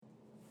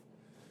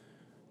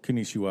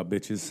Konnichiwa,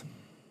 bitches.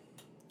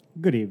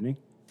 Good evening.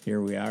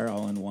 Here we are,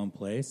 all in one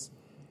place.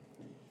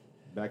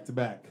 Back to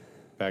back.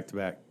 Back to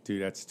back.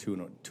 Dude, that's two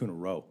in a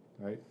row.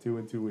 Right? 2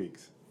 in 2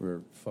 weeks.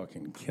 We're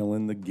fucking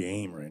killing the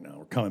game right now.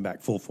 We're coming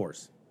back full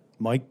force.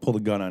 Mike, pull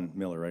the gun on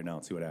Miller right now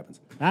and see what happens.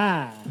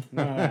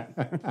 No.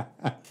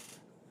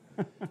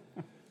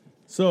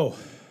 So,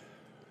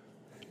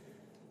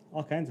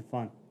 All kinds of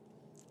fun.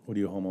 what do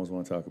you homos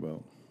want to talk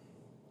about?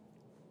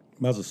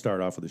 Might as well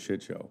start off with a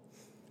shit show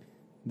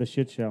The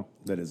shit show.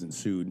 that has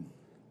ensued.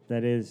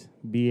 That is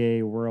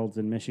BA Worlds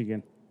in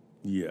Michigan.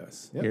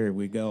 Yes. Yep. Here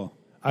we go.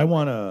 I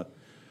want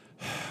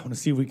to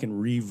see if we can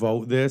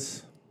re-vote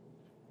this.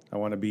 I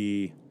want to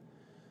be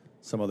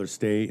some other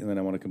state, and then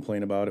I want to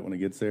complain about it when it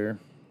gets there.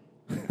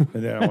 And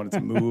then I want it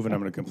to move, and I'm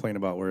going to complain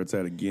about where it's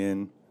at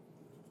again.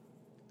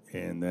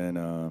 And then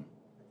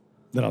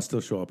I'll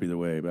still show up either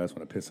way, but I just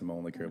want to piss him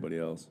on like everybody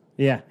else.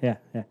 Yeah. I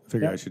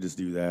figure Yep. I should just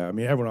do that. I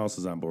mean, everyone else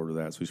is on board with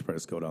that, so we should probably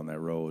just go down that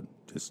road.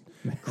 Just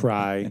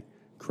cry.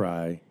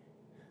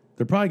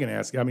 They're probably going to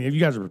ask, I mean, if you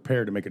guys are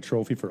prepared to make a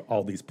trophy for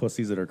all these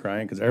pussies that are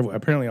crying, because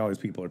apparently all these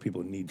people are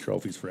people who need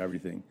trophies for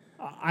everything.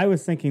 I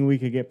was thinking we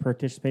could get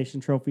participation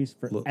trophies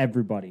for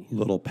everybody.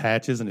 Little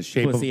patches in the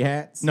shape Pussy of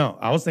hats? No,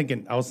 I was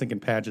thinking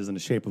patches in the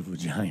shape of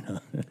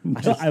vagina.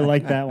 I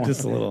like that one.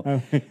 Just a little.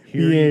 BA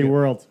you go.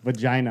 Worlds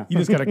vagina. You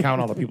just got to count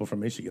all the people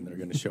from Michigan that are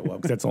going to show up,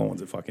 because that's the only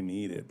ones that fucking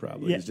need it.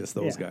 Probably Yeah, it's just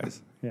those yeah.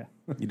 guys. Yeah.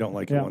 You don't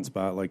like Yeah. in one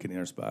spot, like in the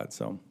other spot.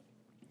 So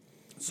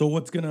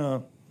what's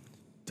gonna?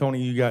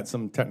 Tony, you got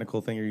some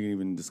technical thing? Are you gonna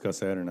even discuss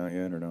that or not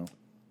yet, or no?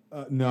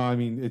 No, I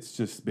mean, it's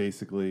just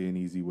basically an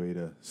easy way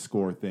to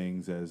score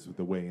things as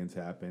the weigh-ins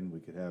happen.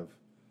 We could have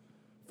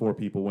 4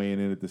 people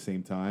weighing in at the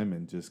same time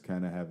and just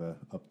kind of have a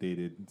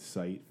updated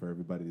site for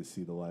everybody to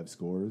see the live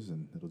scores,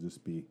 and it'll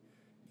just be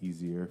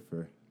easier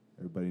for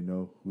everybody to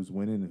know who's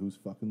winning and who's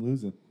fucking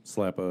losing.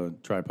 Slap a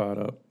tripod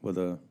up with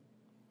a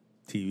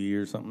TV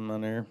or something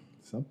on there.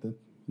 Something.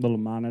 Little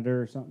monitor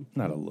or something.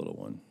 Not a little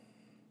one,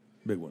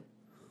 big one.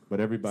 But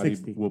everybody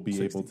 60. will be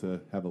 60. able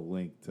to have a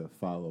link to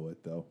follow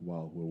it, though,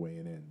 while we're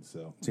weighing in.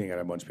 So, So you got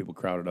a bunch of people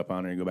crowded up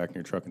on there. You go back in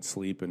your truck and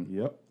sleep and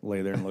yep.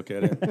 lay there and look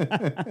at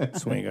it.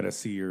 So you ain't got to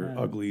see your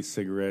ugly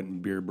cigarette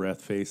and beer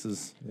breath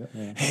faces. Yep.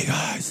 Yeah. Hey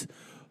guys,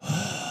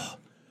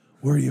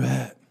 where are you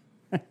at?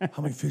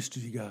 How many fish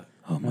did you got?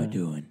 How am I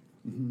doing?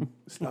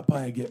 Stop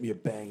by and get me a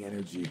Bang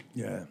Energy.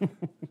 Yeah,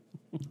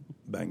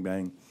 bang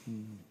bang.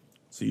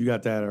 So you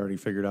got that already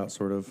figured out,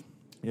 sort of.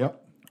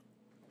 Yep.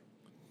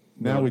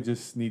 Now Yeah. we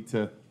just need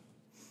to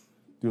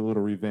do a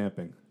little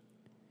revamping.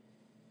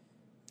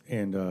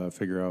 And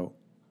figure out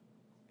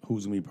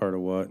who's gonna be part of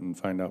what, and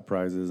find out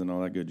prizes and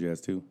all that good jazz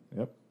too.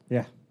 Yep.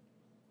 Yeah.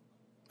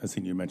 I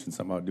seen you mention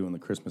something about doing the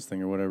Christmas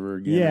thing or whatever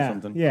again or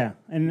something. Yeah.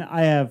 And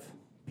I have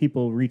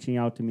people reaching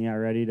out to me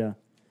already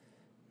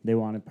they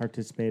want to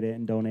participate in it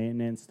and donate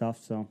in it and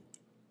stuff. So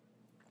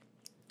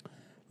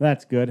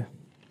that's good.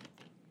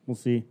 We'll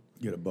see.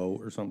 Get a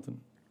boat or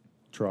something.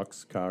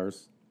 Trucks,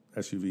 cars,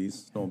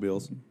 SUVs,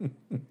 snowmobiles.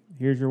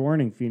 Here's your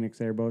warning, Phoenix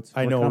Airboats.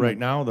 I We're know coming. right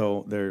now,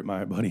 though,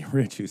 my buddy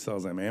Rich, who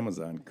sells them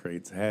Amazon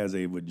crates, has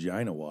a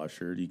vagina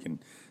washer. You can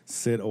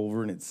sit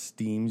over and it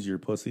steams your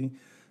pussy.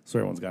 So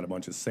everyone's got a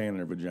bunch of sand in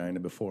their vagina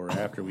before or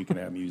after. We can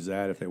have them use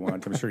that if they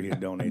want. I'm sure he'd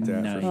donate that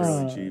for Nice.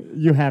 fairly cheap.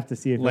 You have to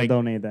see if they'll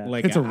donate that.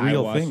 Like It's a an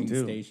real eye thing, washing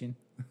too. Station.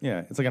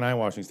 Yeah, it's like an eye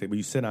washing state, but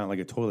you sit on it like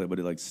a toilet, but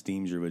it like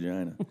steams your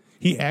vagina.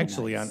 He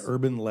actually, on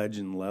urban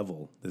legend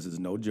level, this is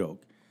no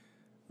joke,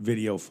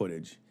 video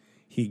footage,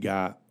 he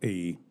got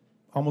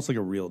almost like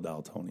a real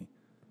doll, Tony.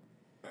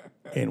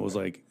 And was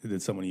like,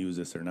 did someone use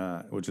this or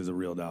not? Which is a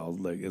real doll,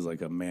 is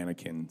like a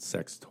mannequin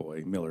sex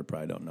toy. Miller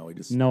probably don't know. He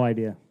just No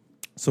idea.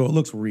 so it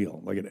looks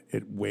real. Like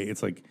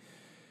it's like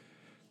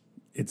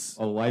it's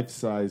A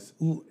life-size.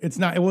 it's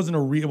not. It wasn't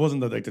it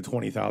wasn't like the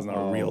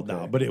 $20,000 real okay.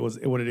 doll, but it was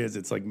what it is.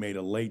 It's like made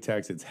of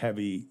latex. It's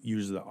heavy.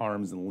 Usually the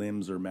arms and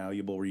limbs are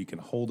malleable, where you can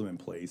hold them in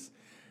place,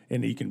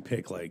 and you can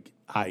pick like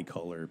eye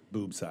color,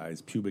 boob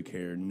size, pubic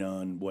hair,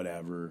 none,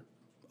 whatever,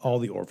 all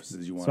the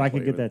orifices you want. So I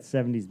could get that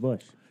 70s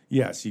bush.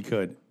 Yes, you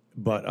could.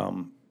 But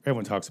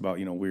everyone talks about,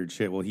 weird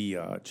shit. Well, he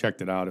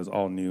checked it out. It was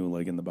all new,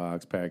 like in the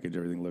box package.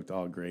 Everything looked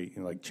all great.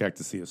 And like checked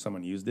to see if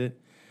someone used it.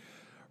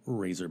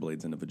 Razor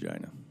blades in the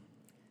vagina.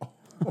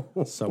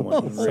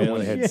 Someone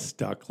had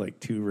stuck like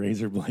 2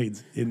 razor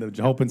blades in the,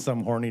 hoping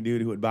some horny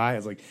dude who would buy. I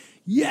was like,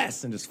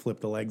 yes, and just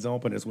flipped the legs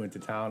open. Just went to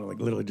town and like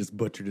literally just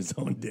butchered his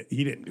own dick.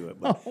 He didn't do it,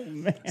 but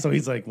so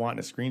he's like wanting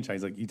a screenshot.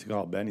 He's like, you took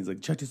all Ben. He's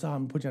like, check this out.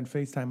 I'm gonna put you on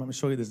FaceTime. I'm gonna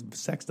show you this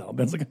sex doll.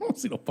 Ben's like, I don't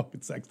see no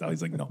fucking sex doll.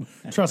 He's like, no,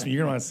 trust me,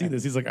 you're gonna want to see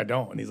this. He's like, I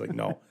don't, and he's like,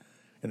 no,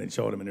 and then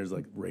showed him, and there's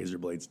like razor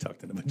blades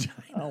tucked in the vagina.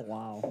 Oh,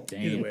 wow.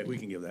 Either way, we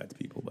can give that to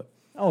people, but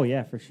Oh,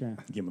 yeah, for sure.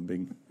 give him a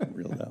big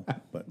real doll.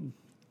 But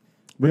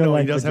Real no, he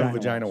life does have a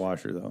vagina vagina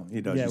washer though. He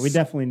does. Yeah, You we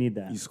definitely need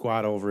that. You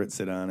squat over it,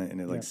 sit on it,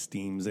 and it like Yep.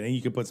 steams. And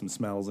you can put some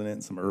smells in it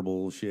and some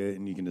herbal shit,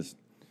 and you can just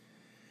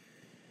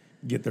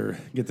get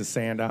the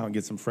sand out and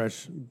get some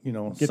fresh, Get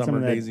some summer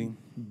of that daisy.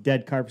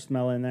 dead carp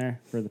smell in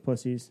there for the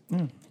pussies.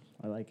 Mm.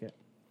 I like it.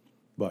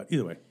 But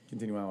either way,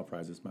 continue on with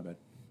prizes. My bad.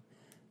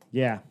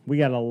 Yeah, we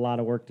got a lot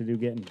of work to do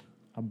getting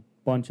a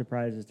bunch of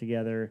prizes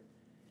together,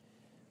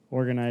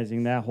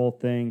 organizing that whole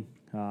thing.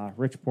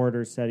 Rich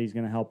Porter said he's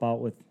going to help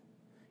out with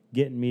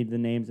getting me the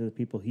names of the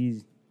people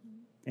he's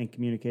in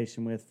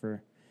communication with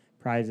for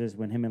prizes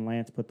when him and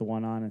Lance put the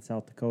one on in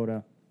South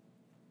Dakota.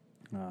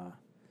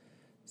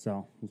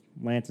 So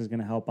Lance is going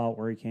to help out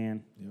where he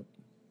can. Yep.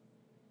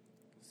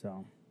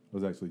 So I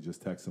was actually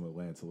just texting with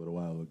Lance a little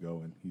while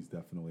ago, and he's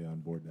definitely on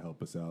board to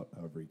help us out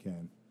however he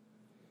can.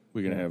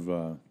 We're going to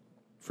have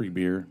free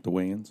beer at the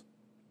weigh-ins.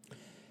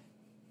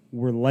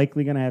 we're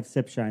likely going to have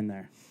Sip Shine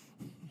there.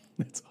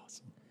 That's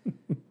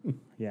awesome.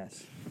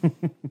 Yes.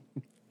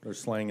 They're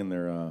slanging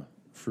their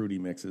fruity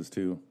mixes,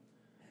 too.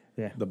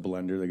 Yeah. The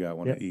blender, they got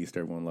one Yep. at East.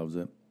 Everyone loves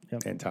it.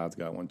 Yep. And Todd's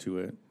got one,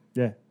 too.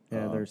 Yeah.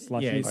 Yeah, they're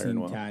slushy. Yeah, I Iron seen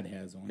Well. Todd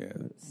has one. Yeah.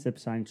 Sip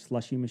Shine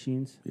slushy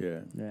machines. Yeah.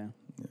 Yeah.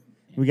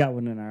 We got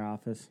one in our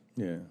office.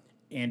 Yeah.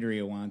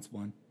 Andrea wants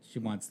one. She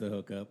wants the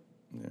hookup.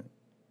 Yeah.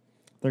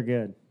 They're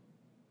good.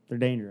 They're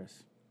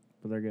dangerous,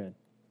 but they're good.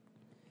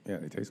 Yeah,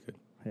 they taste good.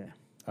 Yeah.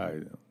 I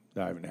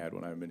haven't had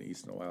one. I haven't been to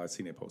East in a while. I've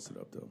seen it posted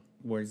up, though.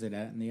 Where's it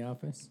at in the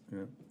office?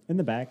 Yeah. In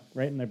the back,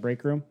 right in the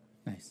break room.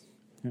 Nice.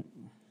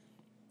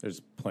 There's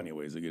plenty of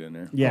ways to get in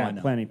there. Yeah, I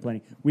know.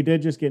 plenty. We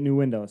did just get new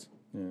windows,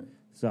 Yeah.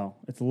 so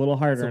it's a little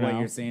harder So what now.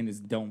 you're saying is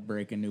don't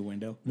break a new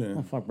window. Yeah.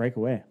 Oh, fuck, break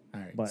away.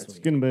 All right, But it's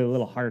sweet. going to be a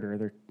little harder.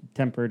 They're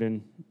tempered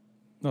and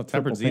No,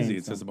 tempered's Triple easy. pane,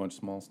 It's so. just a bunch of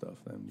small stuff.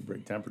 Then you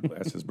break tempered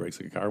glass, just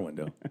breaks like a car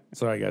window.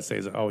 So all you gotta say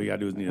is, all you gotta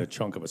do is need a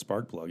chunk of a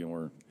spark plug, and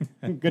we'll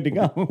good to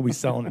go. be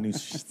selling a new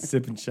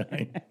Sip and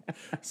Shine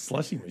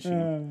slushy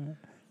machine.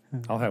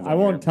 I'll have. One I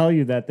won't here. tell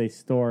you that they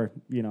store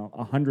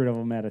 100 of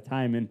them at a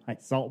time in my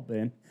salt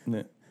bin.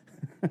 Yeah.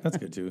 That's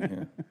good too.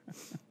 Yeah,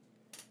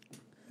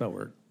 that'll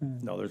work.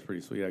 No, they're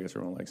pretty sweet. I guess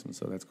everyone likes them,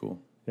 so that's cool.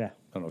 Yeah, I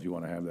don't know if you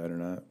want to have that or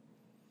not.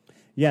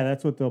 yeah,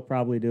 that's what they'll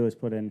probably do is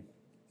put in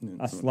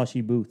a So-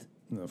 slushy booth.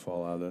 And they'll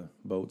fall out of the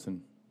boats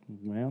and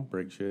Well,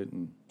 break shit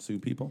and sue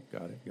people.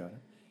 Got it.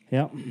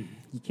 yeah,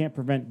 you can't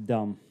prevent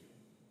dumb.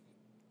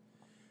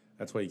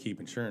 That's why you keep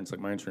insurance. Like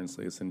my insurance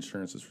says,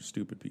 insurance is for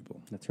stupid people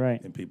That's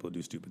right. and people who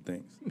do stupid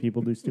things.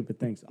 People do stupid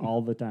things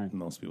all the time.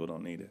 Most people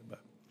don't need it.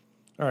 But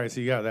all right, so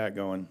you got that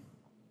going.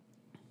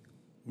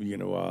 You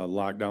gonna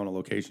lock down a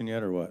location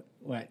yet, or what?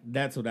 What?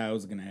 That's what I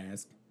was gonna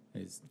ask.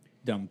 Is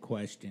dumb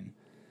question.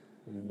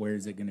 Where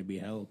is it gonna be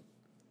held?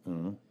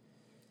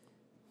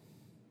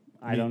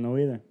 I don't know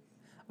either.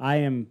 I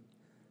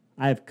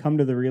have come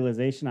to the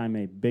realization I'm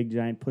a big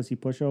giant pussy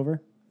pushover,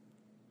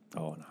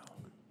 Oh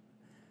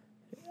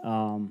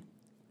no.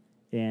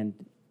 and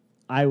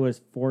I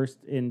was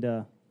forced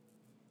into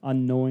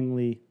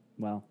unknowingly.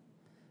 Well,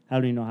 I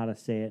don't even know how to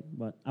say it,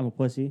 but I'm a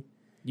pussy.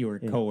 You were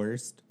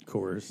coerced.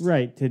 Coerced.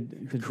 Right, to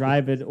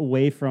drive it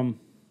away from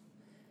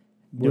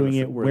Where doing the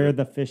fi- it where where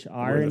the- the fish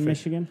are where the in fish-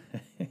 Michigan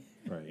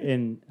Right.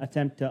 in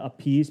attempt to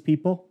appease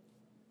people.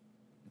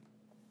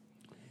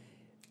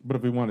 But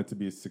if we want it to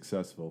be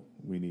successful,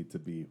 we need to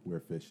be where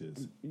fish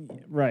is.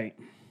 Right.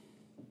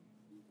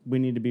 We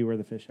need to be where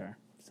the fish are.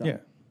 So. Yeah.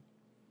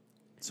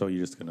 So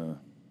you're just gonna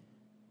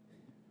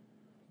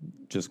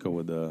just go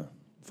with the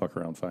fuck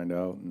around, find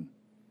out, and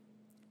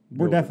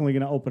We're go- definitely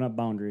going to open up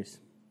boundaries.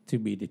 To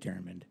be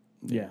determined.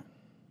 Yeah.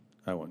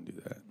 I wouldn't do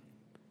that.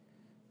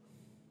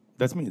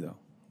 That's me though.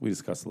 We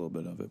discussed a little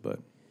bit of it, but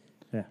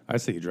Yeah. I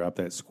say you drop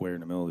that square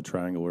in the middle of the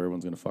triangle where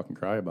everyone's gonna fucking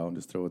cry about, and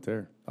just throw it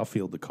there. I'll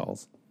field the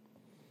calls.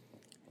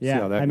 Yeah.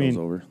 See how that I goes mean,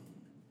 over.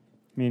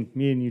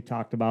 me and you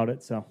talked about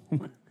it, so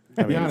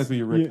To be honest with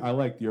you, Rick, you- I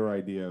liked your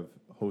idea of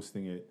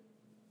hosting it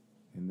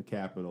in the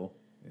capital,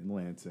 in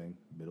Lansing,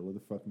 middle of the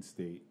fucking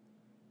state.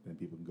 Then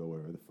people can go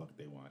wherever the fuck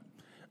they want.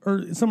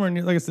 Or somewhere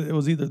near, like I said, it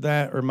was either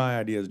that or my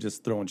idea is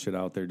just throwing shit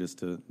out there just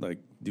to like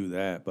do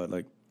that. But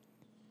like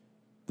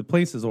the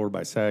places over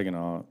by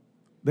Saginaw,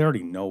 they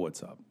already know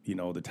what's up. You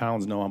know, the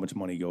towns know how much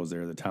money goes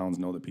there. The towns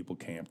know that people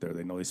camp there.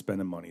 They know they spend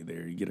the money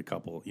there. You get a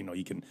couple,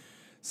 you can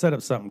set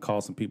up something, call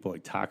some people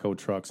like taco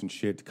trucks and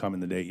shit to come in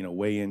the day,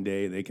 weigh-in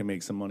day. They can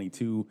make some money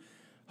too.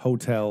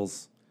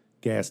 Hotels,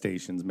 gas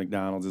stations,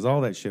 McDonald's, is all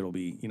that shit will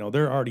be,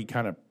 they're already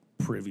kind of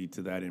privy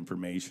to that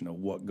information of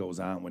what goes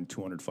on when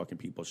 200 fucking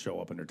people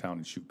show up in their town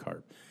and shoot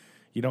carp.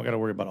 You don't got to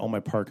worry about, my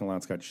parking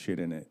lot's got shit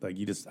in it. Like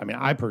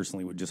I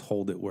personally would just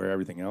hold it where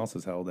everything else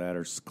is held at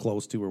or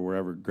close to or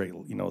wherever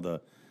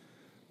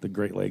the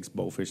Great Lakes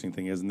bow fishing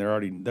thing is. And they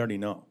already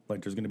know.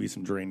 Like there's going to be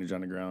some drainage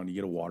on the ground. You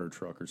get a water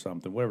truck or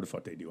something, whatever the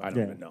fuck they do. I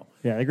don't even know.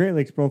 Yeah, the Great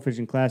Lakes Pro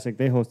Fishing Classic,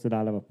 they hosted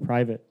out of a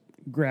private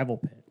gravel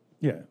pit.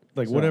 Yeah,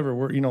 like whatever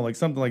we're like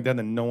something like that,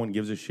 then no one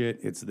gives a shit.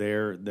 It's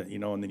there, that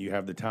and then you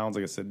have the towns.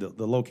 Like I said,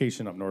 the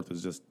location up north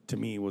was just to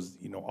me was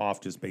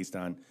off just based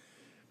on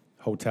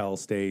hotel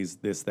stays,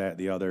 this, that,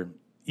 the other.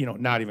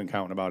 Not even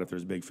counting about if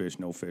there's big fish,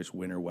 no fish,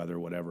 winter weather,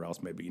 whatever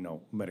else maybe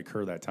might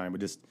occur that time. But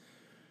just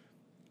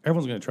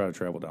everyone's going to try to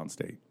travel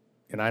downstate,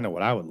 and I know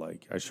what I would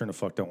like. I sure the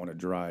fuck don't want to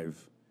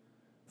drive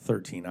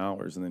 13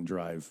 hours and then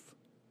drive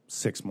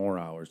 6 more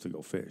hours to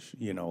go fish.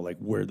 Like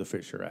where the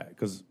fish are at,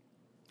 because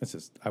It's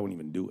just, I wouldn't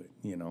even do it,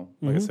 you know?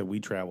 Like I said, we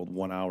traveled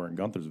 1 hour in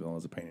Gunther'sville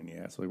as a pain in the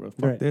ass. Like, well,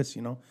 fuck this,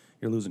 you know?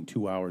 You're losing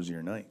 2 hours of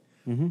your night.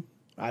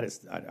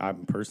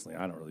 I'm personally,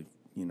 I don't really,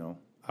 you know,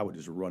 I would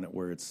just run it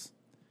where it's,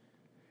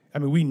 I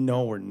mean, we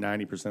know where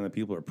 90% of the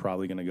people are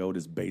probably going to go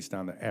just based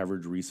on the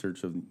average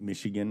research of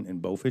Michigan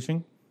and bow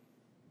fishing.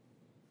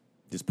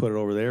 Just put it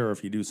over there, or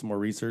if you do some more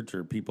research,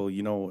 or people,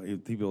 you know,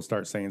 if people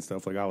start saying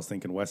stuff like I was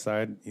thinking West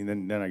Side, and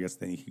then I guess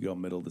then you could go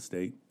middle of the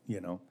state, you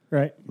know,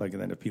 Right. Like,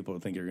 and then if people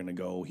think you're going to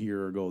go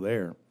here or go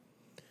there,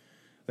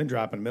 then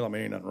drop in the middle. I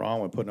mean, ain't nothing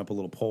wrong with putting up a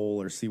little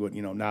poll or see what,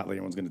 you know. Not that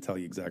anyone's going to tell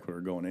you exactly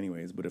where they're going,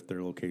 anyways. But if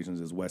their locations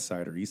is West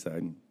Side or East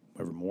Side, and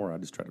whatever more, I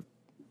just try to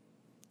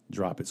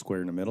drop it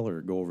square in the middle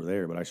or go over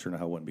there. But I sure know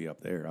hell wouldn't be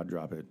up there. I'd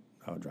drop it.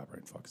 I would drop it right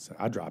in fucking.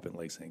 I'd drop it in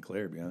Lake St.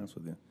 Clair. To be honest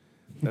with you.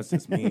 That's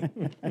just me.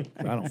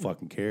 I don't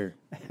fucking care.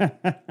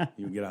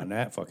 You can get on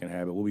that fucking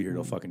habit. We'll be here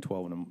till fucking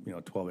 12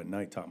 at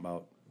night talking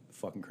about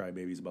fucking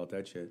crybabies about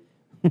that shit.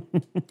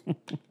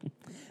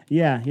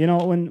 Yeah, you know,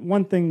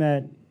 one thing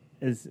that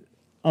is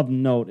of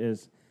note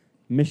is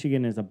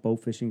Michigan is a bow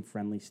fishing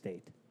friendly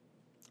state.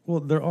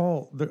 Well, they're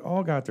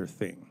all got their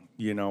thing,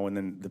 you know, and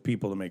then the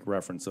people that make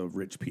reference of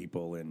rich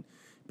people and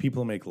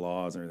people that make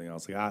laws and everything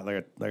else.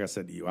 Like I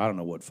said to you, I don't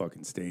know what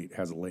fucking state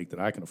has a lake that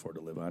I can afford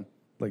to live on.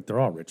 Like,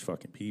 they're all rich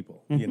fucking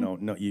people. You know,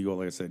 no, you go,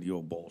 like I said, you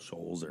go Bull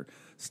Shoals or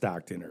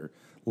Stockton or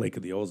Lake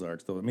of the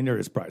Ozarks. Though, I mean, there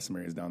is probably some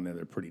areas down there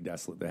that are pretty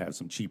desolate that have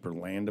some cheaper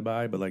land to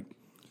buy. But, like,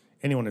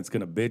 anyone that's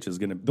going to bitch is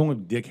going to, the only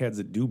dickheads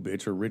that do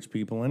bitch are rich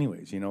people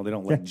anyways. You know, they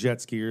don't like jet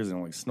skiers, they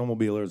don't like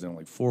snowmobilers, they don't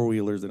like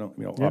four-wheelers. They don't,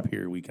 you know, up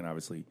here we can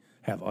obviously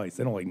have ice.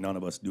 They don't like none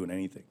of us doing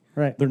anything.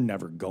 Right. They're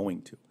never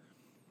going to.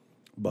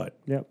 But.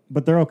 Yep.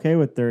 But they're okay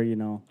with their, you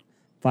know,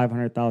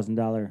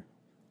 $500,000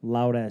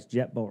 loud-ass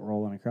jet boat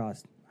rolling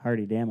across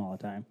Hardy Dam all the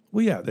time.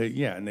 Well, yeah,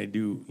 and they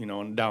do, you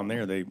know, and down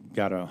there they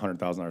got a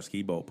 $100,000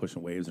 ski boat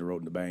pushing waves and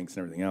eroding the banks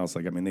and everything else.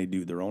 Like, I mean, they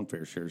do their own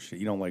fair share of shit.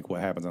 You don't like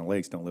what happens on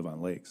lakes, don't live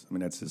on lakes. I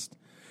mean,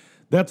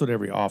 that's what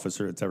every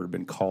officer that's ever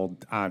been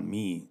called on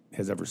me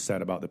has ever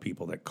said about the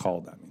people that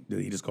called on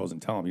me. He just goes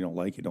and tell them, you don't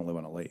like it, don't live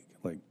on a lake.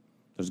 Like,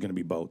 there's going to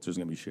be boats, there's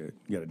going to be shit.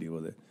 You got to deal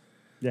with it.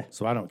 Yeah.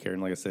 So I don't care.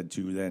 And like I said,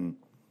 to then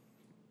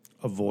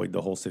avoid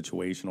the whole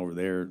situation over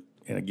there.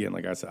 And again,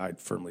 like I said, I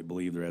firmly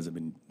believe I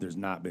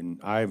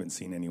haven't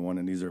seen anyone,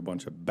 and these are a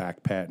bunch of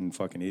back-patting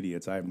fucking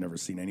idiots. I've never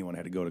seen anyone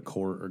had to go to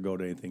court or go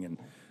to anything and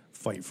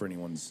fight for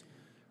anyone's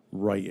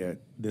right at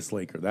this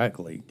lake or that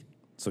lake.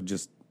 So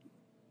just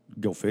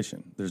go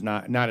fishing. There's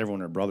not everyone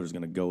and their brother's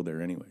going to go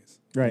there anyways.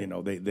 Right. You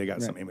know, they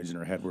got some image in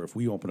their head where if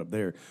we open up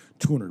there,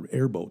 200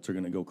 airboats are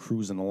going to go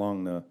cruising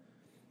along the.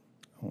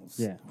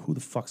 Who the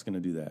fuck's going to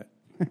do that?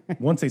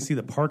 Once they see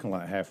the parking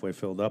lot halfway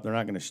filled up, they're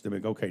not going to be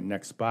like, okay,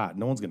 next spot.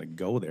 No one's going to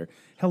go there.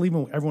 Hell,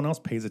 even everyone else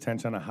pays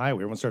attention on the highway.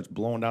 Everyone starts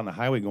blowing down the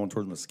highway going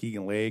towards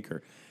Muskegon Lake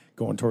or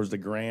going towards the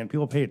Grand.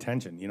 People pay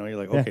attention. You know, you're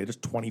like, okay, there's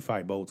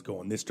 25 boats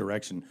going this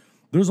direction.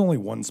 There's only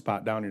one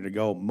spot down here to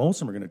go.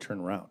 Most of them are going to turn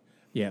around.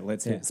 Yeah,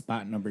 let's hit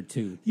spot number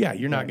 2. Yeah,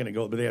 you're not going to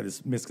go, but they have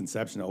this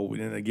misconception. Oh,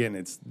 and again,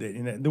 it's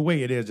the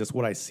way it is, just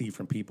what I see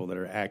from people that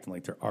are acting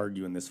like they're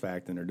arguing this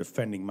fact and they're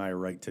defending my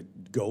right to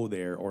go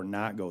there or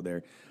not go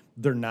there.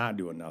 They're not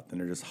doing nothing.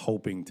 They're just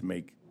hoping to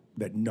make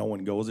that no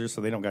one goes there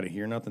so they don't got to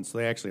hear nothing. So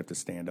they actually have to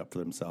stand up for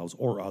themselves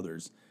or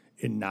others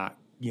and not,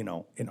 you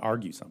know, and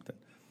argue something.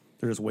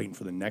 They're just waiting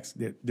for the next.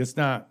 Just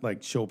not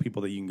like show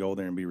people that you can go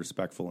there and be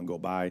respectful and go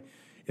by.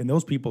 And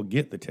those people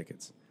get the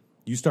tickets.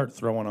 You start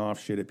throwing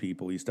off shit at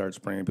people. You start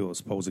spraying people with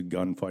supposed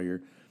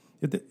gunfire.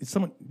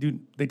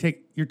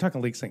 You're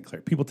talking Lake St.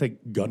 Clair. People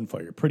take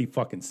gunfire pretty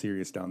fucking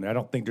serious down there. I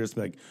don't think there's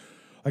like,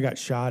 I got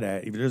shot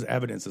at. If there's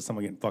evidence of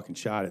someone getting fucking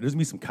shot at, there's gonna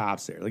be some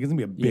cops there. Like, it's gonna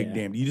be a big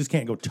damn. You just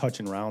can't go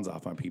touching rounds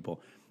off on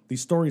people.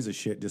 These stories of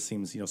shit just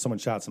seems, you know, someone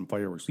shot some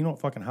fireworks. You know what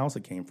fucking house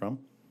it came from?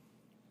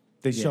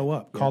 They show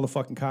up, call the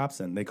fucking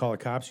cops in. They call the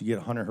cops. You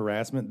get hunter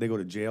harassment. They go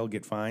to jail,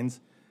 get fines,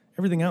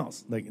 everything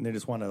else. Like, and they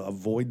just want to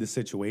avoid the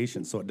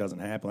situation so it doesn't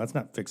happen. That's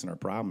not fixing our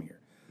problem here.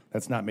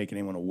 That's not making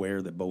anyone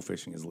aware that bow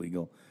fishing is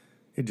legal.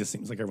 It just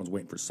seems like everyone's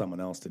waiting for someone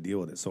else to deal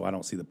with it. So I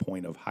don't see the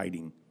point of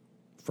hiding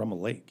from a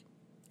lake.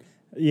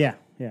 Yeah.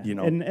 You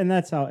know, and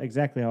that's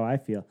exactly how I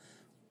feel.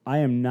 I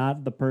am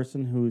not the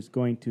person who's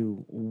going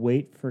to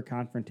wait for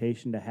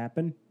confrontation to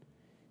happen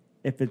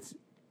if it's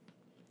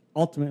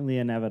ultimately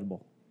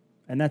inevitable.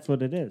 And that's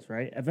what it is,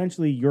 right?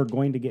 Eventually, you're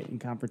going to get in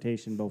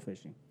confrontation bow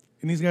fishing.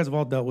 And these guys have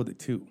all dealt with it,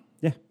 too.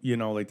 Yeah. You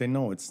know, like, they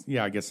know it's,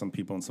 I guess some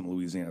people in some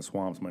Louisiana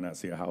swamps might not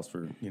see a house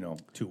for,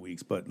 2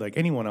 weeks. But, like,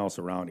 anyone else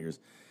around here is,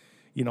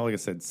 like I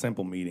said,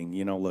 simple meeting.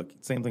 You know, look,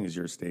 same thing as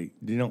your state.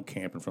 You don't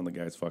camp in front of the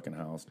guy's fucking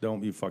house. Don't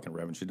be fucking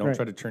revving shit. Don't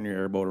try to turn your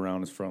airboat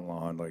around his front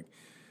lawn. Like,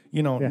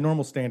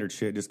 normal standard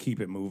shit. Just keep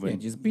it moving. Yeah,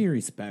 just be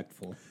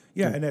respectful.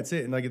 Yeah, and that's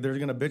it. And, like, if they're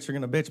going to bitch, they're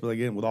going to bitch. But,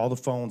 again, with all the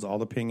phones, all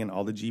the pinging,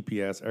 all the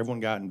GPS, everyone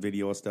got in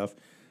video of stuff,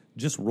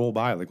 just roll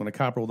by. Like, when a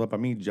cop rolled up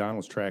on me, John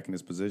was tracking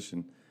his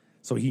position.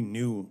 So he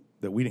knew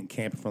that we didn't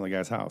camp in front of the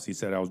guy's house. He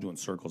said I was doing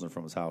circles in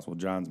front of his house. Well,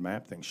 John's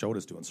map thing showed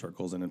us doing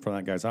circles, and in front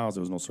of that guy's house,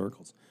 there was no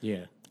circles.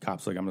 Yeah.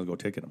 Cop's like, I'm going to go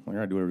ticket him. I'm like, all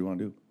right, do whatever you want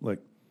to do. Like,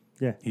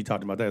 Yeah. He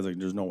talked about that. He's like,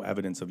 there's no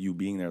evidence of you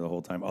being there the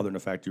whole time, other than the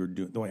fact you were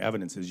doing. The only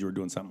evidence is you were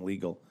doing something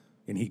legal,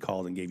 and he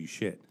called and gave you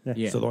shit.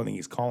 Yeah. So the only thing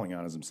he's calling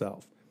on is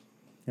himself.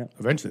 Yeah.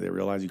 Eventually, they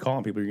realize you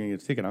calling people, you're going to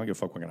get a ticket. I don't give a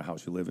fuck what kind of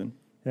house you live in.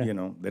 Yeah. You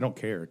know, they don't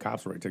care.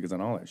 Cops write tickets on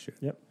all that shit.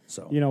 Yep.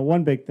 So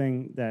one big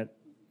thing that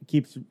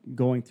keeps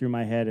going through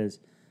my head is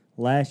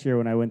last year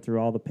when I went through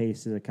all the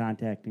paces of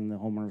contacting the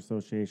homeowner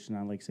association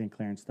on Lake St.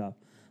 Clair and stuff,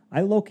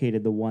 I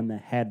located the one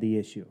that had the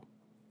issue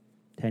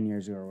 10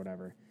 years ago or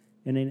whatever.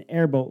 And an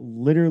airboat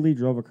literally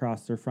drove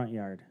across their front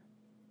yard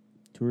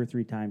 2 or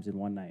 3 times in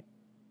one night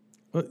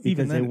But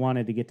because they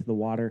wanted to get to the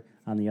water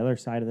on the other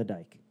side of the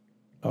dike.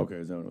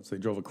 Okay, so they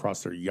drove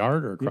across their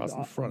yard or across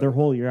the front? Their of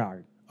whole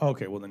yard.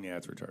 Okay, well then, yeah,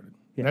 it's retarded.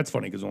 Yeah. That's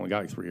funny because we only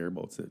got like 3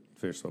 airboats that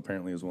fish, so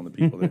apparently it was one of the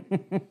people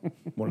that,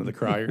 one of the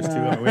criers too.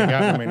 I mean, we ain't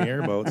got that many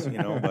airboats,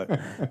 but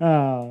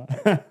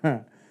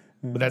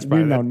that's We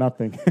probably know that.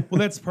 nothing. Well,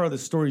 that's part of the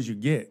stories you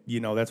get.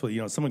 That's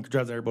what someone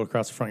drives an airboat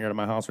across the front yard of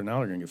my house right now,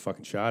 they're gonna get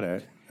fucking shot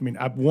at. I mean,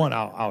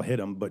 I'll hit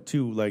them, but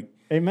 2, like,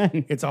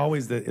 Amen. it's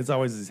always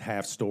these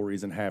half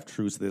stories and half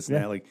truths, this and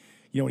Yeah. that. Like,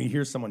 when you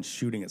hear someone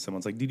shooting at someone,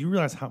 it's like, did you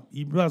realize what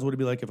it'd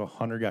be like if a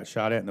hunter got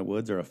shot at in the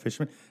woods or a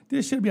fisherman?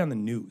 This should be on the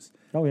news.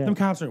 Oh, yeah. Them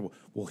cops are,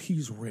 well,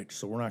 he's rich,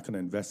 so we're not going to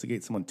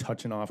investigate someone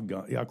touching off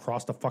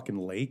across the fucking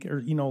lake,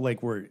 or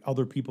like where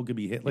other people could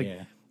be hit. Like,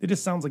 Yeah. it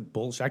just sounds like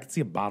bullshit. I could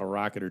see a bottle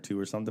rocket or 2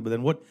 or something, but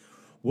then what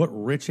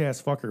rich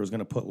ass fucker is going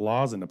to put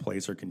laws into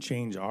place or can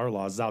change our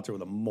laws out there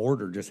with a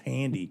mortar just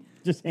handy?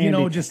 Just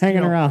handy, just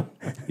hanging around.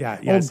 Yeah,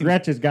 Old it seems-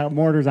 Gretchen's got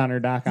mortars on her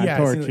dock on it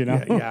torch, seems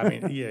like- you know? Yeah, I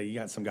mean, you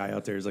got some guy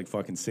out there who's like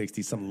fucking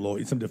 60,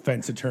 some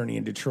defense attorney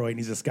in Detroit, and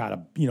he's just got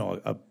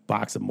a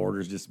box of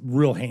mortars just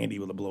real handy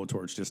with a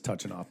blowtorch just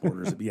touching off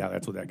mortars. Yeah,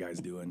 that's what that guy's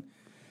doing.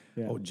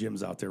 Yeah. Oh,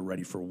 Jim's out there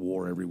ready for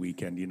war every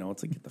weekend.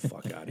 It's like, get the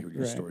fuck out of here with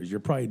your Right. stories. You're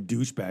probably a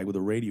douchebag with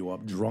a radio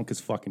up, drunk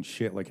as fucking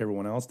shit like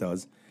everyone else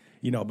does.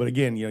 But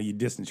again, you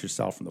distance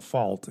yourself from the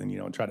fault and,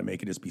 try to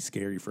make it just be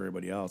scary for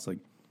everybody else. Like,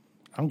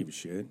 I don't give a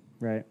shit.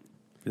 Right.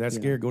 If you're that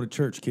scared, go to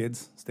church,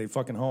 kids. Stay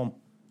fucking home.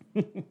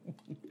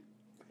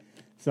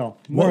 So,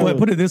 Well,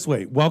 put it this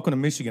way. Welcome to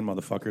Michigan,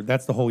 motherfucker.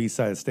 That's the whole east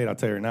side of the state, I'll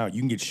tell you right now.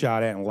 You can get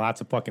shot at in lots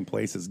of fucking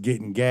places.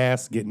 Getting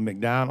gas, getting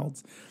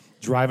McDonald's,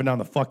 driving down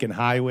the fucking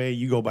highway.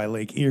 You go by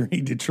Lake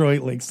Erie,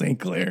 Detroit, Lake St.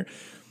 Clair.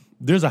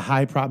 There's a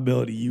high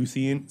probability you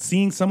seeing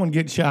someone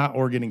get shot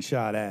or getting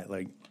shot at.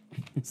 Like,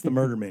 it's the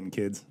murder men,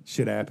 kids.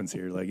 Shit happens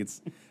here. Like,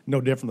 it's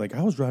no different. Like,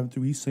 I was driving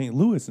through East St.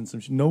 Louis and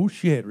some no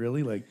shit,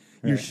 really? Like,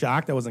 you're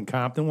shocked I was in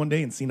Compton one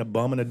day and seen a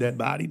bum and a dead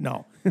body?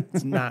 No,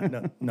 it's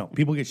not. No.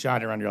 People get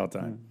shot around here all the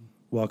time.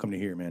 Welcome to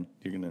here, man.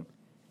 You're going to,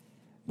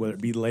 whether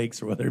it be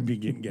lakes or whether it be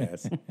getting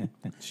gas,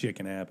 shit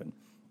can happen.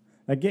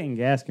 Getting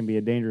gas can be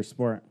a dangerous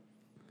sport.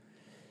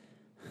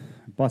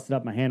 Busted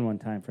up my hand one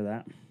time for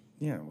that.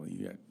 Yeah, well,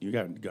 you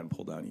got a gun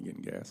pulled out and you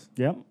getting gas.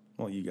 Yep.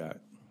 Well, you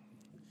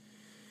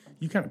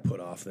kind of put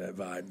off that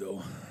vibe,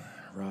 though,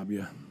 Rob,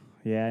 you.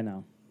 Yeah, I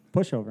know.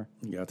 Pushover.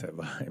 You got that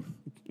vibe.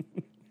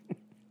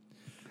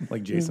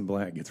 Like Jason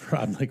Black gets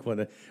robbed. Like, what?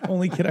 The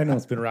only kid I know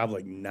has been robbed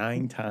like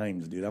 9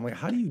 times, dude. I'm like,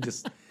 how do you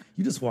just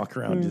walk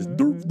around just How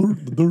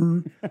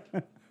the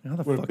With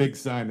a fuck? big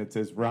sign that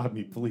says "Rob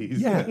me, please."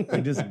 Yeah,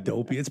 like just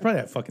dopey. It's probably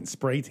that fucking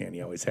spray tan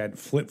he always had.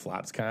 Flip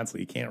flops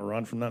constantly. He can't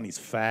run from nothing. He's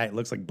fat. He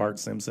looks like Bart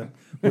Simpson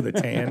with a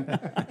tan.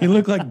 He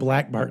looked like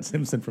black Bart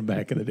Simpson from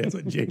back in the day. That's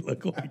what Jay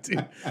looked like too,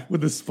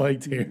 with the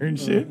spiked hair and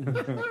shit.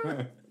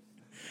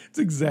 It's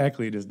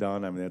exactly just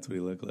dawned on me. That's what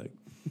he looked like.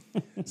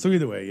 So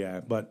either way,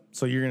 yeah. But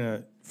so you're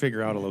gonna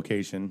figure out a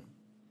location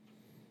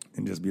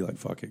and just be like,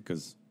 fuck it,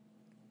 because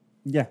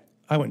Yeah.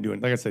 I wouldn't do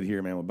it. Like I said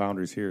here, man, with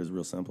boundaries here is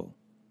real simple.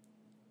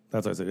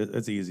 That's why I said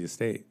it's the easiest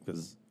state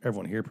because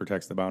everyone here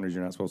protects the boundaries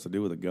you're not supposed to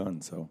do with a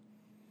gun. So,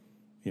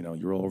 you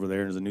roll over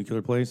there and there's a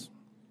nuclear place,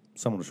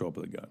 someone will show up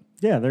with a gun.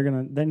 Yeah,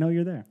 they know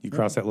you're there. You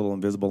cross that little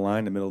invisible line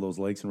in the middle of those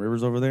lakes and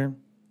rivers over there,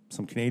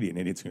 some Canadian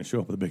idiot's going to show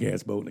up with a big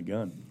ass boat and a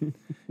gun.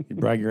 You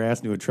brag your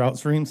ass into a trout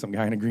stream, some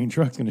guy in a green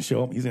truck's going to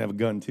show up. He's going to have a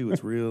gun too.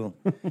 It's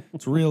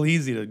real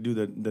easy to do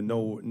the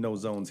no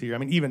zones here. I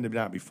mean, even to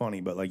not be funny,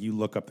 but like you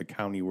look up the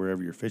county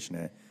wherever you're fishing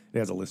at, it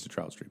has a list of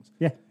trout streams.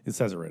 Yeah. It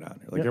says it right on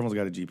there. Like Yep. everyone's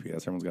got a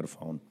GPS, everyone's got a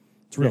phone.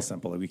 It's real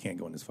simple. Like we can't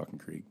go in this fucking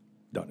creek.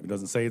 Done. If it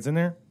doesn't say it's in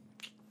there,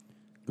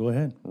 go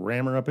ahead.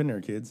 Ram her up in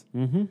there, kids.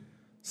 Mm-hmm.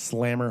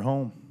 Slam her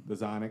home.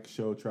 Does Onyx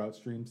show trout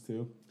streams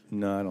too?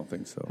 No, I don't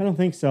think so. I don't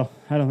think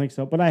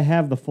so. But I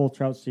have the full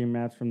trout stream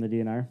maps from the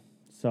DNR.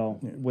 So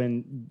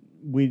when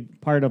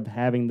part of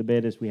having the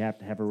bid is we have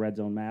to have a red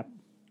zone map.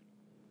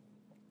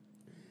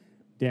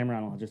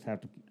 Damron will just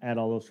have to add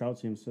all those trout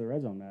streams to the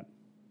red zone map.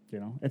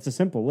 It's a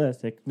simple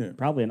list.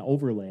 Probably an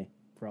overlay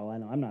for all I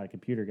know. I'm not a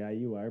computer guy.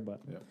 You are, but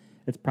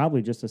it's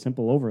probably just a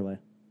simple overlay.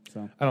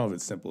 So I don't know if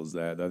it's simple as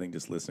that. I think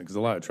just listening, because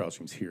a lot of trout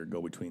streams here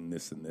go between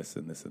this and this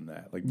and this and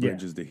that. Like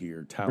bridges to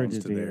here, towns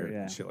Bridges to to there, here,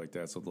 yeah. and shit like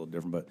that. So it's a little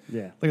different. But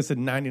Yeah. like I said,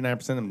 99%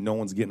 of them, no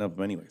one's getting up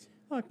them anyways.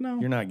 fuck no.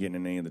 You're not getting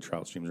in any of the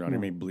trout streams around here.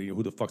 Maybe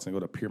who the fuck's going to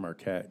go to Pierre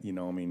Marquette? I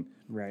mean,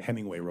 Right.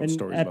 Hemingway wrote And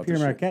stories at about Pierre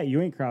this shit. Marquette,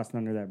 you ain't crossing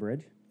under that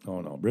bridge. Oh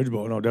no, bridge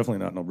boat. No,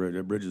 definitely not. No bridge.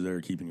 The bridge is there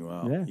keeping you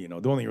out. Yeah. You know,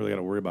 the only thing you really got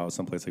to worry about is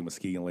someplace like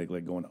Muskegon Lake,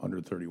 like going under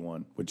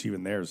 31, which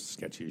even there is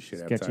sketchy as shit.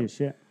 half the Sketchy time. as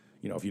shit.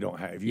 You know, if you don't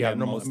have, if you Yeah, have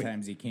normal, most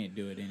times you can't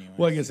do it anyway.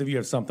 well, I guess if you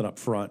have something up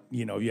front,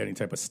 you know, if you had any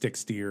type of stick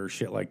steer or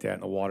shit like that,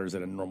 and the water's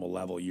at a normal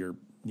level, you're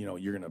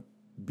gonna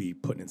be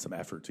putting in some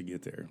effort to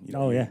get there. You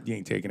know, Oh, you, yeah. you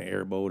ain't taking an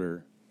airboat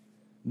or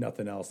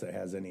nothing else that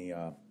has any,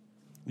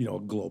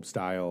 globe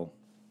style.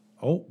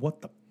 Oh,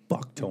 what the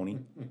fuck, Tony?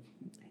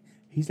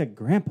 He's a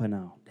grandpa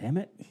now. Damn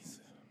it. It's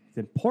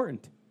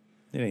important.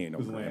 It ain't no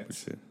was grandpa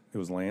Lance. shit. It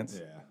was Lance.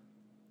 Yeah.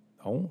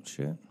 Oh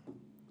shit.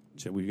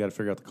 Shit, we got to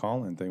figure out the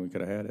call-in thing. We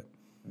could have had it.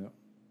 Yep.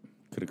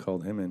 Could have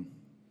called him in.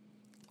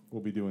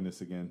 We'll be doing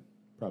this again,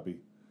 probably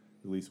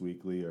at least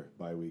weekly or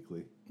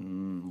bi-weekly.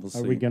 We'll see.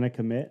 Are we going to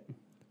commit?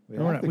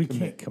 No, we're not, we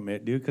can't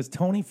commit, dude, because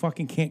Tony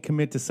fucking can't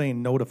commit to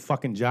saying no to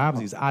fucking jobs.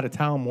 He's out of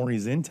town more.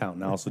 He's in town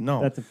now, so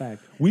no. That's a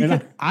fact. We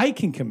And can, I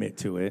can commit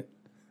to it.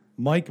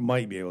 Mike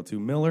might be able to.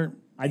 Miller,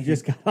 I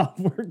just got off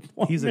work.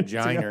 he's a minutes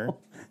giner.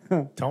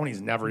 ago.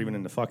 Tony's never even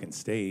in the fucking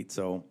state,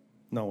 so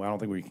no, I don't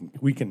think we can.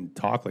 We can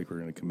talk like we're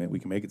going to commit. We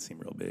can make it seem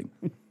real big.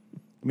 I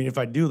mean, if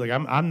I do, like,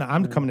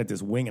 I'm coming at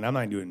this wing, and I'm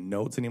not doing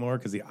notes anymore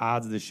because the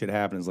odds of this shit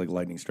happening is like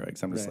lightning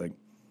strikes. I'm just Right. like,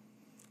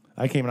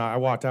 I came out, I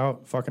walked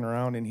out fucking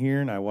around in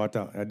here, and I walked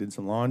out, I did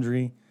some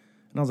laundry,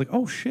 and I was like,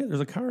 oh shit,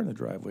 there's a car in the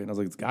driveway, and I was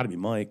like, it's got to be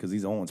Mike because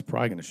he's the only one's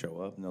probably going to show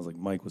up, and I was like,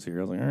 Mike was here.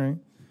 I was like, all right.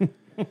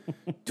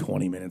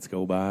 20 minutes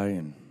go by,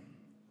 and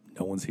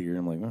no one's here.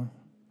 I'm like, well,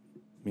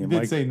 me You and did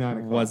Mike. say 9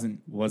 o'clock.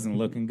 wasn't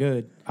looking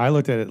good. I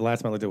looked at it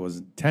last time I looked at it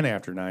was 10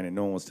 after 9, and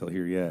no one was still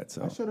here yet.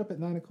 So I showed up at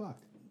 9 o'clock.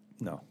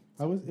 no,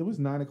 It was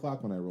 9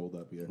 o'clock when I rolled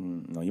up here.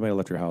 no, you might have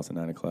left your house at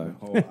 9 o'clock.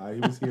 Oh, I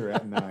was here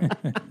at 9.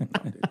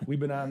 We've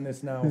been on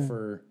this now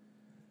for.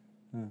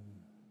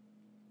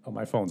 Oh,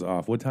 my phone's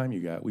off. What time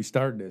you got? We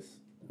started this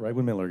right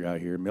when Miller got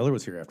here. Miller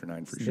was here after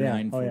 9 for sure. Yeah.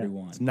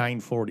 9:41. It's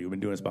 9:40. We've been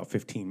doing this about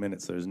 15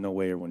 minutes. So there's no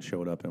way everyone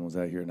showed up and was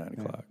out here at 9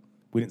 o'clock.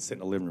 We didn't sit in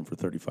the living room for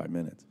 35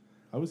 minutes.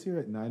 I was here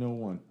at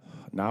 9:01.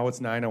 Now it's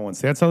 9:01.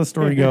 See, that's how the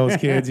story goes,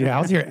 kids. Yeah,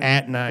 I was here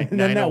at 9. And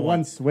then that 9:01.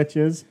 one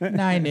switches.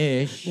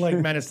 9-ish. Like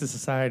Menace to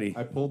Society.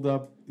 I pulled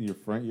up your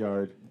front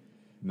yard,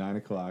 9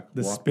 o'clock.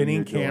 The walked in spinning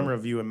your door. camera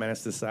view of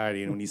Menace to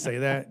Society. And when you say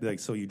that, like,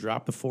 so you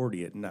drop the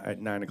 40 at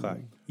 9 o'clock.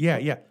 Yeah,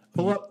 yeah.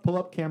 Pull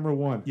up camera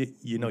 1.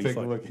 You know Take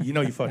a look. you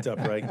know you fucked up,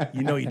 right?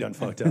 You know you done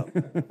fucked up.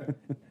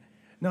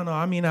 No,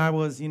 I mean I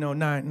was,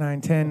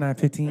 9, 10, 9,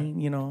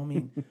 15, I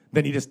mean.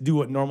 Then you just do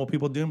what normal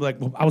people do and be like,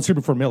 well, I was here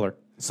before Miller.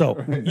 So,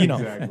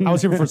 Exactly. I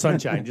was here before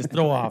Sunshine. Just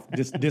throw off,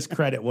 just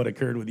discredit what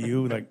occurred with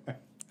you. Like,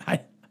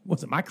 I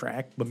wasn't my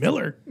crack, but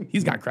Miller,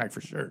 he's got crack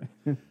for sure.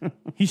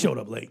 He showed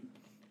up late.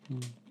 You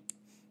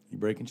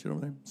breaking shit over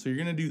there? So you're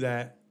gonna do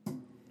that.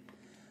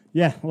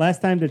 Yeah.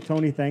 Last time did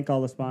Tony thank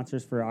all the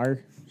sponsors for our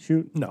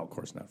shoot? No, of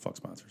course not. Fuck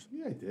sponsors.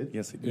 Yeah, I did.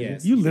 Yes, he did.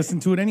 Yes, You he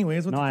listened to it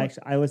anyways. What No, the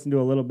fuck? I listened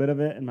to a little bit of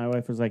it, and my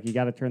wife was like, "You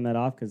got to turn that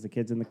off because the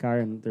kid's in the car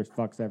and there's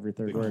fucks every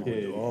third word."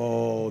 Kid.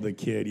 Oh, the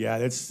kid. Yeah,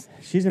 that's.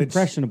 She's it's-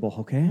 impressionable.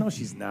 Okay. No,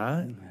 she's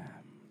not.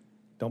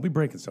 Don't be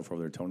breaking stuff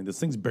over there, Tony. This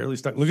thing's barely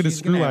stuck. Look at the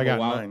She's gonna screw I have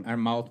got in a mine. our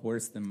mouth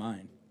worse than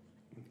mine.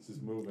 It's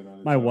just moving on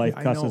its My own. wife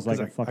I know, cusses like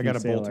 'cause a fucking I got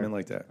to bolt sailor. them in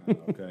like that.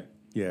 Okay,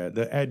 Yeah,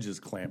 the edge is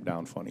clamped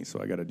down funny,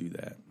 so I got to do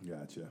that.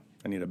 gotcha.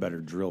 I need a better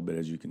drill bit,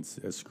 as you can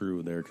see, a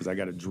screw there, because I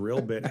got a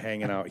drill bit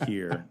hanging out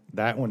here.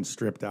 That one's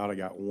stripped out. I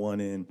got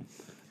one in.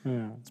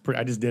 Yeah. It's pretty.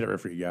 I just did it right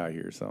before you got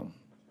here, so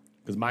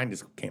because mine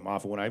just came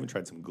off. And when I even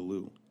tried some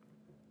glue,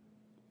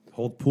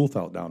 hold pool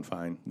felt down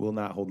fine. Will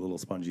not hold the little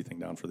spongy thing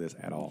down for this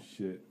at all.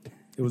 Shit.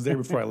 It was there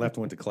before I left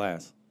and went to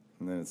class,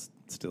 and then it's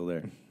still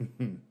there.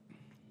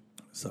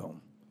 So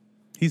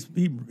he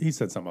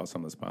said something about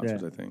some of the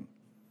sponsors. Yeah. I think.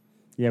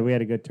 Yeah, we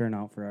had a good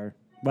turnout for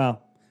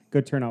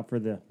good turnout for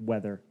the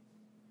weather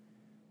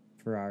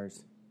for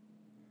ours.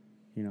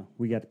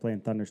 We got to play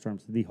in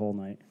thunderstorms the whole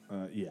night.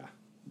 Yeah.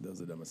 That was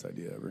the dumbest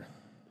idea ever.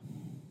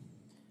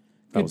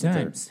 Good wasn't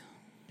there. times.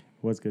 It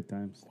was good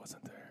times.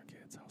 Wasn't there,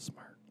 kids? I was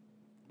smart.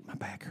 My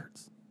back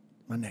hurts.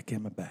 My neck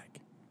and my back.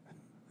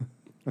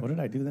 What did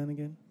I do then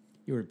again?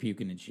 You were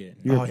puking and shit.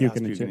 You were I was puking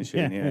and puking and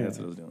shit. shit. Yeah, that's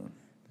what I was doing.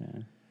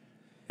 Yeah.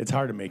 It's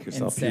hard to make And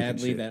yourself puke and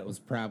sadly, shit. that was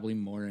probably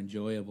more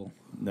enjoyable.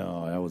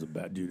 No, that was a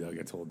bad dude. Like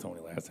I told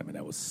Tony last time, and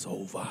that was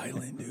so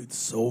violent, dude.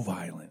 So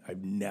violent.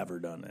 I've never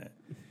done that.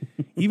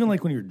 Even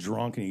like when you're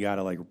drunk and you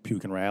gotta like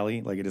puke and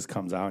rally, like it just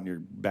comes out and you're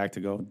back to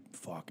go.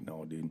 Fuck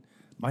no, dude.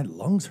 My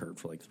lungs hurt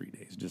for like 3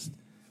 days. Just it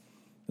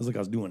was like I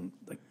was doing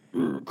like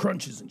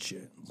crunches and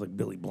shit. It was like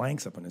Billy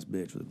Blanks up on this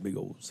bitch with a big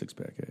old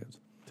 6-pack abs.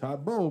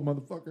 Todd Bow,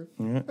 motherfucker.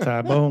 Yeah,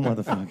 Tybo,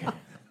 motherfucker.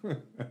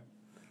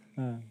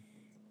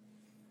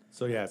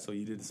 So yeah, so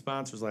you did the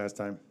sponsors last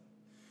time.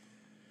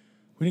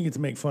 We didn't get to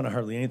make fun of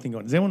hardly anything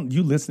going. Is anyone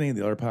you listening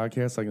to the other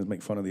podcasts? So I can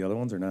make fun of the other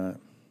ones or not?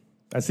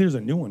 I see there's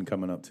a new one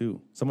coming up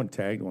too. Someone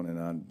tagged one in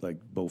on like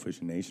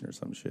Bowfishing Nation or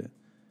some shit.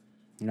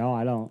 No,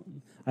 I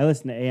don't. I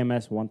listen to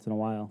AMS once in a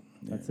while.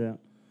 That's it.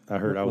 I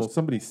heard I Well, was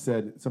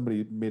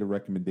somebody made a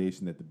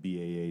recommendation that the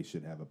BAA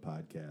should have a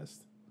podcast.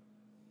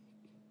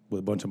 with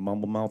a bunch of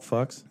mumble mouth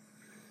fucks.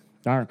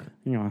 Darn.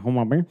 Hold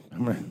on,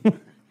 man.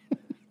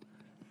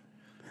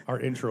 Our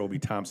intro will be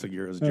Tom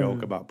Segura's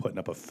joke about putting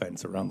up a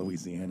fence around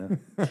Louisiana.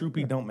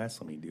 Troopy, don't mess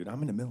with me, dude.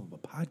 I'm in the middle of a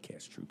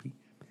podcast, Troopy.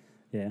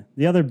 Yeah.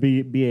 The other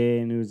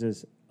BAA news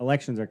is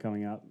elections are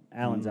coming up.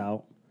 Allen's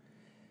out.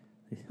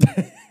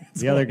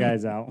 The other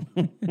guy's out.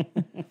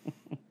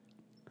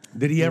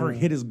 Did he ever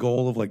hit his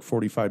goal of like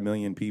 45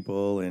 million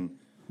people? And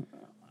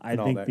I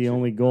all think that the shit?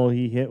 only goal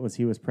he hit was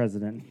he was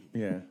president.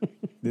 yeah,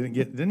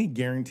 didn't he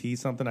guarantee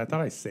something? I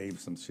thought I saved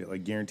some shit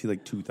like guarantee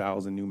like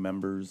 2,000 new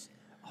members.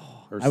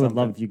 Or I would something.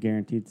 love if you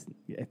guaranteed.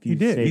 If you He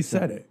did. He saved some-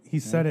 said it. He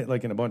said it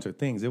like in a bunch of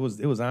things. It was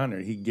on there.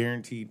 He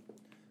guaranteed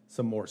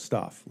some more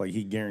stuff. Like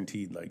he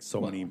guaranteed like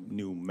so many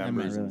new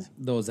members. really.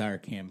 Those are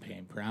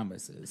campaign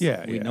promises.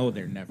 Yeah, we yeah. know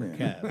they're never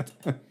kept.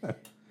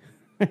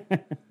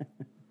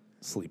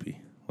 Sleepy.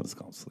 Let's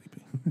call him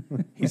Sleepy.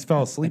 He's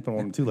fell asleep in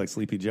one too, like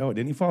Sleepy Joe.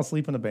 Didn't he fall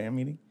asleep in a band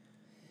meeting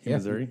in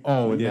Missouri?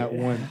 Oh, and yeah. that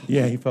one.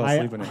 Yeah, he fell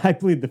asleep in it. I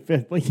plead the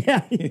fifth, but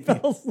yeah, he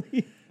fell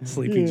asleep.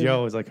 Sleepy Yeah.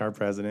 Joe is like our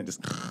president.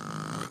 Just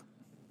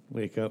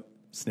wake up,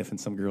 sniffing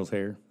some girl's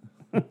hair.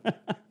 I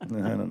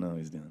don't know what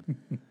he's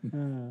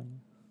doing.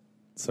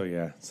 So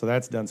yeah, so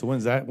that's done. So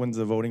when's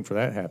the voting for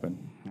that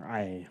happen?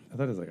 I I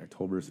thought it was like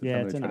October. or September.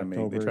 Yeah, it's they in try to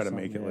October they try or to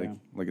make it something,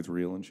 like it's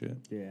real and shit.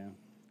 yeah.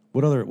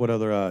 What other?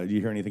 Do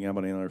you hear anything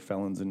about any other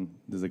felons? And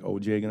is like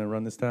OJ going to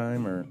run this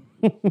time or?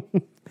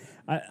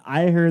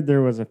 I heard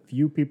there was a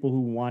few people who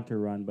want to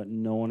run, but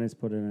no one has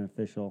put in an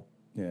official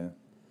Yeah,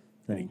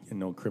 thing. and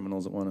no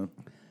criminals that want to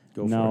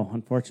go No, for it.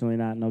 unfortunately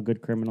not. No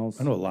good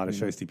criminals. I know a lot of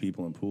shiesty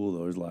people in Pool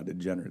though. There's a lot of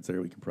degenerates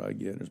there we can probably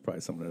get. There's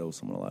probably someone that owes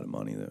someone a lot of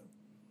money that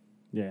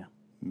Yeah.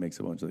 makes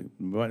a bunch of.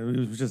 But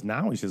it was just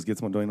now he just gets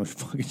someone doing no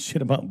fucking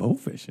shit about bow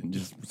fishing.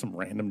 Just some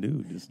random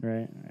dude. Just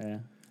Right. Yeah.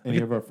 Any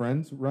of our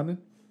friends running?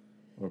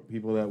 Or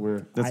people that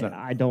were. that's I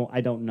not.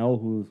 I don't know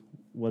who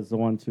was the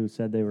ones who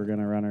said they were going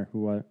to run or who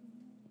what.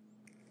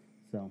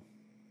 So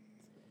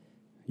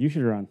you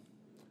should run.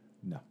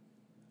 No.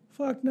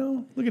 Fuck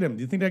no. Look at him.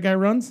 Do you think that guy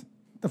runs?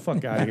 Get the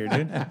fuck out of here,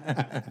 dude.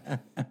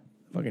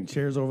 Fucking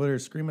chairs over there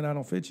screaming, "I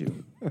don't fit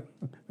you."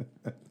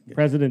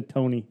 President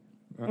Tony.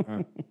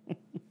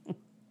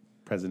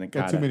 President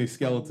Got Kata. too many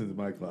skeletons in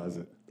my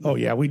closet. Oh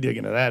yeah, we dig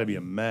into that. It'd be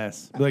a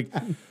mess. Like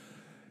there'd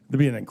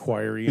be an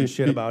inquiry and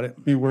shit about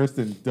it. Be worse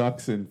than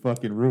ducks and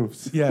fucking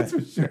roofs. Yeah, That's for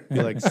sure.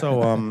 Be like,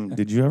 so,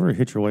 did you ever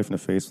hit your wife in the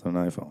face with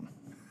an iPhone?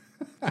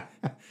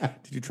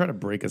 Did you try to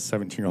break a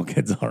 17-year-old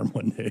kid's arm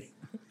one day?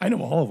 I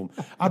know all of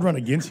them. I'd run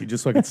against you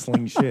just so I could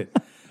sling shit.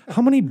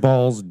 How many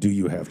balls do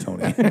you have,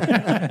 Tony?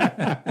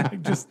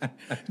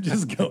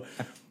 just go.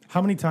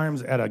 How many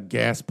times at a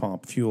gas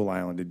pump, fuel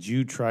island, did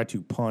you try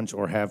to punch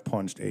or have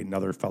punched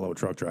another fellow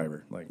truck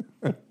driver? Like,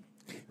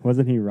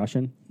 Wasn't he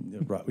Russian?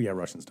 yeah,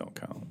 Russians don't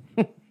count.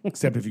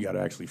 Except if you got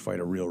to actually fight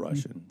a real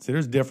Russian. See,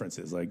 there's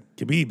differences. Like,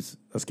 Khabib's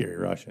a scary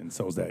Russian.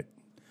 So's that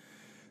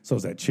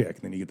chick.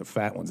 And then you get the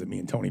fat ones that me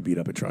and Tony beat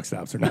up at truck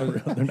stops. They're not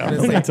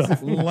really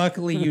tough.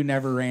 Luckily, you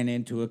never ran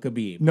into a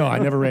Khabib. No, I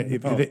never ran.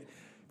 If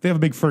they have a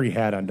big furry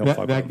hat on, don't fuck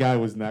with That them. guy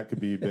was not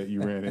Khabib that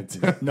you ran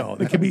into. No,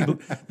 the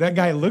Khabib. That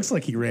guy looks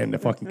like he ran the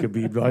fucking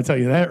Khabib. I'll tell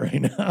you that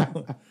right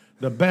now.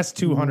 The best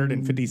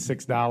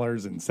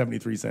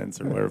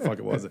 $256.73 or whatever the fuck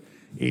it was,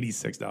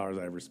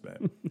 $86 I ever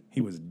spent.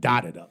 He was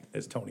dotted up,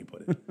 as Tony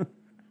put it.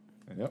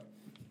 Yep.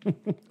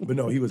 But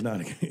no, he was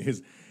not.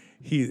 His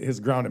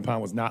ground and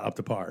pound was not up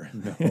to par.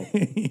 No.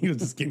 He was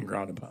just getting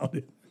ground and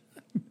pounded.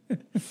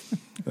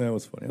 That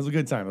was funny. It was a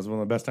good time. It was one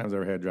of the best times I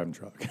ever had driving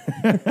truck.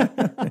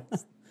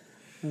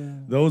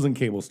 Those and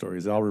cable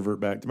stories, I'll revert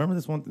back to. Remember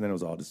this one? And then it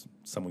was all just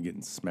someone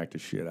getting smacked the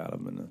shit out of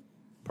them in the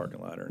parking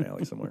lot or an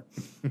alley somewhere.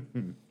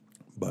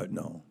 But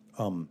no.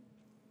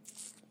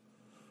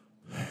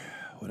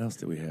 What else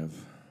did we have?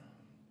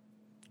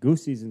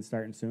 Goose season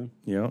starting soon.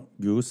 Yeah,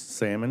 goose,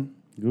 salmon.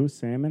 Goose,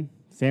 salmon.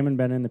 Salmon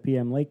been in the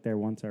PM Lake there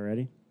once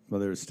already. Well,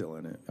 they're still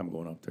in it. I'm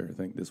going up there, I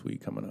think, this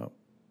week coming up.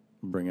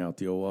 Bring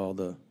out all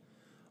the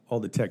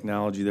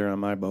technology there on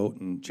my boat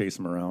and chase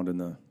them around in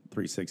the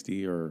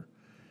 360 or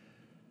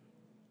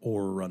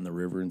run the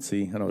river and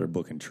see. I know they're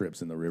booking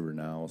trips in the river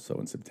now, so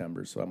in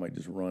September, so I might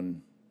just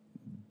run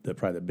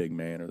probably the big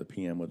man or the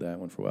PM with that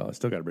one for a while. I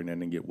still got to bring that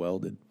in and get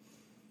welded,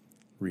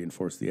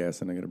 reinforce the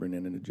ass, and I got to bring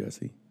that into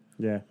Jesse.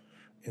 Yeah.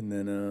 And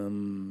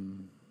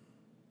then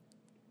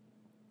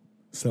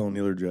selling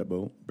the other jet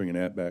boat, bringing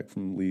that back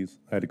from Lee's.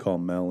 I had to call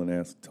Mel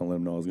and tell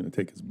him no, I was going to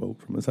take his boat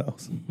from his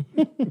house.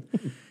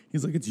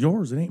 He's like, it's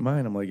yours, it ain't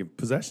mine. I'm like, if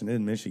possession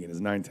in Michigan is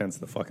 9/10 of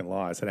the fucking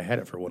law. I said, I had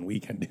it for one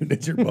weekend, dude.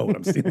 It's your boat.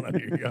 I'm stealing out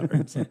of your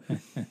yard.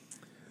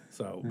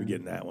 So we're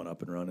getting that one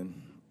up and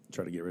running.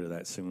 Try to get rid of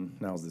that soon.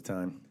 Now's the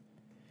time.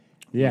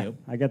 Yeah. Yep.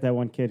 I got that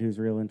one kid who's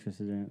real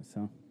interested in it.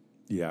 So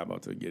Yeah, I'm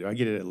about to get it. I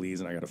get it at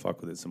Lee's, and I got to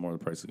fuck with it some more. The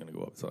price is going to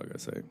go up. That's all I got to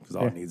say. Because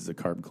all it needs is a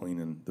carb clean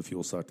and the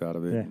fuel sucked out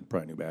of it, Yeah. and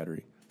probably a new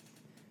battery.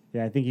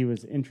 yeah, I think he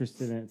was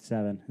interested in it at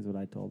 7 is what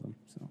I told him.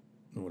 So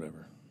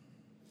Whatever.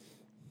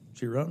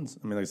 She runs.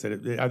 I mean, like I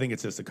said, I think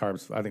it's just the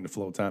carbs. I think the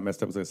flow time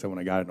messed up. As I said, when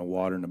I got it in the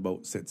water and the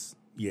boat sits,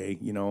 yay,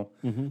 you know.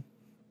 Mm-hmm.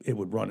 it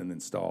would run and then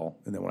stall.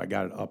 And then when I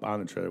got it up on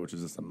the trailer, which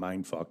was just a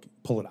mind fuck,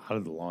 pull it out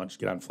of the launch,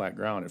 get on flat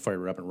ground, and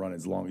fire it up and run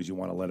as long as you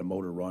want to let a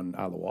motor run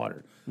out of the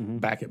water.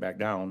 Back it back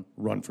down,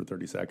 run for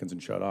 30 seconds,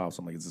 and shut off. So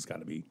I'm like, it's just got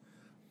to be,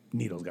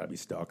 needle's got to be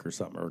stuck or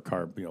something, or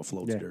carb,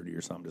 floats dirty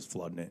or something, just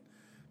flooding it.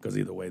 Because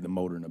either way, the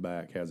motor in the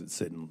back has it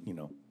sitting,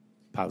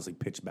 possibly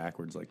pitched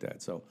backwards like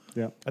that. So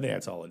I think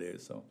that's all it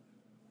is. So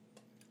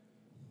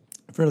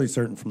I'm fairly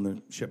certain from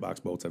the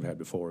shitbox boats I've had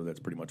before, that's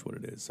pretty much what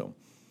it is. So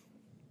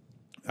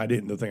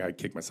the thing I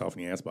kicked myself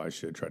in the ass by, I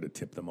should try to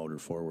tip the motor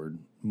forward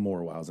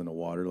more while I was in the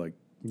water,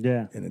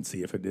 and then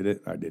see if it did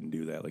it. I didn't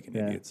do that like an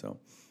idiot. So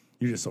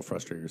you're just so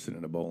frustrated. You're sitting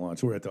in a boat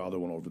launch. We're at the other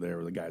one over there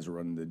where the guys are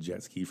running the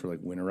jet ski for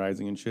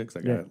winterizing and shit.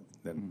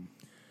 Then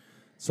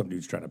some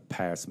dude's trying to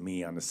pass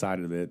me on the side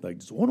of it. Like,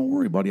 just, don't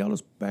worry, buddy. I'll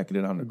just back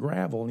it on the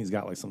gravel. And he's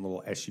got some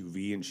little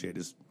SUV and shit,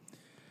 just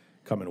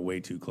coming way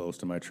too close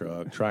to my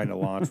truck, trying to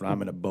launch when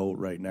I'm in a boat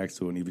right next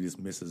to it. And if he just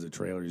misses a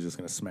trailer, he's just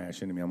going to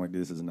smash into me. I'm like,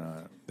 this is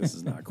not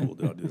cool,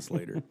 dude. I'll do this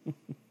later.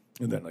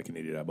 And then, like an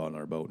idiot, I bought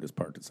another boat and just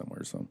parked it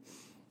somewhere. So,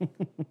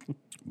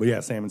 but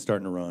yeah, salmon's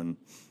starting to run.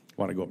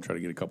 Want to go up and try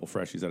to get a couple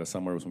freshies out of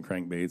somewhere with some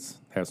crankbaits.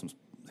 Have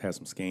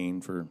some skein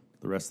for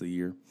the rest of the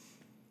year.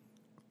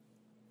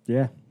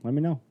 Yeah, let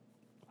me know.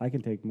 I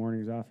can take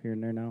mornings off here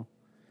and there now.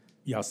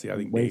 Yeah, I'll see. I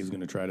think Dave's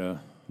going to try to.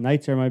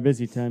 Nights are my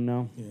busy time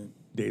now. Yeah,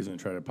 Dave's going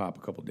to try to pop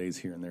a couple days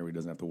here and there where he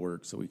doesn't have to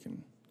work, so we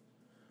can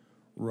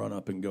run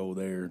up and go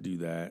there, do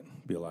that.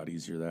 Be a lot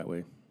easier that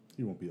way.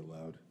 He won't be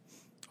allowed.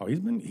 Oh, he's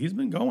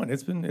been going.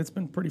 It's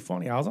been pretty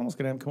funny. I was almost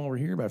going to have him come over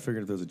here, but I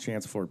figured if there's a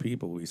chance for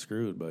people, we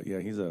screwed. But yeah,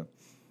 he's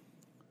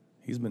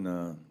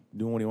been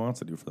doing what he wants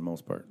to do for the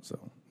most part. So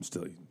I'm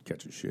still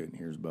catching shit and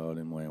hears about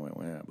him,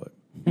 but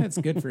That's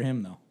good for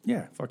him, though.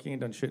 yeah, fuck, you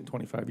ain't done shit in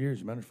 25 years.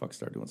 You better fuck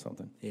start doing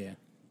something. Yeah.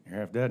 You're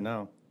half dead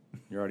now.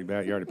 You're already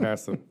back. You already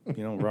passed the.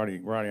 We're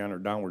already on our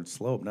downward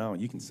slope now.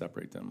 You can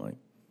separate them,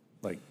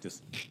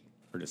 just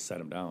set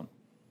them down.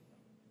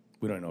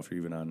 We don't know if you're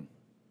even on.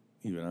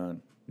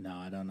 No,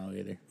 I don't know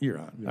either. You're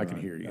on. I can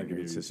on. hear you. I can hear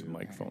It's you just the too.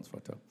 microphone's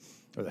fucked up,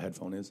 or the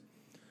headphone is.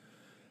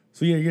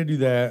 So yeah, you gotta do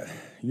that.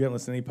 You haven't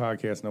listened to any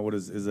podcast. Now, what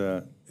is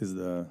the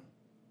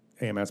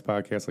AMS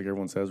podcast like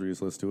everyone says, where you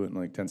just listen to it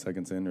and 10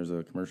 seconds in, there's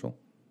a commercial?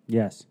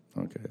 Yes.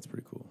 Okay, that's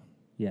pretty cool.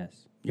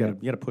 Yes. You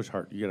gotta push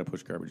hard. You gotta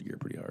push garbage gear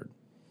pretty hard.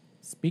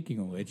 Speaking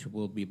of which,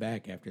 we'll be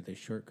back after this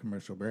short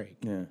commercial break.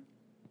 Yeah.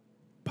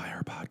 Buy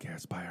our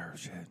podcast. Buy our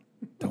shit.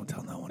 Don't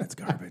tell no one it's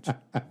garbage.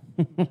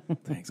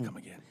 Thanks. Come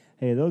again.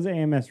 Hey, those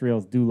AMS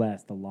reels do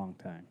last a long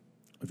time.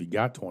 If you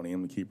got 20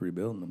 of them, keep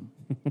rebuilding them.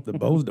 The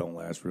bows don't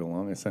last real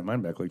long. I sent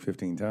mine back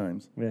 15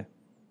 times. Yeah.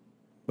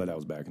 But that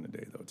was back in the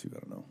day, though, too. I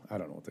don't know. I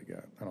don't know what they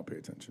got. I don't pay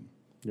attention.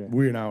 Yeah.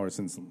 We're now,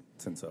 since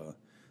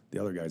the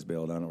other guys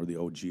bailed on it, we're the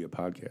OG of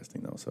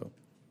podcasting, though, so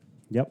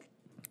Yep.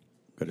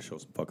 got to show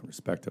some fucking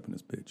respect up in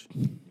this bitch.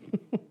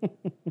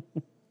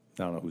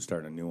 I don't know who's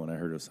starting a new one. I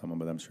heard of someone,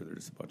 but I'm sure they're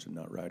just a bunch of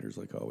nut riders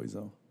like always,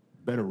 though.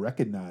 Better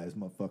recognize,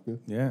 motherfucker.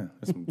 Yeah,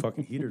 there's some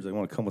fucking heaters. They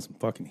want to come with some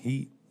fucking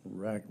heat,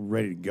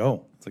 ready to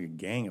go. It's like a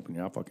gang up in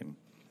your fucking.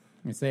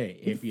 I say,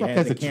 if you fuck had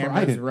has the a cameras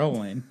trident?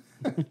 rolling,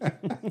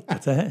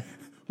 What's that?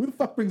 Who the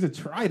fuck brings a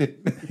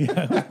trident?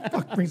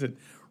 Fuck brings it.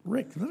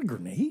 Rick, is that a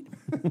grenade?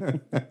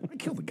 I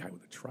killed a guy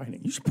with a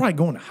trident. You should probably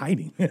go into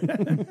hiding.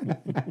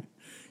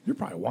 You're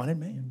probably a wanted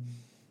man.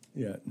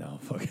 Yeah, no,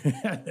 fuck.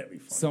 That'd be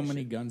funny. so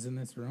many guns in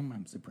this room,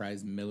 I'm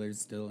surprised Miller's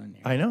still in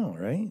here. I know,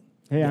 right?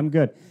 Hey, I'm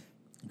good.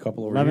 A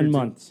couple over 11 here, too.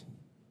 months.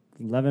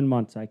 11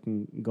 months, I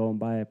can go and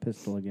buy a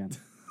pistol again.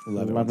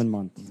 11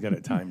 months. He's got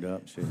it timed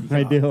up. Shit. You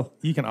I can do.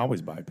 You can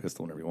always buy a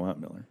pistol whenever you want,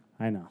 Miller.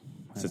 I know.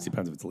 It just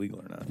depends if it's legal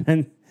or not.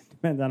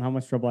 Depends on how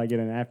much trouble I get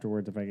in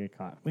afterwards if I get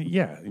caught. Well,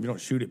 yeah, if you don't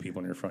shoot at people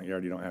in your front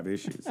yard, you don't have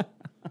issues.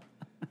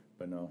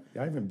 But no,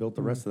 I haven't built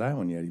the rest of that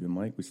one yet, even,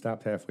 Mike. We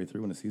stopped halfway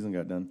through when the season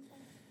got done.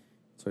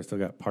 So I still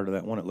got part of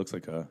that one. It looks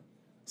like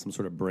some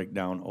sort of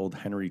breakdown old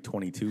Henry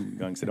 22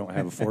 gun, because they don't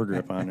have a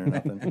foregrip on or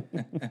nothing.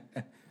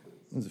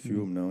 There's a few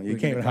of them, though. You We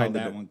can't even hide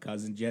that one,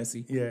 Cousin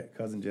Jesse. Yeah,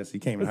 Cousin Jesse. You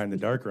can't even hide in the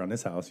dark around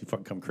this house. You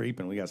fucking come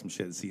creeping. We got some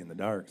shit to see in the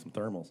dark, some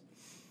thermals.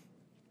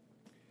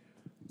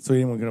 So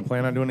anyone going to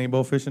plan on doing any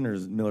bow fishing, or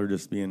is Miller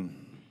just being...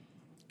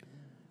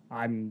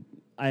 I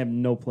have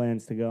no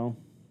plans to go.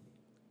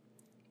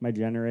 My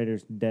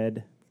generator's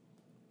dead.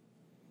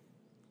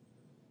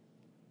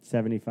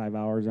 75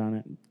 hours on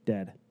it,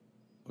 dead.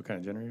 What kind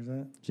of generator is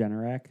that?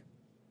 Generac.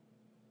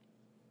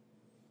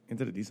 Is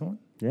it a decent one?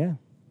 Yeah.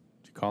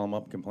 Did you call them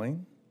up and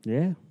complain?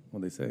 Yeah.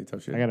 What'd they say?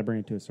 Tough shit? I got to bring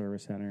it to a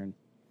service center and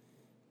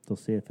they'll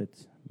see if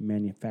it's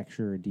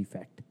manufacturer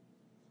defect.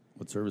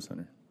 What service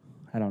center?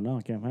 I don't know.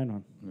 I can't find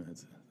one.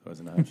 That's always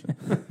an option.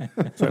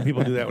 So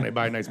people do that when they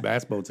buy nice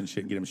bass boats and shit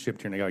and get them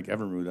shipped here and they got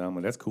Evinrude on. I'm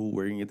like, that's cool.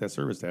 Where you can get that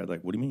service at?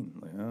 Like, what do you mean?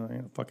 Like, oh, I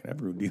ain't a fucking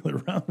Evinrude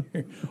dealer around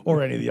here.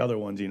 Or any of the other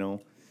ones,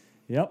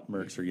 Yep.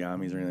 Mercs or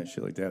Yamis or any of that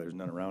shit like that. There's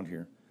none around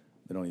here.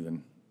 They don't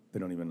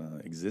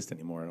even exist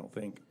anymore, I don't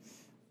think.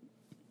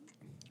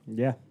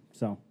 Yeah.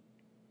 So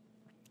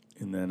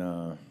And then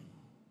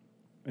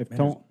if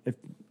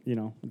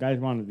Man, guys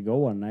wanted to go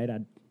one night,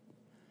 I'd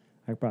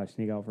probably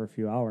sneak out for a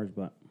few hours,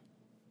 but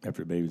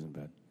after the baby's in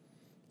bed.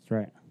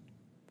 That's right.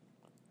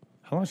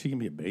 How long is she gonna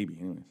be a baby,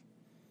 anyways?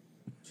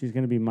 She's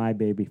going to be my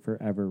baby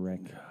forever,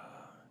 Rick.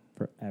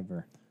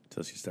 Forever.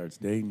 Until she starts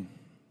dating.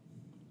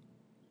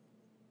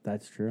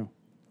 That's true.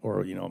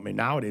 Or, I mean,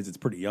 nowadays it's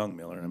pretty young,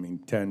 Miller. I mean,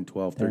 10,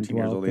 12, 10, 13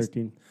 years 12, old.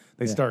 13.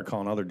 They Yeah. start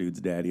calling other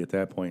dudes daddy at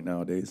that point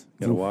nowadays.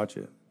 Gotta watch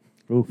it.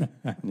 Oof.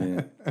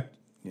 Yeah.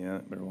 Yeah,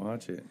 better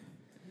watch it.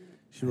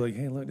 She'll be like,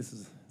 hey, look, this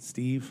is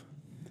Steve.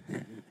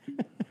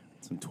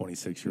 Some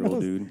 26-year-old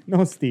dude.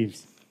 No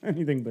Steve's.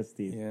 Anything but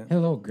Steve. Yeah.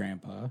 Hello,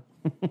 Grandpa.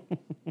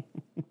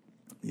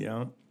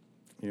 Yeah.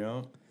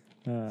 Yeah.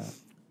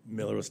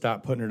 Miller will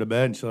stop putting her to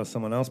bed and she'll have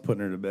someone else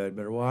putting her to bed.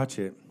 Better watch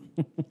it.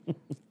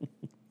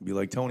 Be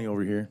like Tony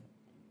over here.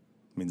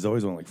 I mean,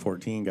 Zoe's only like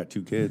 14, got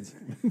 2 kids.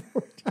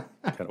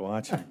 Gotta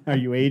watch her. Are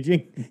you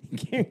aging?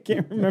 You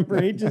can't remember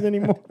ages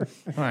anymore.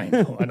 I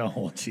know how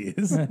old she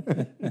is.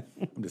 I'm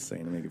just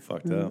saying to make it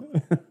fucked up.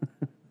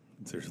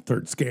 It's her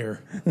third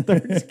scare.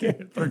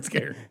 Third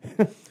scare.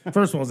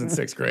 First one was in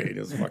 6th grade. It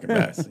was a fucking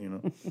mess,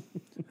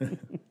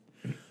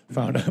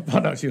 Found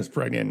out she was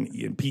pregnant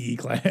in PE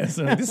class.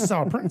 And this is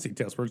how a pregnancy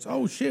test works.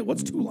 Oh shit,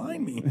 what's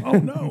 2-line mean? Oh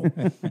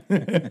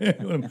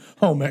no.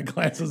 Home ec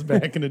classes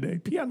back in the day.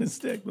 Pee on the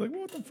stick. Like,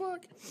 what the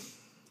fuck?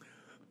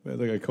 That's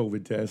like a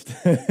COVID test.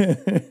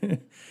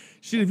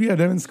 Shit, if you had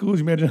them in schools,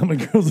 you imagine how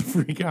many girls would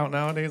freak out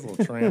nowadays?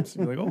 Little tramps.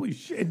 You'd be like, holy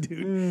shit, dude.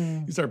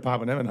 You start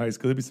popping them in high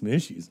school, there'd be some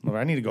issues. I'm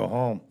like, I need to go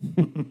home.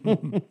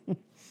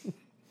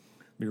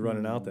 Be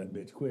running out that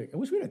bitch quick. I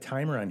wish we had a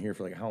timer on here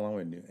for like how long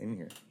we'd do in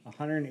here.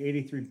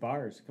 183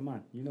 bars. Come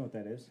on. You know what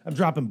that is. I'm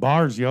dropping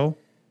bars, yo.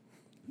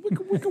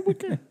 Wicka, wicka,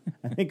 wicka.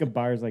 I think a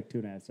bar is like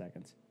 2.5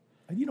 seconds.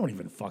 You don't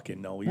even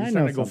fucking know. You're I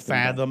trying know to go something,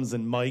 fathoms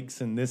and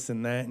mics and this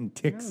and that and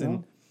ticks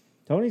and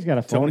Tony's got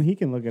a phone. Tony- He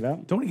can look it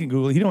up. Tony can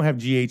Google it. He don't have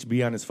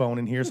GHB on his phone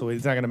in here, so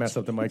it's not going to mess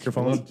up the I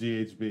microphones. love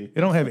GHB.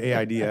 It don't have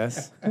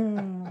AIDS.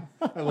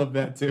 I love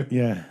that too.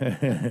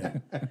 Yeah.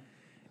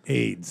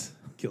 AIDS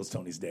kills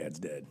Tony's dad's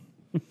dead.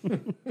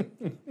 You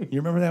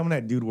remember that when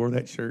that dude wore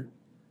that shirt?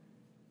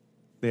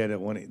 They had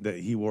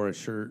he wore a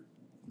shirt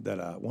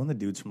that one of the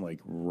dudes from like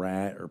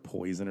Rat or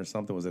Poison or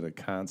something was at a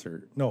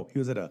concert. No, he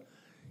was at a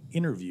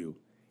interview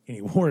and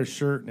he wore a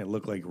shirt and it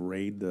looked like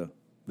Raid the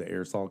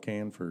aerosol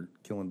can for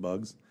killing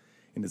bugs,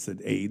 and it said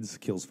AIDS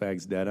kills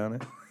fags dead on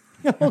it.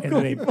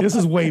 And this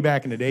is way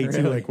back in the day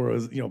too, like where it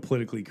was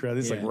politically correct.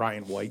 This is like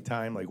Ryan White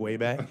time, like way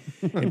back,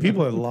 and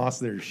people had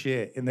lost their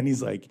shit. And then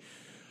he's like,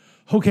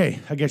 "Okay,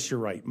 I guess you're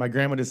right. My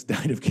grandma just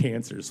died of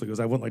cancer." So he goes,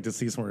 "I wouldn't like to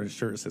see someone in a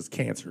shirt that says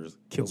cancer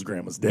kills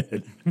grandma's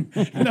dead."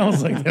 And I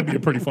was like, "That'd be a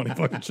pretty funny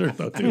fucking shirt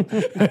though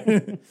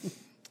too."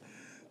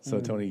 So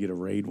Tony, you get a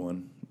Raid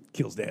one,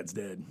 kills dad's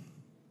dead.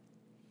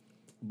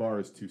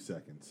 Bar is 2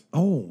 seconds.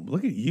 Oh,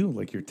 look at you,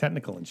 like you're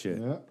technical and shit.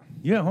 Yeah.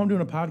 You at home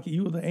doing a podcast?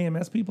 You with the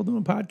AMS people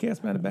doing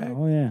podcasts by the back?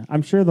 Oh, yeah.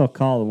 I'm sure they'll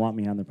call and want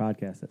me on their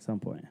podcast at some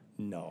point.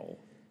 No.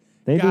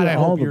 They God, do I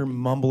all hope the- your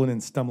mumbling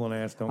and stumbling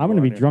ass don't. I'm go going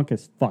to on be there. drunk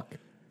as fuck.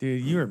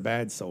 Dude. You are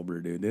bad sober,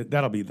 dude.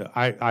 That'll be the.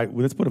 I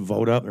let's put a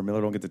vote up, or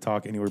Miller don't get to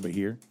talk anywhere but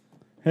here.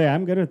 Hey,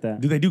 I'm good with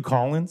that. Do they do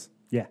call-ins?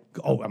 Yeah.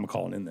 Oh, I'm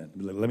calling in then.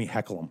 Let me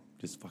heckle them.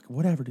 Just fucking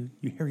whatever, dude.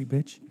 You hairy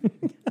bitch.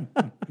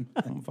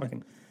 I'm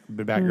fucking.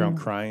 Be background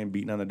crying,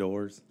 beating on the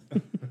doors.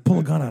 Pull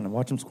a gun on him.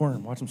 Watch him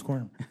squirm. Watch him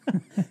squirm.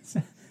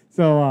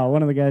 So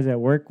one of the guys at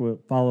work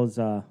follows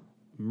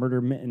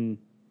Murder Mitten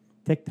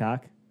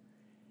TikTok.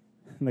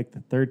 Like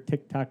the third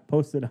TikTok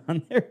posted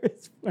on there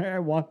is where I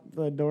walked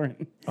to the door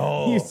and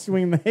you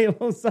swing the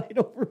Halo sight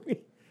over me.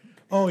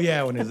 Oh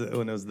yeah, when it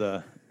was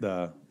the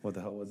what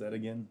the hell was that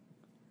again?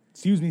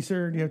 Excuse me,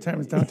 sir. Do you have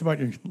time to talk about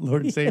your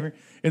Lord and Savior?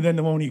 And then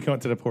the moment you come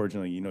up to the porch,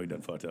 and you know he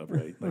done fucked up,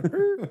 right? Like,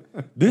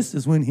 this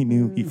is when he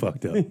knew he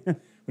fucked up.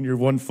 When your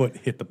 1 foot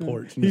hit the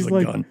porch and He's he's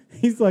like, gun.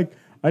 he's like,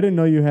 I didn't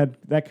know you had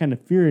that kind of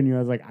fear in you. I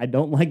was like, I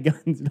don't like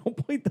guns. Don't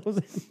point those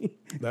at me.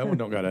 That one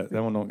don't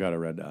got a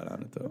red dot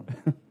on it though.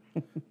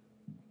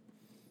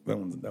 that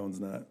one's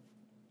not.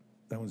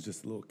 That one's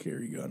just a little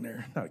carry gun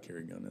there. Not a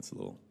carry gun. That's a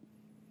little.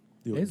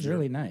 It's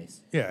really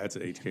nice. Yeah, that's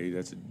an HK.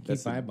 That's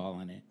Keep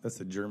eyeballing it. That's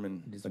the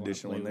German Just wanna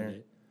edition play one there. with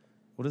it.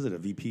 What is it? A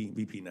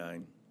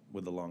VP9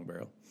 with the long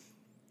barrel.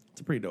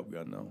 It's a pretty dope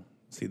gun though.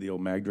 See the old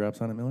mag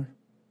drops on it, Miller?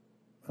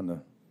 On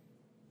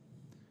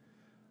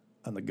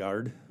the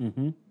guard.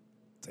 Mm-hmm.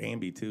 It's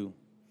ambi too.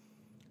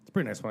 It's a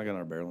pretty nice one. I got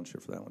on a barrel and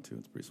shit for that one too.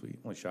 It's pretty sweet.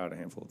 Only shot it a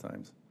handful of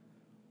times.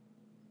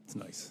 It's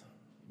nice.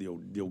 The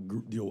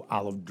old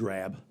olive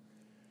drab.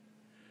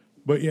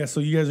 But yeah, so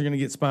you guys are gonna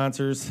get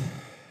sponsors.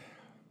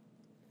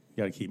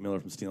 You got to keep Miller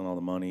from stealing all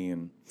the money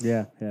and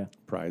Yeah.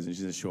 prizes.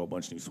 You just show a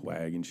bunch of new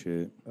swag and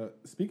shit.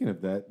 Speaking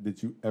of that,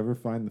 did you ever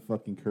find the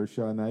fucking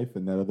Kershaw knife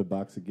in that other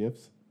box of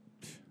gifts?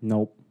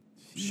 Nope.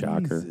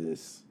 Shocker.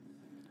 Jesus.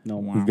 No.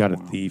 We've got a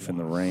thief in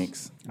the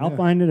ranks. I'll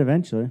find it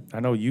eventually. I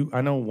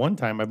know one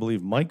time I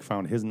believe Mike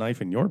found his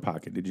knife in your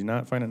pocket. Did you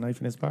not find a knife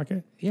in his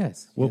pocket?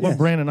 Yes. What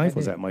brand of knife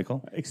was that,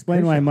 Michael?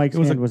 Explain why Mike's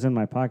was hand a- was in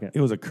my pocket. It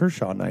was a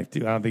Kershaw knife,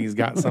 too. I don't think he's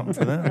got something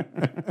for them.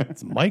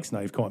 It's Mike's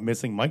knife going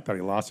missing. Mike thought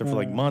he lost it for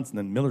like months, and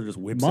then Miller just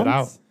whips it out.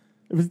 Months?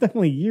 It was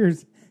definitely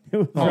years. It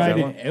was, Oh, is that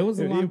right- one? It was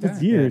a long it time.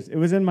 was years. It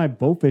was in my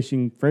bow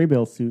fishing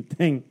Fraybill suit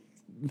thing.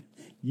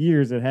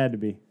 Years it had to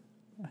be.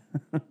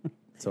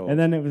 So And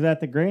then it was at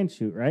the grand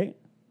shoot, right?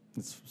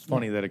 it's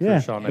funny that a Yeah,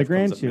 Kershaw the knife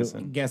grand comes up shoot.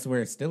 missing. Guess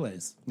where it still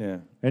is? Yeah,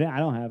 And I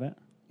don't have it.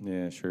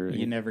 yeah, sure.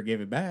 You never gave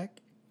it back.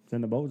 It's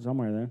in the boat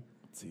somewhere then.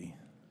 Let's see.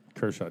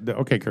 Kershaw.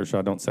 Okay,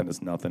 Kershaw, don't send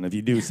us nothing. If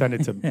you do, send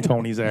it to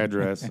Tony's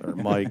address or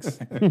Mike's.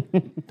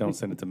 Don't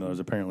send it to Miller's.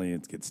 Apparently,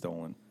 it gets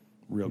stolen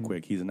real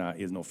quick. He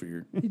has no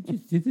fear. It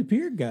just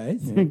disappeared,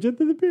 guys. Just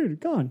to the beard,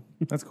 gone.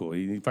 That's cool.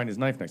 You find his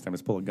knife next time.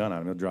 Just pull a gun on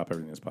him. He'll drop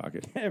everything in his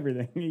pocket.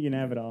 Everything. You can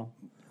have it all.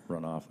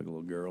 Run off like a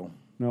little girl.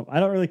 No, I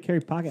don't really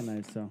carry pocket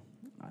knives, so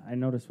I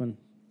notice when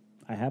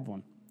I have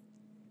one.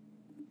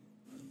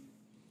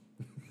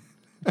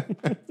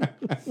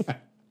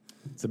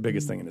 It's the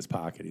biggest thing in his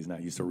pocket. He's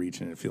not used to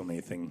reaching and feeling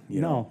anything.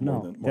 No,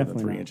 more than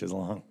definitely 3 not. inches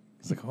long.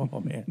 He's like, oh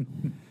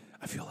man,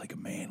 I feel like a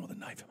man with a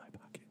knife in my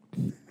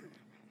pocket.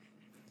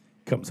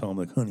 Comes home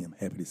like, honey, I'm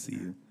happy to see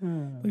you.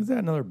 Look at that,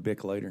 another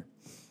Bic lighter.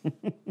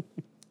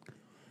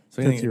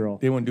 So Tootsie Roll.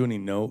 they wouldn't do any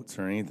notes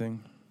or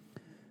anything.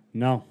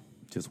 No.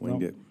 Just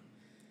winged Nope. it.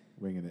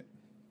 Winging it. Winging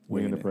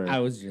Winging the it. prayer. I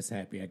was just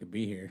happy I could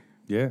be here.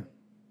 Yeah,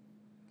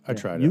 I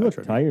tried it. You I look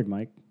tried it. tired,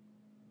 Mike.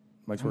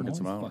 Mike's I'm working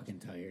some always hours. fucking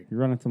tired. You're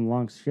running some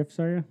long shifts,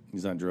 are you?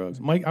 He's on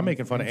drugs. Mike, I'm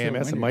making fun of Until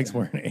AMS, and Mike's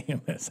wintertime.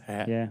 wearing an AMS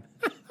hat. Yeah.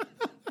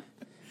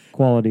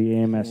 Quality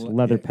AMS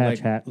leather patch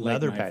hat.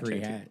 Leather my patch free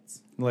hat.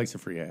 hats. He likes the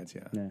free hats,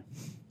 yeah. Yeah.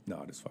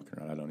 No, just fucking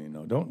around. I don't even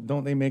know.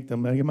 Don't they make the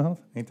Mega Mouth?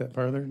 Ain't that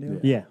part of their deal?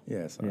 Yeah.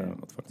 Yeah, so I Yeah. don't know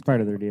what the fuck It's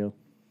part of their deal.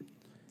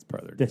 It's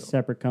part of their This deal.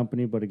 separate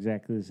company, but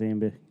exactly the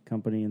same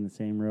company in the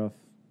same roof.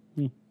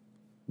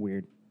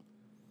 Weird.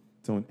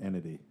 Its own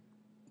entity.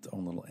 Its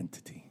own little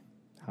entity.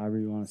 However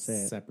you want to say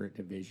it. Separate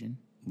division.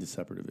 The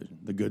separate division.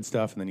 The good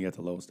stuff, and then you got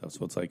the low stuff.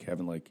 So it's like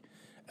having like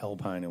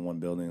Alpine in one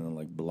building and then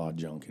like Blah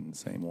Junk in the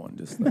same one.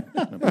 Just like,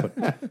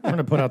 we're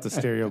gonna put out the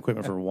stereo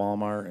equipment for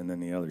Walmart and then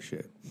the other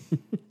shit.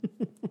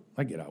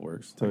 I get how it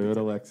works. Toyota,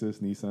 Lexus,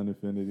 Nissan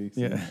Infinity,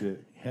 same Yeah.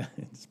 shit. Yeah,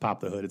 just pop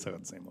the hood. It's got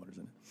the same motors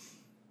in it.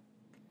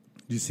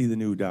 Did you see the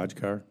new Dodge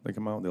car that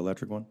came out, the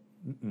electric one?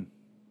 You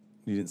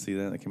didn't see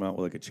that? They came out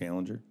with like a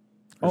Challenger.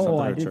 or Oh, something,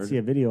 or I a did Charger. see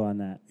a video on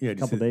that Yeah, a did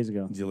you couple see- days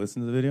ago. Did you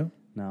listen to the video?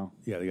 No.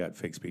 Yeah, they got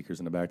fake speakers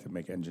in the back that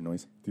make engine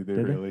noise. Do they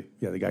Did they? really?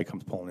 Yeah, the guy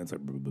comes pulling in. It's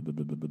like,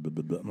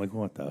 I'm like,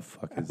 what the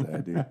fuck is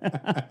that, dude?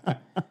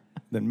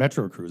 Then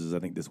Metro Cruises, I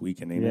think, this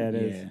weekend, ain't Yeah, it?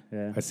 it is.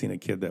 Yeah. I seen a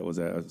kid that was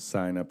at a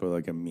sign up with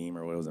like a meme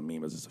or what was a meme?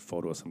 It was just a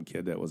photo of some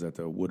kid that was at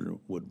the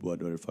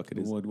whatever the fuck it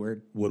is.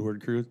 Woodward.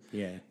 Woodward Cruise.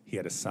 Yeah. He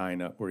had a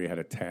sign up where he had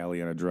a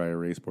tally on a dry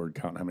erase board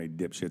counting how many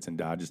dipshits and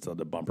Dodges still had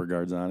the bumper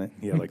guards on it.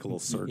 He had like a little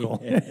circle.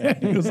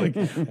 He was like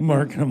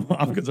marking them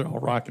off because they're all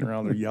rocking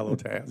around their yellow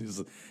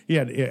tabs. He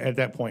had at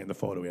that point in the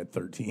photo, he had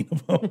 13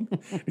 of them.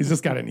 He's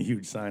just got a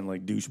huge sign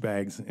like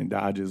douchebags and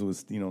Dodges with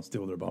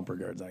still their bumper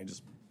guards on. He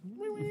just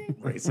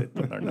race it,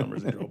 putting our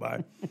numbers they drove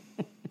by.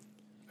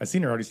 I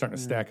seen her already starting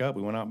to stack up.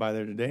 We went out by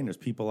there today, and there's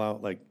people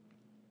out like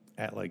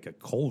at like a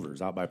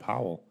Culver's out by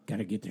Powell. Got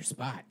to get their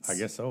spots. I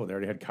guess so. They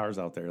already had cars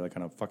out there like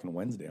on a fucking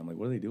Wednesday. I'm like,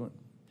 what are they doing?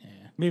 Yeah.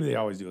 Maybe they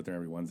always do it there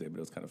every Wednesday, but it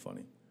was kind of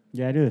funny.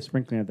 Yeah, I do the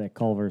sprinkling at that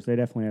Culver's. They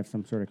definitely have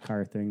some sort of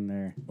car thing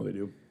there Oh, they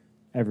do?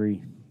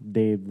 every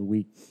day of the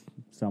week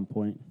at some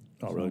point.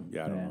 Oh, really?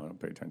 Yeah, I don't know. I don't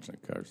pay attention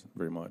to cars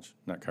very much.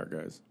 Not car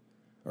guys.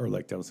 Or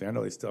like that was saying, I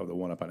know they still have the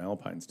one up on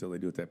Alpine still. They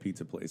do at that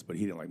pizza place, but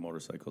he didn't like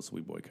motorcycles, so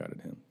we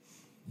boycotted him.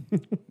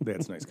 They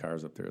had some nice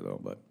cars up there, though,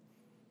 but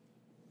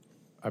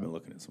I've been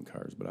looking at some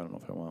cars, but I don't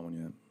know if I want one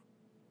yet.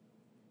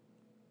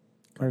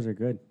 Cars are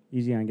good.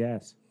 Easy on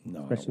gas. No,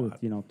 I Especially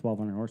don't with,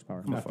 1,200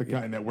 horsepower. Not the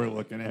kind that we're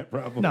looking at,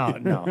 probably. No,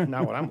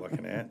 not what I'm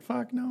looking at.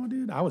 Fuck no,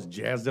 dude. I was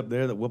jazzed up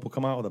there that Whip will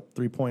come out with a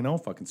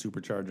 3.0 fucking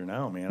supercharger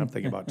now, man. I'm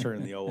thinking about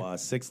turning the old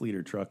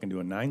 6-liter truck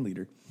into a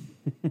 9-liter.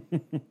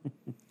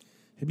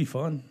 It'd be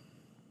fun.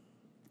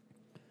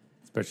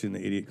 Especially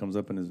when the idiot comes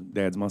up in his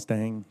dad's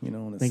Mustang,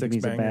 and a Thinking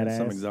he's a six-banger,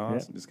 some badass. exhaust,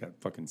 Yep. and just got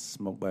fucking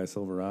smoked by a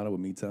Silverado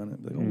with meats on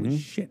it. Like, holy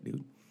shit,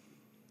 dude.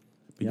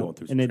 Be Yep. going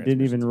through some And it didn't even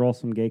transmissions. roll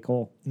some gay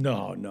coal.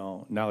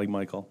 No, not like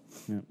Michael.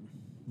 Yep.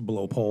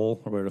 Below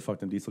pole, or whatever the fuck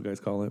them diesel guys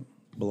call it.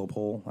 Below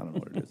pole. I don't know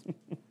what it is.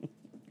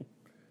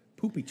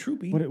 Poopy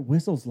troopy. But it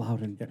whistles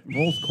loud and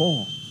rolls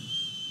coal.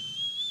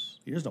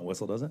 Yours don't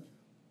whistle, does it?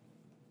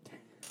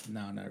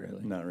 No, not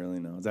really. Not really,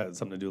 no. Is that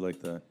something to do like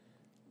the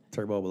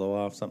turbo blow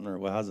off something, or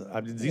what? How's it?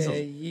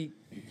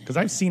 Because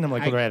I've seen them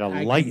like where they had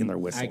a light in their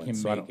whistling. I can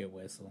so make don't, it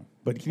whistle.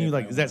 but can you if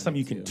like? I Is that something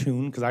you wanted can to.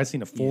 tune? Because I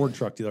seen a Ford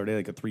truck the other day,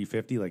 like a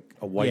 350, like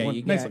a white Yeah, one,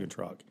 you nice got- looking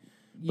truck,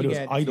 You but it was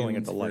got idling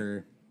at tunes the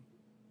light.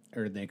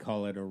 or they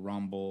call it a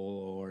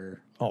rumble,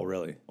 Oh,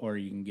 really? or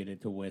you can get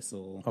it to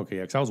whistle. Okay,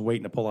 yeah. Because I was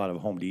waiting to pull out of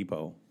Home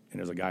Depot, and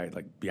there's a guy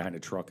like behind a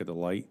truck at the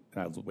light,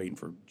 and I was waiting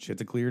for shit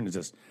to clear, and it's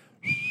just,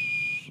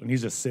 and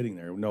he's just sitting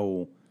there,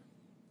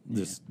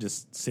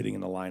 just sitting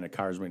in the line of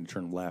cars waiting to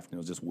turn left, and it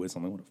was just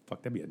whistling. I'm like, what the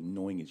fuck? That'd be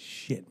annoying as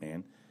shit,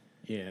 man.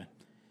 Yeah,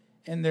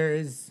 and there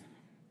is,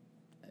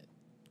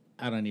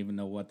 I don't even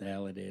know what the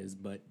hell it is,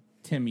 but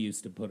Tim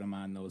used to put them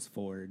on those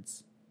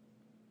Fords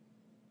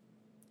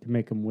To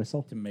make them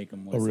whistle. to make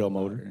them whistle. real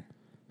motor?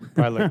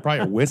 louder. Probably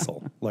a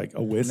whistle, like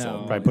a whistle.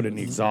 No, Probably put it it in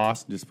the was-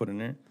 exhaust, and just put it in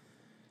there.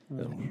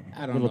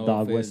 I don't Little know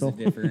dog if it's a whistle.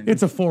 different.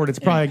 It's a Ford. It's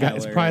probably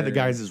it's probably the Impeller.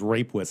 guy's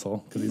rape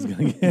whistle because he's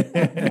gonna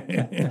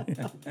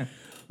get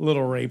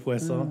little rape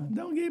whistle.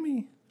 Don't get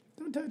me.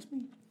 Don't touch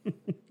me.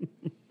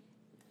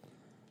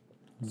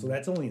 So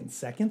that's only in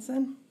seconds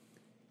then.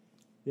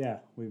 Yeah,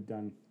 we've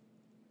done.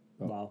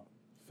 Wow.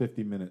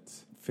 50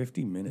 minutes.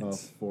 50 Oh,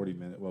 minutes. 40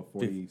 minutes. Well,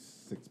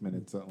 46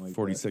 minutes, something like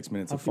 46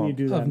 minutes How of can you fun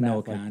do that of no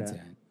math like that?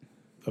 content.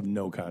 of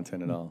no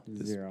content at all.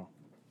 Just- 0.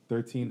 that.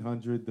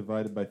 1,300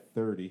 divided by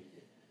 30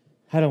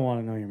 I don't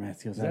want to know your math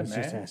skills. I that was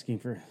just math? asking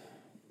for.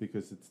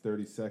 because it's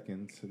 30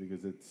 seconds,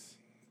 because it's,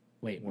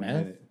 Wait, 1 meth?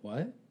 minute.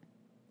 What?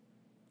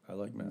 I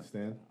like math.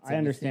 understand? I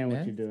understand what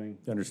math? you're doing.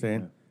 You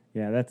understand?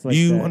 Yeah, that's like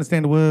you that-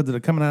 understand the words that are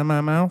coming out of my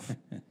mouth?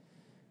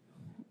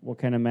 What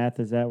kind of math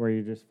is that? Where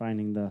you're just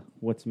finding the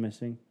what's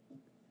missing?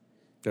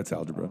 That's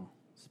algebra. Oh,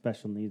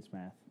 special needs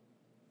math,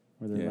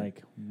 where they're Yeah.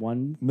 like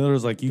one.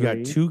 Miller's like, you got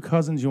Three. 2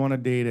 cousins you want to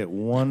date at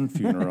one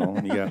funeral,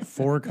 and you got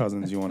 4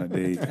 cousins you want to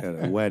date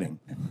at a wedding.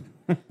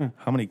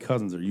 How many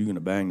cousins are you going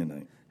to bang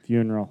tonight?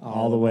 Funeral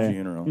all the way.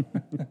 Funeral.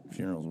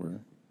 Funerals were.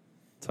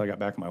 That's how I got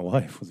back with my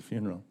wife, was a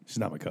funeral. She's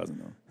not my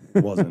cousin,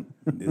 though. Wasn't.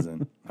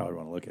 Isn't. However you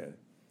want to look at it.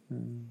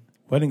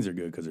 Weddings are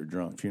good because they're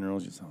drunk.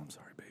 Funerals, just, oh, I'm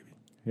sorry, baby.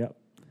 Yep.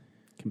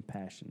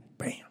 Compassion.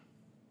 Bam.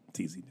 It's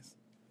easiness.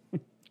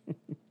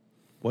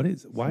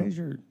 Why is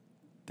your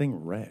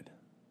thing red?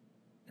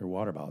 Your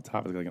water bottle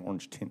top is like an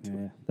orange tint to Yeah,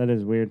 it. that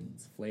is weird.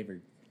 It's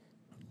flavored.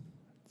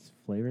 It's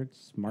flavored.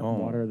 Smart Oh.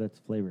 water that's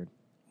flavored.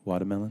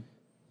 Watermelon,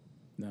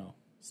 No.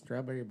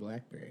 Strawberry,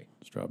 blackberry.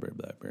 strawberry,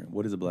 blackberry.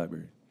 What is a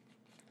blackberry?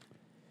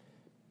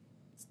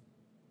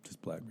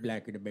 Just blackberry.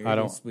 Blacker the berry, I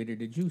don't- sweeter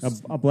the juice.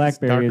 A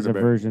blackberry is a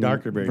version.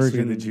 Darker berry, version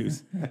sweet in the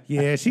juice.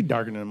 Yeah, she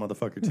darker than a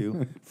motherfucker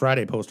too.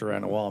 Friday poster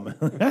around the wall,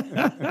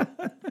 man.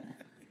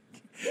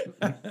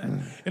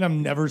 And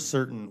I'm never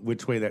certain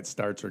which way that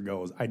starts or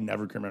goes. I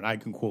never can remember. I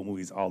can quote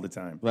movies all the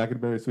time. Black and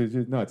berry, sweet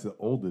juice. No, it's the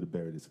older the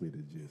berry, the sweeter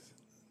the juice.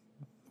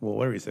 Well,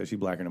 whatever you say, she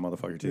blacker than a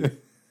motherfucker too.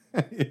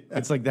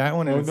 It's like that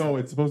one. And Oh, it's- no,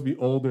 it's supposed to be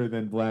older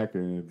than blacker.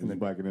 And it's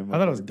blacker than I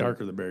thought it was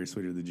darker the berry,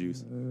 sweeter the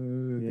juice.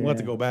 We'll have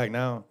to go back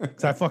now.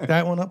 Because I fucked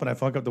that one up and I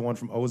fuck up the one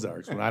from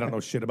Ozarks when I don't know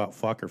shit about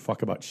fuck or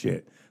fuck about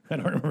shit. I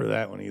don't remember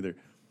that one either.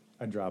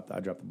 I dropped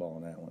the ball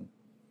on that one.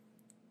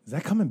 Is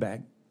that coming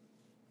back?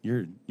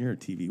 You're a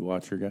TV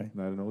watcher guy.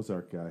 Not an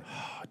Ozark guy.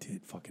 Oh,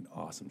 dude, fucking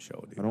awesome show,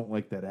 I dude. don't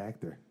like that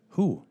actor.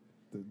 Who?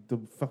 The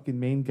fucking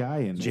main guy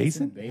in it.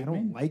 Jason? I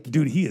don't like him.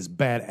 Dude, he is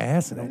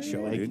badass in I that don't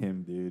show, like dude.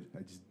 him, dude.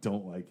 I just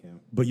don't like him.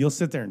 But you'll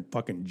sit there and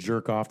fucking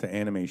jerk off to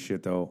anime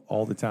shit though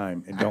all the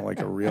time and don't like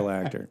a real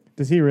actor.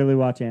 Does he really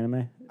watch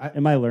anime?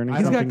 Am I learning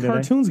He's got something today?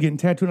 cartoons getting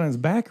tattooed on his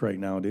back right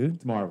now, dude.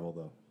 It's Marvel,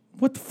 though.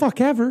 What the fuck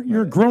ever?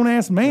 You're a grown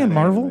ass man, Not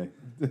Marvel. anime.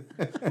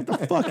 What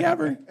the fuck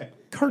ever?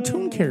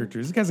 Cartoon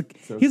characters. This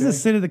guy's he's the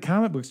Sid of the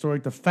comic book store,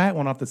 like the fat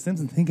one off The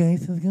Simpsons. Think I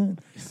so good.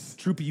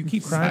 Troopy, you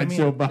keep crying at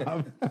Sideshow me.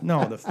 Bob.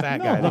 No, the fat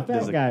guy. the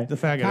There's fat guy. The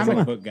fat guy.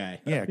 Comic book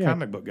guy. Yeah,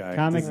 comic book guy.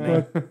 Comic What's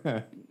his name?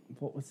 book.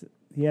 What was it?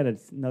 He had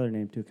another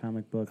name too.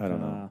 Comic book. I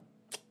don't know.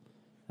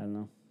 I don't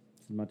know.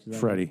 As much as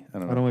Freddie. I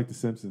don't I know. don't like The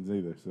Simpsons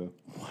either, so.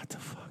 What the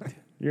fuck? Dude?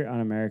 You're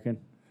un-American.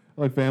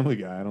 I like Family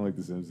Guy. I don't like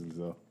The Simpsons,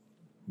 though.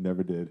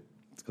 Never did.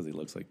 It's because he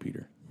looks like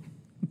Peter.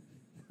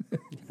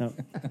 No.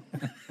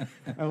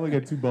 I only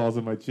got 2 balls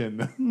on my chin,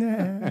 though.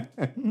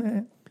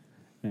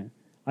 Yeah.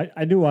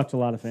 I do watch a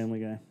lot of Family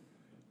Guy.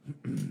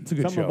 It's a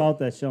good Something show. about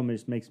that show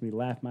just makes me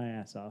laugh my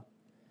ass off.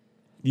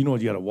 You know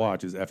what you got to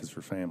watch is F is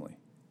for Family.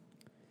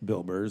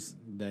 Bill Burr's.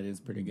 That is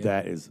pretty good.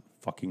 That is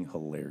fucking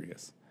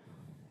hilarious.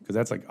 Because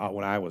that's like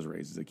when I was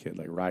raised as a kid,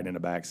 like riding in the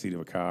back seat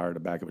of a car, the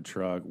back of a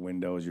truck,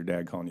 windows, your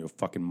dad calling you a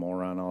fucking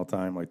moron all the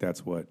time. Like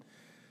that's what.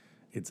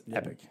 It's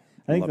epic.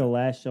 I think Love the it.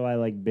 last show I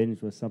like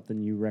binged was something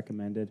you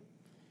recommended,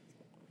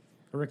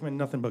 I recommend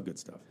nothing but good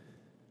stuff.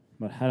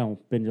 but I don't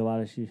binge a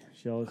lot of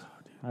shows.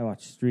 I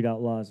watch Street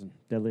Outlaws and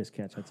Deadliest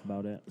Catch. That's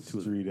about it.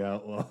 Street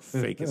Outlaw.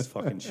 Fakest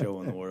fucking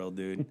show in the world,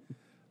 dude.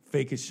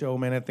 Fakest show,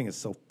 man. That thing is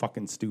so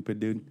fucking stupid,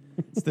 dude.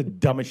 It's the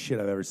dumbest shit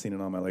I've ever seen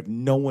in all my life.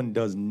 No one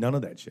does none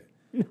of that shit.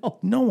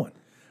 No one.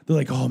 They're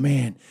like, oh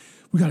man,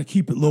 we got to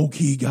keep it low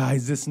key,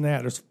 guys. This and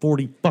that. There's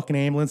 40 fucking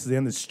ambulances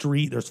in the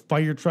street. There's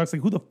fire trucks.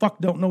 Like, who the fuck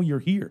don't know you're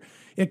here?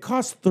 It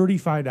costs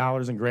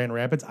 $35 in Grand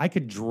Rapids. I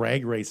could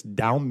drag race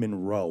down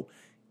Monroe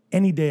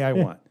any day I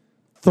want.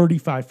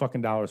 $35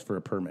 fucking dollars for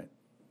a permit.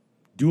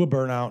 Do a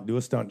burnout, do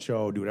a stunt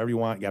show, do whatever you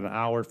want. You got an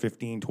hour,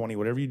 15, 20,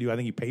 whatever you do. I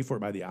think you pay for it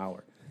by the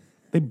hour.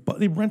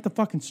 They rent the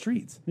fucking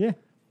streets. Yeah.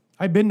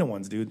 I've been to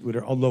ones, dude, where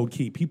they're all low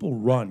key. People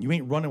run. You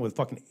ain't running with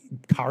fucking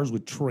cars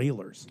with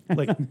trailers.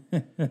 Like,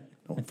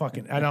 don't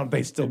fucking. I don't.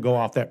 They still go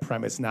off that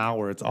premise now,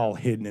 where it's all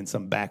hidden in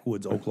some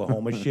backwoods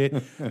Oklahoma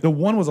shit. The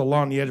one was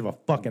along the edge of a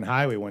fucking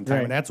highway one time,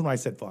 Right. and that's when I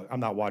said, "Fuck, I'm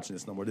not watching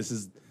this no more." This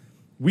is.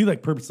 We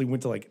like purposely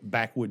went to like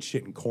backwoods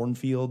shit in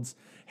cornfields,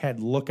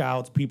 had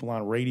lookouts, people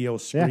on radio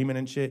screaming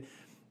and shit.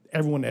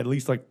 Everyone at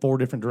least like 4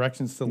 different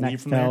directions to leave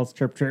from there. Nextels,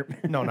 Chirp Chirp.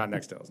 No, not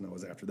Nextels. No, it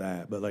was after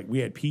that. But like we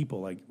had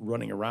people like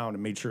running around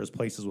and made sure there's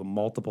places with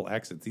multiple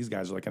exits. These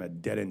guys are like on a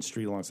dead end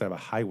street alongside of a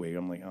highway.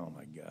 I'm like, oh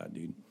my god,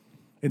 dude.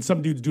 And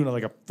some dude's doing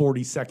like a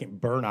 40-second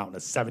burnout in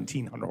a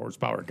 1,700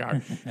 horsepower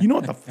car. You know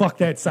what the fuck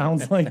that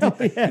sounds like?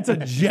 It's a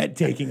jet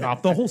taking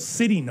off. The whole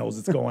city knows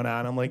what's going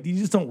on. I'm like, you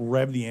just don't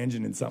rev the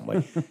engine in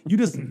something. Like, you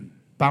just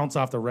bounce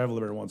off the rev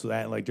limiter once with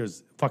that. And like,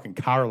 there's fucking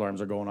car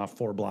alarms are going off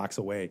 4 blocks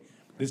away.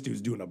 This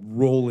dude's doing a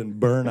rolling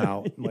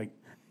burnout. I'm like,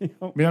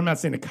 I mean, I'm not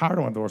saying the car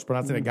don't have the horsepower.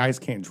 I'm not saying the guys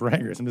can't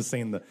drag race. I'm just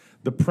saying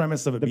the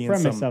premise of it being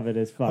some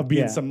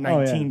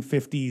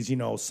 1950s, you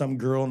know, some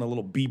girl in a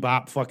little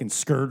bebop fucking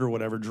skirt or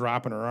whatever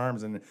dropping her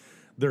arms and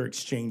they're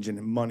exchanging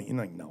money. And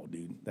like, no,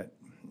 dude,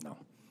 no.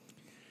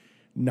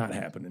 Not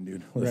happening,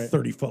 dude. With a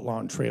 30-foot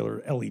long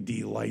trailer,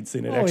 LED lights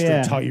in it,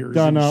 extra tires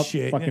done and up,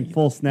 shit. fucking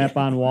full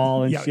snap-on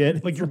wall and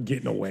shit. Like you're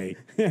getting away.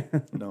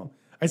 No.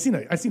 I seen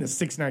a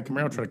 69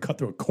 Camaro try to cut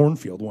through a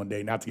cornfield one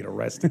day not to get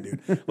arrested,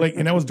 dude. Like,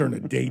 and that was during the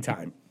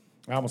daytime.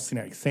 I almost seen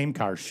that same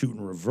car shoot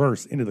in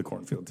reverse into the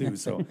cornfield too.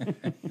 So,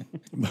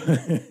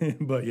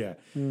 but yeah,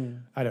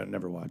 I don't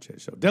never watch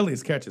that show.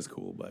 Deadliest Catch is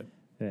cool, but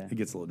it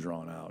gets a little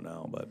drawn out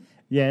now. But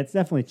yeah, it's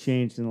definitely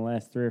changed in the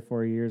last 3 or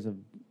 4 years of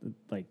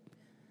like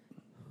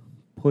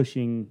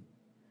pushing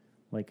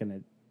like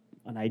an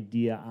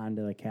idea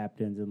onto the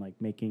captains and like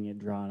making it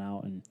drawn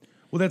out and.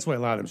 Well, that's why a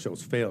lot of them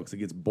shows fail because it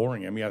gets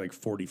boring. I mean, I had like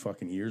 40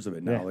 fucking years of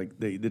it now. Yeah. Like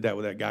they did that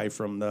with that guy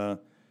from the.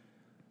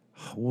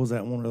 What was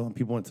that one where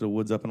people went to the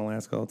woods up in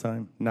Alaska all the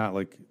time? Not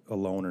like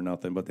alone or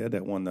nothing, but they had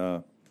that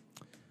one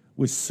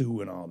with Sue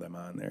and all them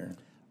on there.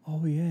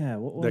 Oh, yeah.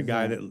 What was that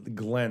guy that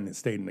Glenn that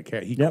stayed in the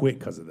cat? He quit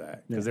because of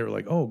that. Because they were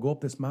like, oh, go up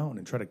this mountain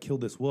and try to kill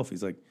this wolf.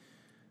 He's like,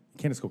 you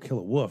can't just go kill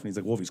a wolf. And he's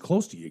like, well, if he's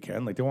close to you, you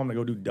can. Like, they want him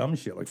to go do dumb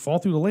shit. Like, fall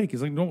through the lake.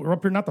 He's like, no, we're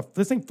up here.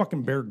 This ain't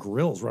fucking Bear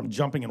Grylls where I'm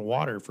jumping in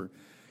water for.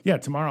 Yeah,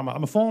 tomorrow I'm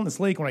gonna fall in this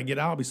lake when I get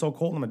out. I'll be so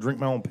cold I'm gonna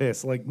drink my own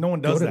piss. Like no one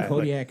does that. Go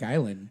to Kodiak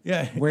Island.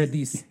 Yeah, where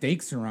these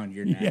stakes around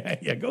your neck.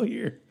 Yeah, go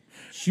here.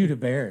 Shoot a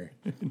bear.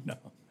 No,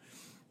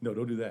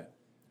 don't do that.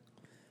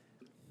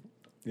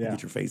 Yeah,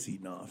 get your face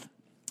eaten off.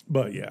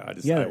 But yeah, I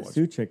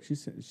Sue chick.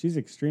 She's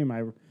extreme.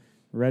 I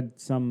read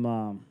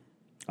some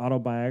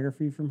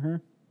autobiography from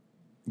her.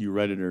 You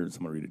read it or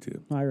someone read it to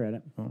you? I read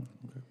it. Oh,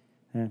 okay.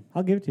 Yeah,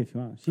 I'll give it to you if you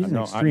want. She's an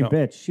extreme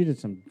bitch. She did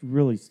some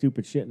really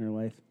stupid shit in her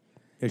life.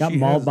 Yeah, got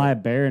mauled by a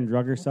bear and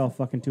drug herself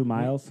fucking 2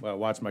 miles. Well,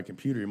 watch my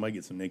computer. You might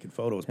get some naked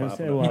photos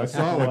popping up. I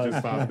saw what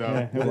just popped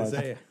up. What did it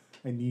say?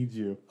 I need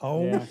you.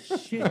 Oh,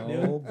 shit, dude.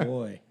 Oh,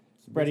 boy.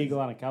 Spread eagle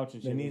on a couch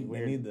and shit.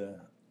 They need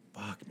the...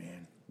 Fuck,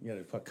 man. You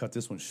gotta cut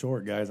this one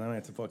short, guys. I don't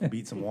have to fucking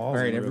beat some walls.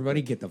 All right,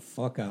 everybody get the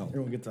fuck out. I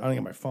don't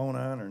get my phone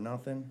on or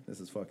nothing. This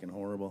is fucking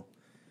horrible.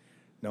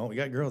 No, we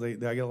got girls. I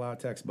get a lot of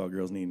texts about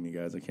girls needing me,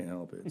 guys. I can't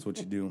help it. It's what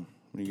you do.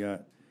 When you're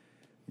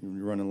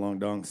running long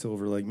dong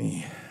silver like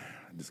me.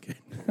 I'm just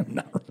kidding. I'm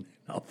not running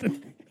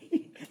nothing.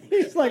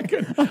 He's like,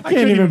 I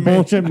can't even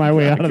bullshit my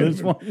way out of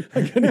this one.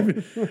 I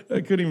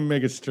couldn't even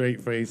make a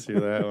straight face through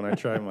that when I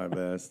tried my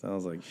best. I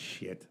was like,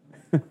 shit.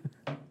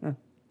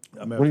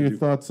 What are your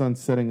thoughts on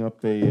setting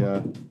up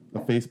a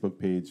Facebook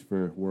page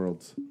for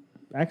Worlds?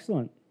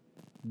 Excellent.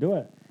 Do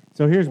it.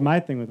 So here's my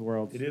thing with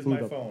Worlds. It is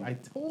my phone. I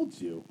told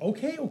you.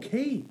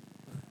 Okay.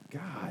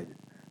 God.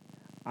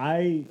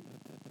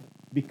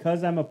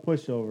 Because I'm a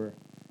pushover,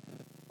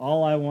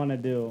 all I want to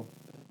do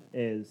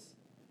is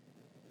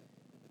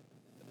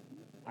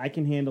I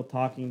can handle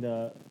talking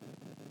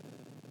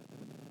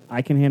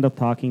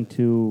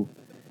to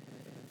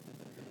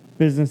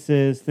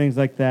businesses, things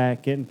like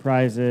that, getting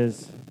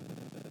prizes,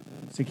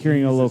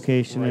 securing a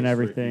location and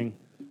everything.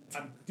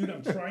 I'm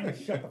trying to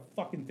shut the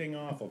fucking thing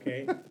off,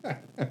 okay?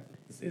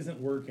 This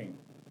isn't working.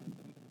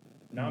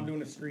 Now I'm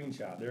doing a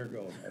screenshot. There it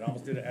goes. I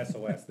almost did an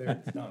SOS.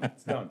 There, it's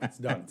done.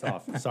 It's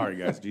off. Sorry,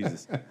 guys.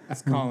 Jesus.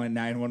 It's calling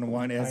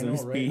 911 as we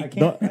speak.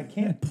 Right? I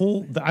can't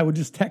pull. I would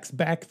just text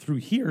back through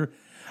here.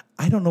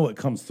 I don't know what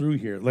comes through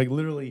here. Like,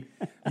 literally,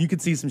 you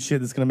could see some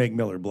shit that's going to make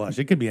Miller blush.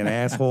 It could be an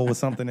asshole with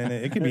something in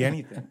it. It could be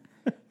anything.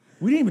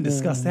 We didn't even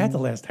discuss that the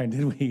last time,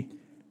 did we?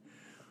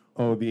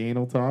 Oh, the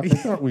anal talk? I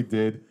thought we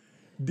did.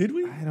 Did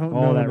we? I don't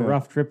know. Oh, that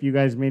rough trip you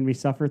guys made me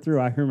suffer through.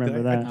 I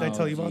remember that. Did I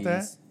tell you about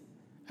that?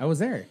 I was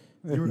there.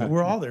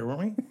 We're all there, weren't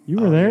we? You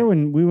were there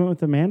when we went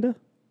with Amanda?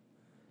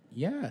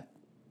 Yeah. Are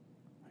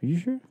you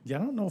sure? Yeah, I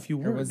don't know if you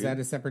were. Or was that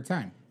a separate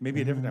time?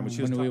 Maybe a different time.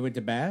 When we went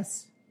to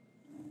Bass?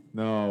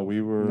 No,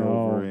 we were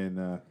over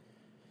in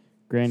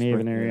Grand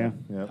Haven area.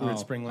 Yeah. We were at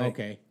Spring Lake.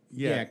 Okay.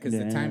 Yeah, because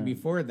the time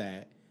before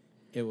that,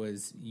 it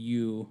was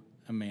you,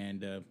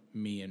 Amanda,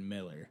 me, and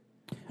Miller.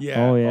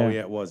 Yeah. Oh, yeah,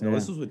 it was. No,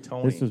 this was with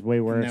Tony. This was way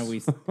worse. Now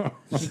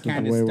she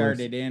kind of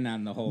started in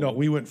on the whole. No,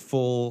 we went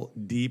full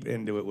deep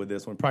into it with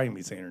this one. Probably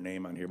be saying her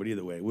name on here, but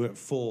either way, we went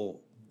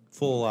full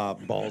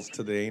balls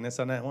to the anus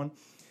on that one.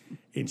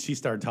 And she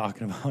started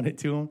talking about it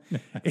to him.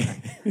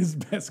 His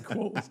best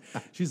quote was,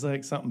 she's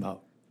like something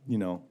about,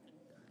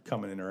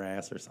 coming in her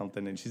ass or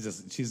something. And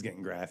she's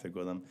getting graphic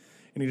with him.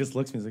 And he just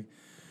looks at me and he's like,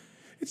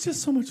 it's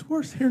just so much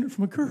worse hearing it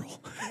from a girl.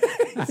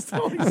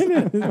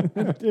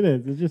 It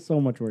is. It's just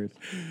so much worse.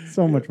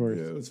 So much worse.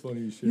 Yeah, it was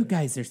funny as shit. You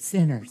guys are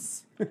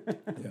sinners. Yeah.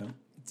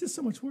 It's just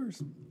so much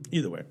worse.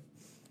 Either way.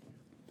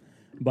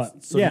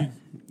 But,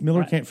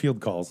 Miller can't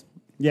field calls.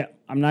 Yeah,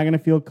 I'm not going to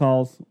field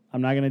calls.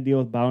 I'm not going to deal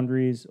with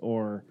boundaries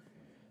or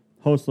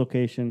host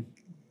location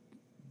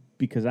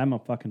because I'm a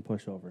fucking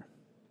pushover.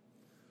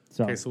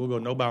 So, Okay, so we'll go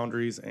no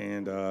boundaries,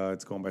 and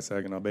it's going by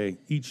Saginaw Bay.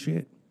 Eat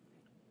shit.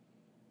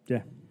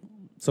 yeah,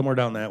 Somewhere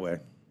down that way.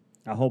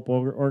 I hope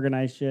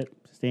organize shit,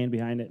 stand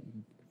behind it,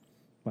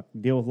 fuck,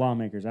 deal with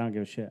lawmakers. I don't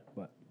give a shit.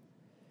 But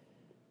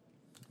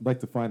I'd like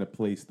to find a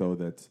place, though,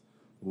 that's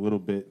a little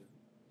bit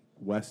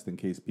west in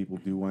case people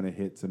do want to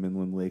hit some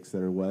inland lakes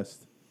that are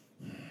west.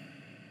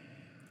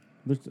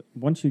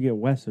 once you get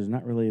west, there's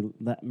not really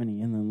that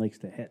many inland lakes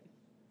to hit.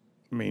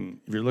 I mean,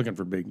 if you're looking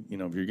for big,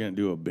 if you're going to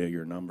do a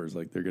bigger numbers,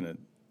 like they're going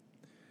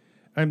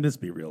to, let's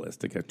be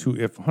realistic.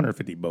 If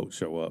 150 boats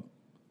show up,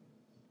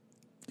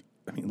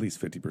 I mean, at least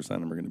 50% of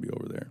them are going to be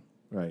over there.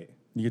 Right.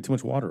 You get too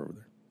much water over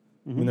there.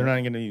 I mean, they're not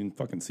going to even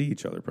fucking see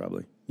each other,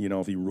 probably.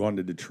 If you run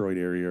to Detroit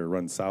area or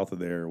run south of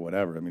there or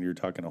whatever, I mean, you're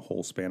talking a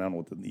whole span. I don't know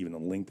what even the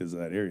length is of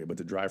that area, but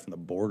to drive from the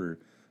border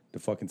to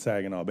fucking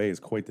Saginaw Bay is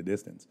quite the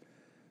distance.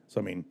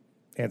 So, I mean,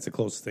 and it's the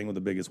closest thing with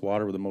the biggest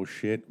water, with the most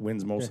shit.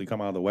 Winds mostly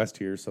come out of the west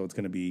here, so it's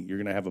going to be, you're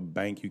going to have a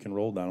bank you can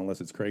roll down unless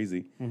it's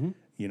crazy. So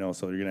you're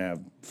going to have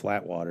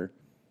flat water.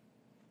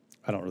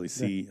 I don't really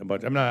see a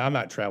bunch. I'm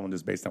not traveling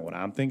just based on what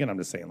I'm thinking. I'm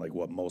just saying like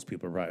what most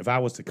people are probably. If I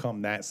was to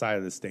come that side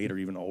of the state or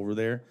even over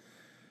there,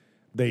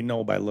 they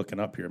know by looking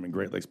up here. I mean,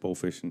 Great Lakes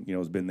Bowfishing,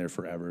 has been there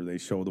forever. They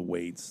show the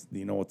weights.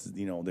 They've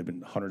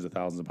been hundreds of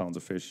thousands of pounds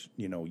of fish,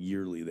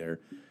 yearly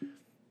there.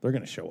 They're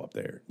going to show up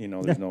there.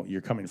 There's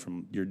you're coming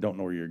from, you don't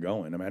know where you're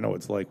going. I mean, I know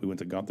it's like we went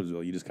to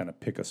Gunther'sville. You just kind of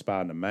pick a spot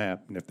on the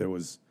map. And if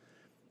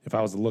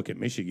I was to look at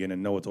Michigan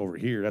and know it's over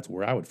here, that's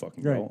where I would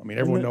fucking go. Right. I mean,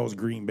 everyone knows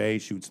Green Bay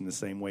shoots in the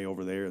same way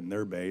over there in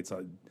their bay. It's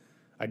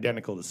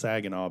identical to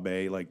Saginaw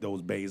Bay. Like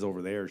those bays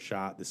over there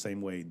shot the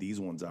same way these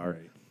ones are.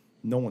 Right.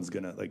 No one's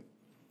going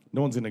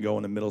to go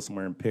in the middle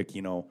somewhere and pick,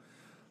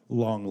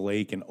 Long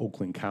Lake in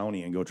Oakland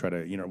County and go try to,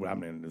 I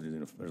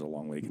mean, there's a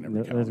Long Lake in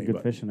every county. There's a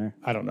good fish in there.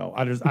 I don't know.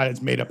 I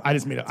just made up.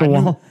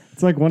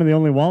 It's like one of the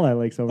only walleye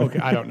lakes over Okay,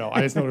 there. I don't know.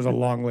 I just know there's a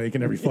Long Lake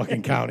in every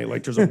fucking county.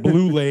 Like there's a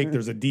Blue Lake,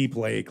 there's a Deep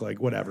Lake,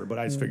 like whatever. But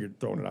I just figured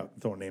throwing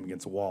a name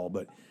against a wall.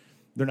 But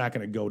they're not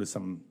going to go to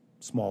some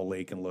small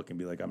lake and look and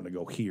be like, I'm going to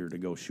go here to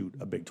go shoot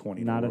a big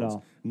 20. Not at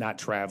all. Not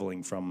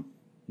traveling from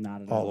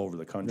Not at all all. over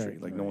the country.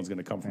 Right, like no one's going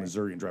to come from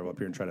Missouri and drive up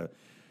here and try to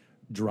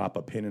drop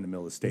a pin in the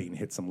middle of the state and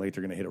hit some lake.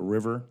 They're going to hit a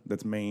river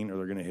that's Maine, or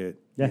they're going to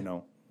hit, and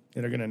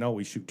they're going to know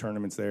we shoot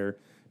tournaments there.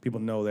 People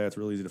know that. It's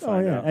real easy to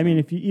find out. I mean,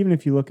 if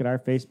you look at our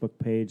Facebook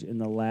page in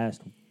the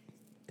last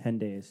 10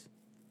 days,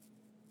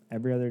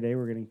 every other day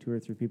we're getting 2 or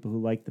 3 people who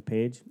like the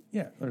page.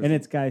 Yeah. And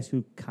it's guys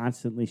who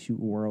constantly shoot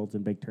worlds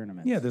and big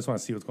tournaments. Yeah, they just want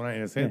to see what's going on.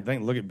 And it's the same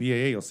thing. Look at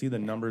BAA. You'll see the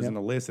numbers in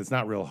the list. It's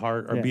not real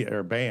hard. Or,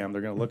 or BAM.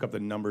 They're going to look up the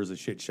numbers of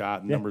shit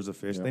shot, numbers of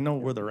fish. They know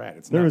where they're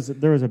at. There was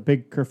a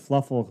big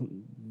kerfluffle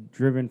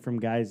driven from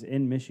guys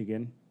in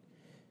Michigan.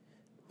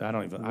 I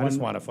just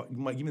want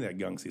to give me that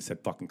gun because he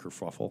said fucking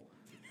kerfuffle.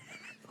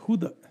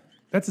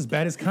 That's as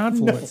bad as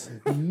Confluence.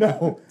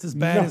 No. It's as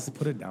bad as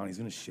put it down. He's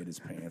going to shit his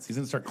pants. He's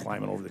going to start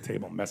climbing over the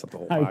table and mess up the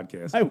whole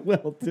podcast. I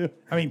will too.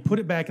 I mean, put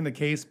it back in the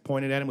case,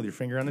 point it at him with your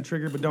finger on the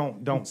trigger, but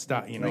don't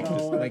stop.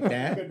 Just like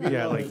that.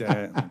 Yeah, like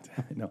that.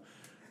 No,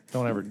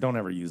 don't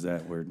ever use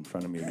that word in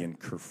front of me again.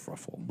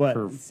 Kerfuffle.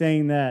 But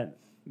saying that,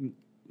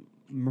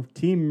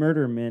 Team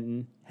Murder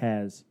Minton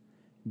has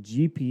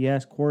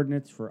GPS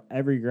coordinates for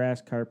every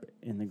grass carp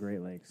in the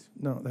Great Lakes.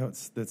 No,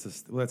 that's the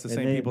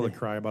same people that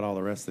cry about all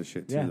the rest of the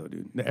shit too, though,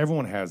 dude.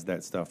 Everyone has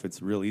that stuff.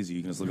 It's real easy.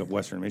 You can just look up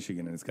Western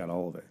Michigan and it's got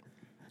all of it.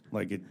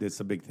 Like it's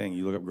a big thing.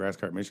 You look up grass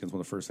carp Michigan, it's one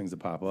of the first things that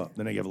pop up.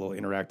 Then they have a little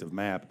interactive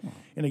map,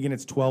 and again,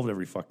 it's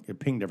it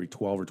pinged every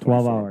 12 or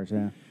 12 24 hours.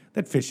 Yeah,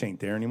 that fish ain't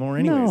there anymore.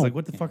 Anyways, No. like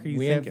what the fuck are you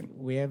thinking?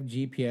 We have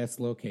GPS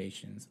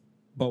locations,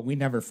 but we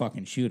never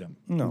fucking shoot them.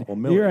 No, well,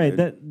 Miller you're right.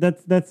 did.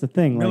 That's the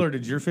thing. Miller, Like,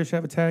 did your fish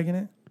have a tag in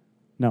it?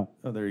 no,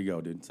 Oh, there you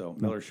go, dude. So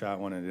Miller shot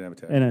one and it didn't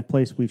have a tag. in a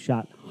place we've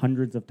shot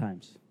hundreds of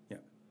times, Yeah,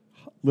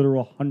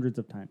 literal hundreds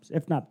of times,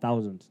 if not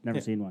thousands. Never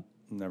Yeah. seen one.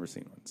 never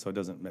seen one. So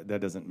that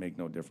doesn't make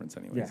no difference,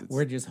 anyways. Yeah. It's-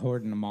 We're just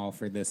hoarding them all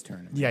for this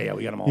tournament. yeah,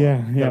 we got them all. Yeah,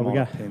 them we all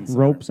got pinned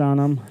somewhere. ropes on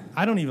them.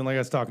 I don't even, like I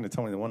was talking to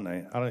Tony the one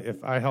night.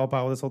 If I help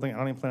out with this whole thing, I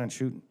don't even plan on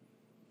shooting.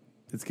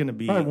 It's going to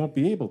be, Probably won't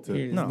be able to.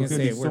 You're No, gonna it's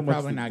say, so we're much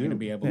probably to not do. going to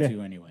be able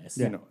to anyways.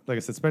 like I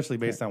said, especially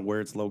based on where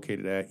it's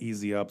located at,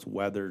 easy ups,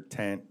 weather,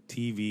 tent,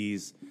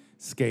 TVs,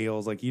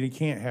 scales. Like you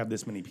can't have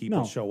this many people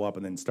No. show up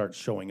and then start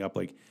showing up.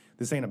 Like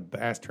this ain't a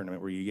bass tournament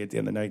where you get to the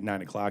end of the night,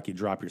 9 o'clock, you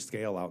drop your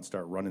scale out and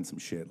start running some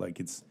shit. Like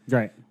it's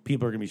Right.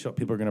 people are going to be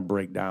people are going to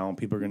break down.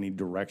 People are going to need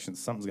directions.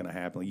 Something's going to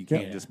happen. Like you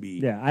can't just be.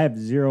 Yeah, I have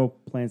zero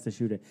plans to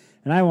shoot it,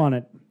 and I want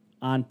it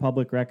on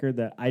public record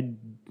that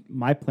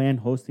my plan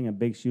hosting a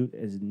big shoot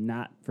is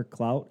not for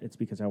clout. It's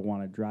because I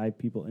want to drive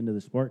people into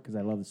the sport because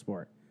I love the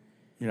sport.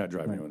 You're not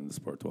driving anyone in the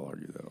sport. We'll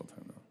argue that all the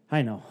time, though.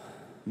 I know,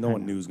 No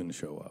one new is going to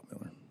show up,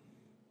 Miller.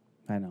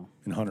 I know.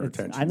 And hunter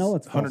retention. I know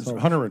it's false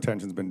hopes. Hunter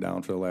retention's been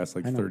down for the last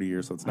I know. 30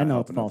 years, so it's I not know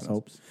it's helping false nothing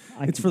else.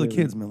 hopes. It's for the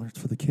kids, Miller. It's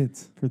for the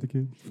kids. For the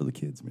kids. For the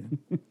kids, man.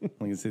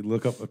 Like I said,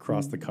 look up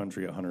across the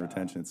country at hunter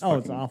retention. It's Oh,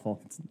 it's fucking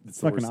awful. It's It's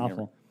the fucking worst thing ever.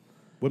 awful.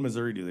 What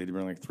Missouri do? They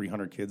bring like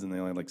 300 kids and they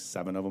only have like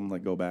 7 of them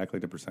like go back,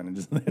 like the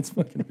percentages. That's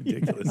fucking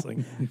ridiculous. Like,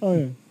 Oh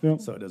yeah, yeah.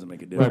 so it doesn't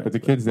make a difference. Right, but the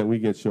kids that we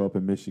get show up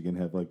in Michigan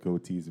have like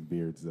goatees and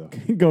beards, though.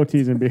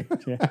 Goatees and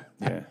beards.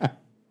 Yeah.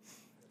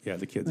 Yeah,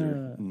 the kids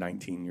are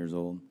 19 years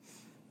old.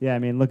 Yeah, I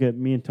mean, look at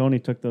me and Tony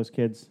took those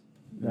kids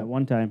that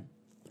one time.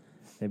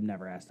 They've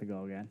never asked to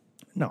go again.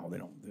 No, they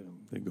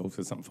don't. They go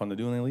for something fun to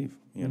do and they leave.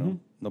 You know,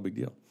 no big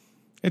deal.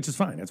 It's just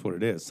fine. That's what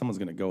it is. Someone's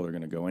going to go. They're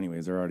going to go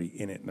anyways. They're already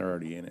in it, and they're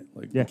already in it.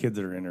 Like Yeah. the kids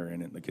that are in are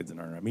in it, and the kids that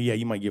aren't. I mean, yeah,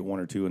 you might get 1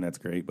 or 2, and that's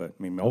great. But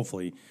I mean,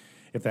 hopefully,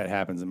 if that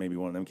happens, then maybe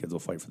one of them kids will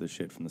fight for the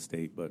shit from the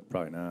state. But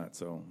probably not.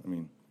 So I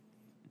mean,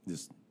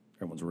 just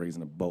everyone's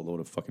raising a boatload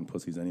of fucking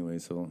pussies anyway.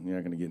 So you're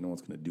not going to get no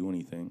one's going to do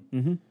anything.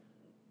 Mm-hmm.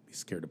 Be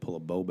scared to pull a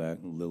bow back,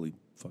 and Lily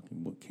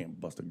fucking can't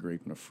bust a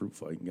grape in a fruit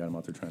fight, and got him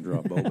out there trying to draw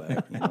a bow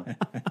back. You know?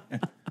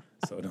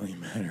 So it don't even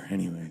matter,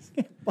 anyways.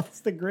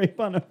 Bust the grape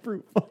on a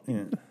fruit fight.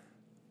 Yeah.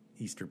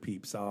 Easter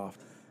peep soft.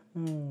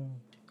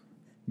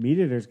 Meat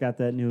Eater's got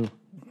that new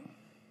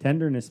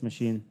tenderness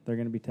machine they're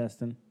going to be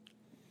testing.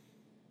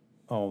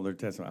 Oh, they're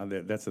testing.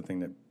 That's the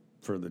thing that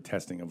for the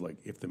testing of like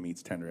if the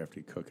meat's tender after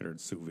you cook it or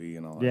it's sous vide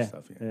and all that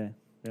stuff. Yeah.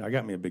 Yeah. I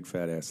got me a big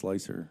fat ass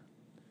slicer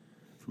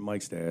from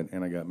Mike's dad,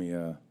 and I got me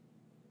a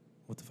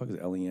what the fuck is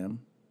it, LEM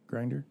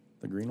grinder?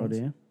 The green Oh, ones.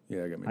 do you?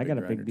 Yeah, I got me. I got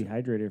a grinder big too.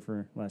 dehydrator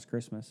for last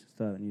Christmas.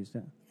 Still haven't used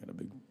it. I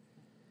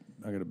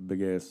got a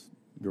big ass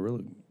gorilla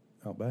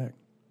out back.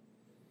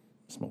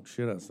 Smoked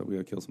shit out, so we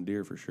gotta kill some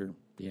deer for sure.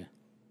 Yeah.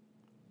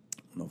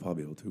 I don't know if I'll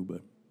be able to,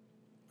 but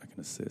I can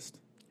assist.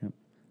 Yep.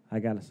 I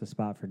got us a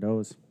spot for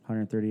does.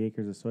 130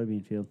 acres of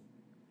soybean field.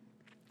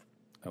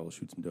 I will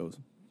shoot some does.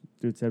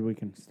 Dude said we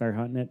can start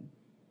hunting it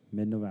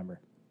mid-November.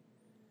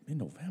 In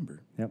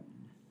November. Yep.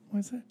 Why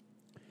is that?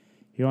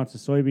 He wants the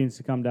soybeans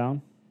to come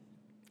down.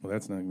 Well,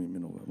 that's not gonna be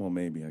mid-November. Well,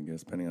 maybe I guess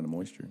depending on the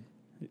moisture.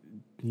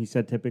 He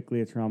said typically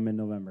it's around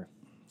mid-November.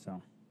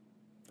 So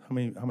How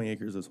many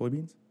acres of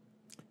soybeans?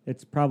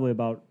 it's probably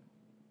about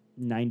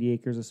 90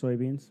 acres of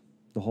soybeans.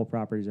 The whole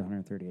property is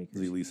 130 acres.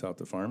 Does he lease out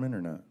to farming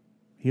or not?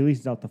 He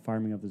leases out the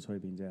farming of the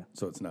soybeans, yeah.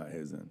 So it's not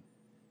his then.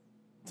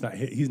 It's not.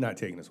 He's not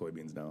taking the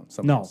soybeans down.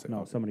 No, did.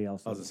 no, Okay. somebody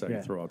else. I was does. just saying,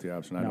 Yeah. throw out the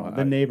option. I No, know.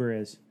 the neighbor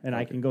is, and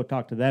I Okay. can go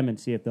talk to them and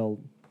see if they'll,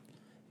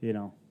 you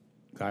know,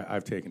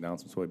 I've taken down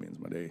some soybeans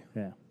in my day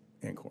yeah.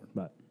 and corn.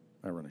 But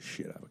I run a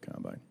shit out of a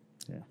combine.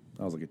 yeah,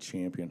 I was like a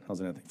champion. I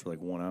was in that thing for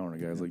like 1 hour,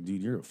 and the guy's like,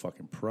 "Dude, you're a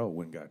fucking pro."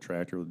 Went and got a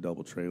tractor with a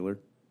double trailer.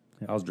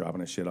 Yeah. I was dropping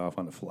that shit off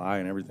on the fly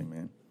and everything,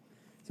 man.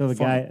 so the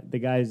Fun.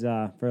 guy's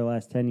for the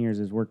last 10 years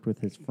has worked with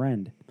his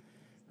friend,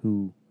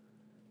 who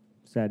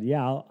said,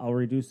 "Yeah, I'll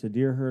reduce the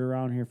deer herd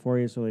around here for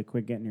you, so they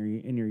quit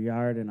getting in your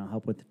yard, and I'll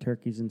help with the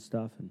turkeys and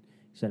stuff." And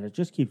he said it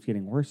just keeps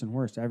getting worse and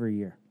worse every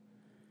year.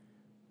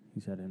 He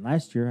said, and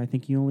last year I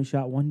think he only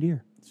shot 1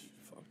 deer.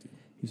 Fuck, dude.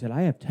 He said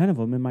I have 10 of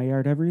them in my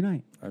yard every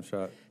night. I've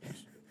shot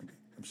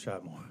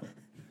more.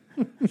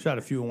 Shot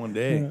a few in one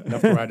day.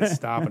 Enough where I had to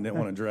stop and didn't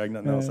want to drag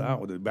nothing else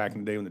out. With it back in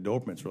the day when the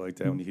Dobermans were like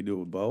that, when you could do it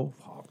with bow.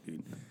 Fuck,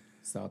 dude.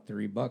 Saw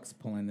 $3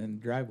 pulling in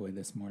the driveway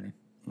this morning.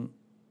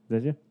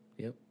 Did you?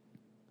 Yep.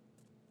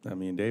 I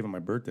mean, Dave, on my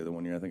birthday the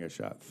one year, I think I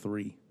shot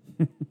 3.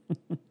 I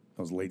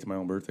was late to my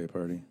own birthday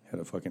party. Had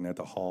a fucking at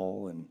the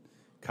hall and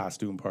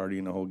costume party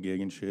and the whole gig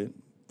and shit.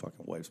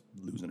 Fucking wife's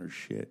losing her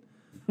shit.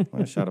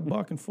 I shot a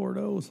buck and 4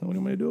 does. What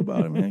am I going to do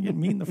about it, man? Get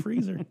meat in the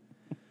freezer.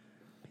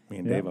 Me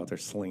and Dave out there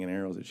slinging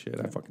arrows at shit.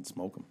 I fucking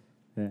smoke them.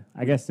 Yeah.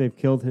 I guess they've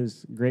killed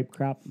his grape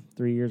crop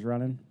 3 years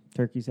running.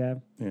 Turkeys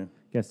have. Yeah.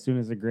 Guess as soon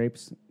as the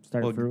grapes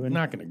start Well, fruiting.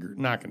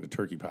 knocking the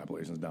turkey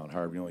populations down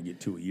hard. We only get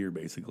 2 a year,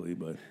 basically,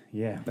 but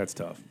Yeah. that's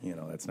tough. You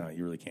know, that's not.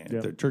 You really can't.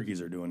 Yep. If the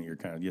turkeys are doing it, you're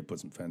kind of you put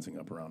some fencing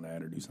up around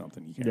that or do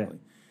something. You can't Yeah. really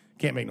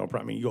can't make no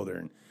problem. I mean, you go there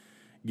and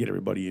get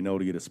everybody you know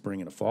to get a spring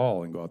and a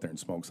fall and go out there and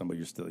smoke somebody.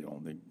 You're still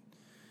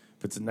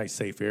if it's a nice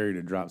safe area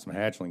to drop some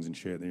hatchlings and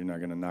shit, then you're not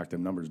going to knock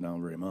them numbers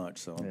down very much.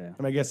 So Yeah.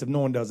 I mean, I guess if no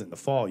one does it in the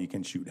fall, you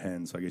can shoot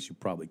hens. So I guess you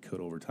probably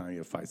could over time. You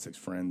have 5-6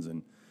 friends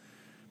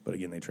but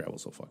again, they travel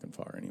so fucking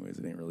far anyways.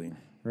 It ain't really.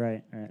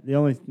 Right. The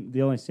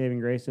only saving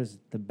grace is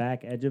the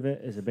back edge of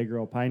it is a big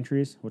row of pine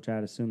trees, which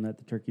I'd assume that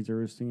the turkeys are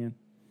roosting in.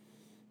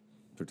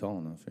 They're tall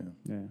enough, yeah.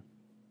 Yeah.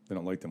 They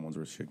don't like them ones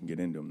where shit can get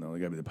into them, though. They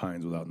got to be the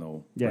pines without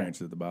no Yeah.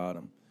 branches at the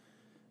bottom.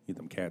 Get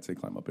them cats, they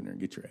climb up in there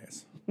and get your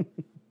ass.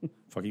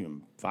 Fuck,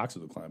 even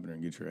foxes will climb up in there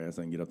and get your ass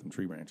and get up them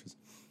tree branches.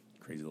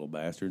 Crazy little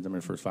bastards. I mean,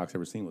 the first fox I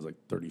ever seen was like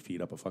 30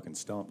 feet up a fucking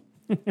stump.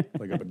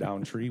 Like up a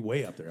down tree,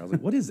 way up there. I was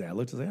like, what is that?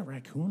 Looked, is that a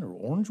raccoon or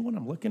orange one?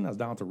 I'm looking. I was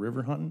down at the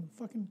river hunting.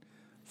 Fucking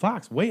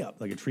fox, way up.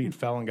 Like a tree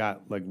fell and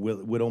got like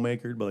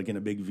widowmakered, but like in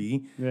a big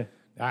V. Yeah.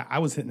 I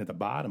was hitting at the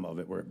bottom of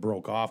it where it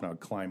broke off, and I would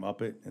climb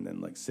up it and then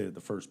like sit at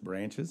the first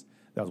branches.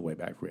 That was way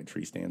back where we had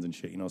tree stands and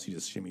shit, you know. So you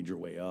just shimmied your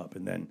way up,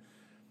 and then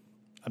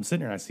I'm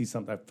sitting there and I see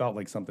something. I felt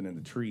like something in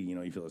the tree, you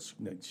know. You feel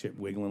the shit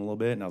wiggling a little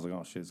bit, and I was like,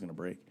 "Oh shit, it's gonna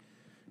break."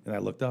 And I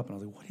looked up and I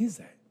was like, "What is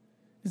that?"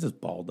 It's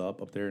just balled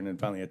up there, and then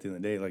finally at the end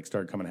of the day, like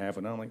started coming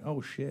halfway down. I'm like,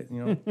 "Oh shit,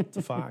 you know, it's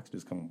a fox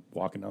just come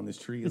walking down this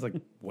tree." It's like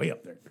way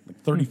up there,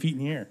 like 30 feet in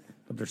the air,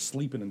 up there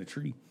sleeping in the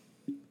tree.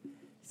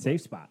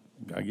 Safe spot.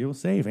 Gotta get it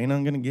safe. Ain't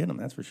nothing gonna get them,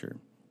 that's for sure.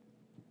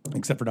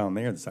 Except for down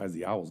there, the size of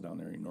the owls down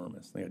there are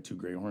enormous. They had 2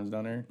 gray horns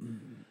down there.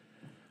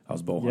 I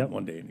was bow hunting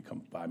one day and it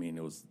come by me and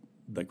it was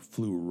like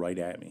flew right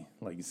at me.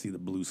 Like you see the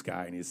blue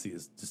sky and you see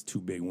this just 2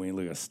 big wings,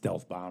 like a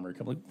stealth bomber.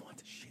 Come like, what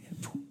the shit?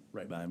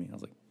 Right by me. I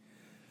was like,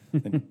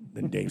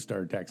 then Dave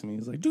started texting me.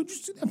 He's like, dude, did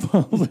you see that?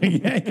 I was like,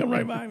 yeah, come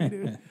right by me,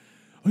 dude.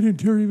 I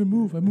didn't dare even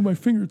move. I moved my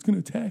finger. It's going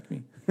to attack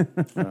me. I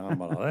don't know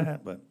about all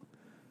that, but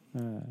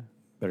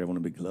better have one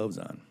of the big gloves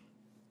on.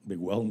 Big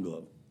welding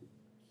glove.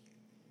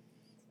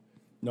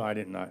 No, I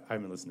didn't. I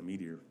haven't listened to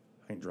Meteor.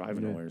 I ain't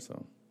driving nowhere,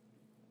 so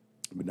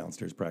I've been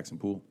downstairs practicing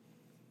pool.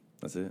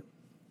 That's it.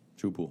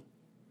 True pool.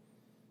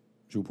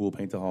 True pool,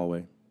 paint the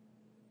hallway.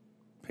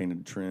 Painted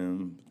the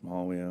trim,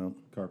 hallway out.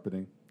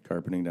 Carpeting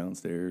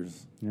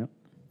downstairs. Yep.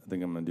 I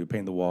think I'm going to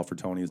paint the wall for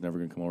Tony. He's never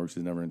going to come over.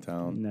 She's never in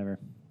town. Never.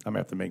 I'm going to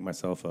have to make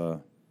myself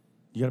a...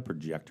 You got a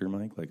projector,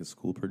 Mike? Like a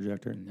school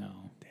projector?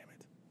 No. Damn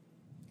it.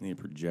 I need a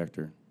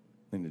projector.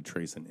 I need to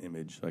trace an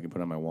image so I can put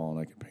it on my wall and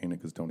I can paint it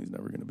because Tony's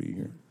never going to be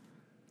here.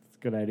 It's a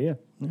good idea.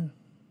 Yeah.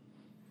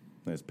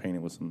 I just paint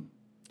it with some...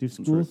 Do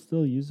schools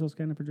still use those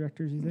kind of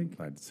projectors, you think?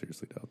 I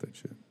seriously doubt that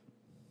shit.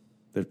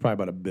 There's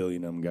probably about 1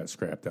 billion of them got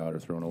scrapped out or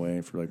thrown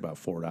away for like about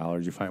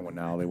 $4. You find one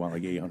now, they want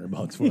like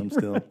 $800 for them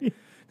still.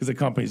 Because the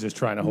company's just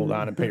trying to hold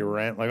on and pay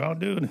rent. Like, oh,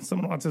 dude,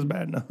 someone wants this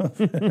bad enough.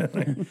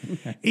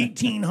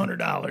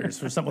 $1,800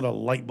 for something with a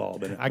light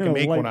bulb in it. I can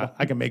make one.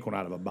 I can make one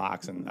out of a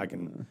box, and I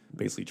can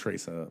basically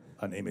trace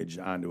an image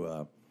onto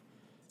a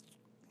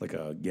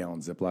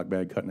gallon Ziploc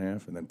bag cut in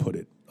half, and then put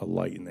a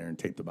light in there and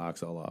tape the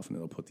box all off, and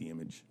it'll put the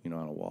image, on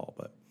a wall.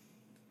 But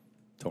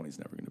Tony's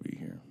never going to be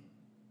here.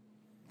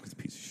 He's a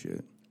piece of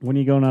shit. When are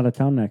you going out of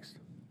town next?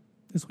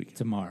 This weekend.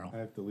 Tomorrow. I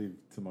have to leave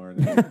tomorrow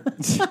night.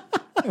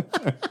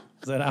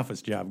 Is that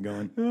office job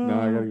going? No,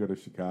 I got to go to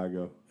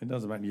Chicago. It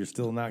doesn't matter. You're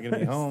still not going to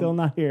be home. Still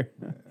not here.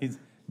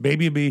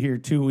 Baby will be here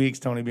 2 weeks.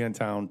 Tony be in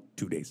town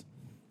 2 days.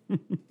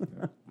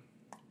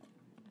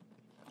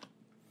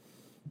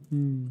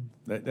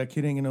 That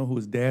kid ain't going to know who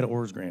his dad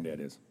or his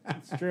granddad is.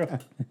 It's true.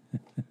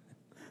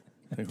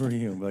 Like, who are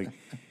you? Like,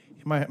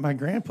 my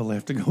grandpa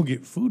left to go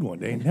get food one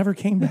day and never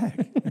came back.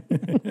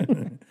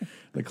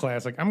 The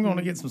classic, I'm going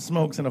to get some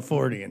smokes and a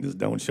 40 and just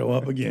don't show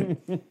up again.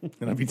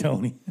 And I'll be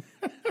Tony.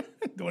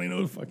 Don't even know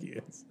who the fuck he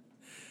is.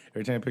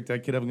 Every time I pick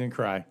that kid up, I'm going to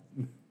cry.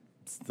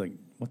 It's like,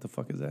 what the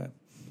fuck is that?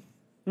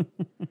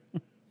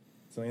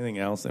 So anything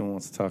else anyone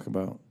wants to talk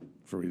about?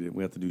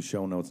 We have to do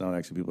show notes now.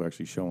 Actually, people are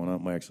actually showing up.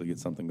 Might actually get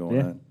something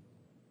going on.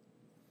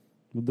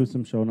 We'll do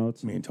some show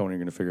notes. Me and Tony are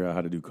going to figure out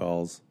how to do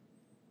calls.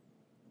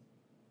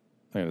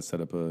 I got to set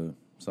up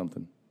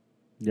something.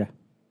 Yeah.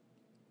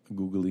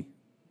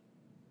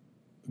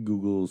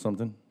 Google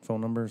something, phone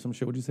number or some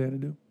shit. What'd you say I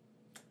had to do?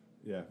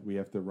 Yeah, we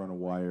have to run a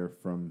wire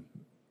from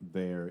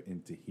there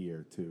into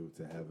here, too,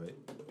 to have it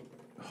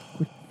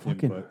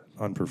Fucking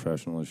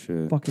unprofessional as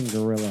shit. fucking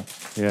gorilla.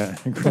 Yeah,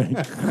 great.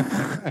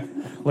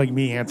 Like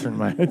me answering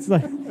my. It's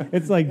like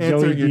Joey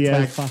Answering your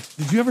Diaz.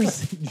 Did you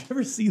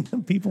ever see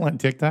them people on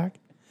TikTok?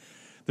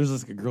 There's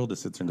this girl that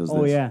sits there and does this.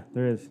 Oh yeah,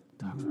 there is.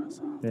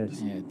 Yes.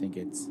 Yeah, I think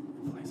it's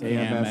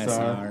AMSR.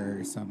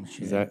 AMSR or some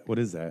shit. What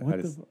is that?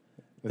 What the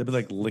They'd be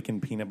like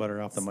licking peanut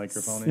butter off the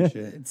microphone and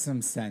shit. It's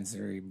some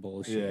sensory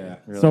bullshit. Yeah.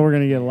 Really? So we're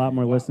gonna get a lot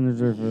more listeners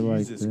if we're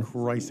like Jesus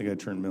Christ, I gotta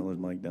turn Miller's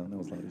mic down. That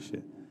was a lot of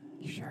shit.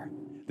 Sure.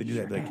 They do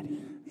that like,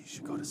 you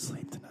should go to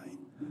sleep tonight.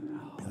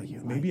 Be like,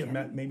 maybe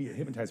it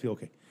hypnotize people.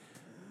 Okay,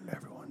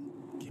 everyone,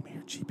 give me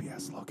your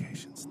GPS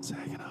locations in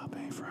Saginaw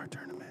Bay for our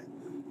tournament.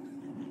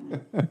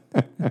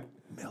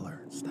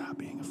 Miller, stop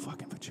being a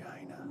fucking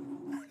vagina.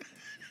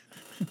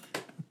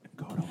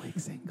 Go to Lake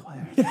St.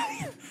 Clair.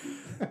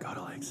 Go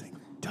to Lake St.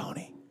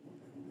 Tony,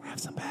 have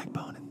some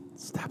backbone and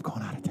stop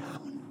going out of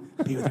town.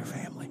 Be with your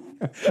family.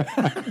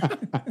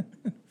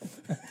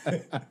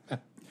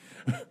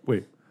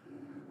 Wait.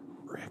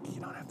 Rick,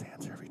 you don't have to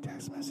answer every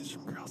text message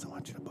from girls. I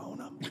want you to bone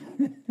them.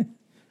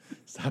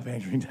 Stop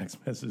answering text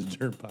messages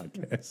during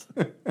podcasts.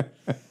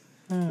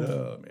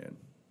 Oh, man.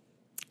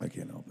 I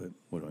can't help it.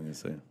 What am I going to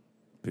say?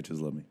 Bitches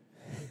love me.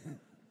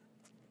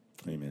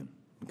 Hey, man.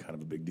 I'm kind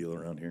of a big deal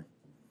around here.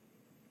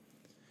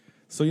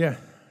 So, yeah,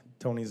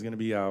 Tony's going to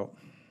be out.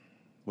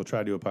 We'll try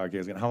to do a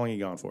podcast. How long are you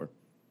gone for?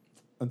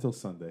 Until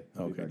Sunday.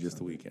 Okay, just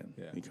the weekend.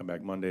 Yeah. You come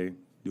back Monday,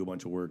 do a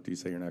bunch of work. Do you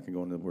say you're not going to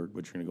go into work,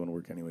 but you're going to go into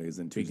work anyways?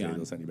 Then Tuesday gone.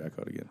 they'll send you back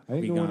out again. I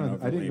didn't Be go in gone on,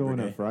 over I didn't go Labor in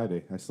on Day.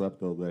 Friday. I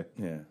slept all day.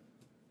 Yeah. Well,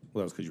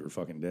 that was because you were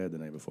fucking dead the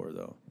night before,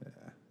 though. Yeah,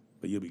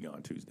 But you'll be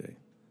gone Tuesday.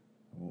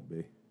 I won't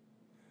be.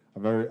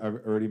 I've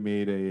already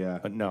made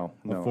a No.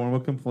 formal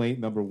complaint,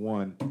 number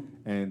 1,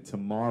 and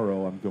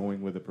tomorrow I'm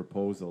going with a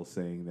proposal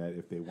saying that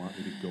if they want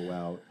me to go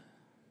out,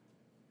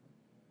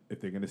 if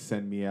they're going to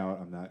send me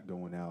out, I'm not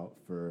going out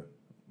for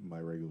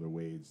my regular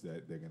wage,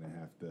 that they're going to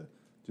have to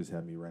just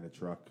have me rent a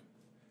truck,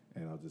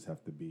 and I'll just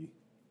have to be...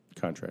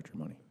 Contractor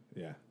money.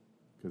 Yeah,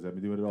 because I've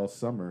been doing it all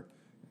summer,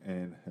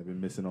 and I've been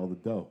missing all the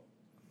dough.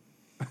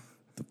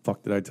 The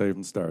fuck did I tell you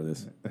from the start of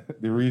this?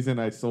 The reason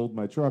I sold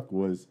my truck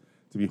was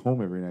to be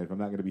home every night. If I'm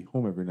not going to be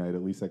home every night,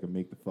 at least I can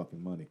make the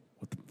fucking money.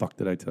 What the fuck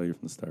did I tell you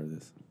from the start of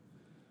this?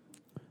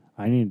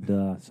 I need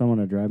someone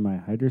to drive my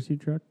Hydro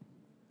Seed truck.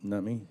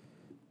 Not me.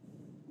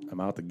 I'm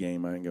out the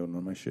game. I ain't going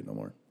on my shit no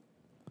more.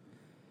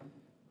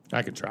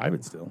 I could try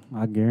it still.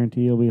 I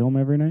guarantee you'll be home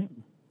every night.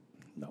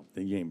 No,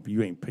 you ain't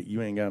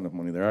got enough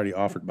money. They already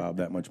offered Bob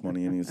that much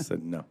money, and he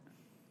said no.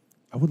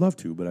 I would love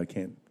to, but I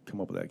can't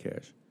come up with that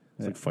cash.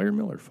 It's like, fire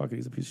Miller. Fuck it,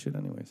 he's a piece of shit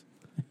anyways.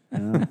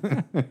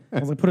 I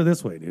was like, put it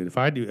this way, dude. If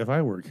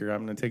I work here,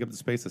 I'm going to take up the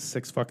space of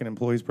 6 fucking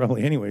employees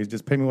probably anyways.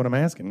 Just pay me what I'm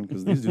asking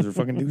because these dudes are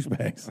fucking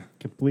douchebags.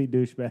 Complete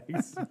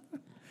douchebags.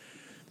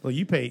 Well,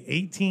 you pay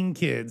 18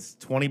 kids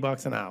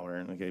 $20 an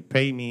hour. Okay,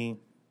 pay me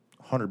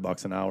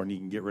 $100 an hour, and you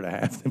can get rid of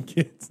half them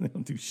kids. They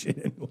don't do shit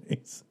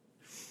anyways.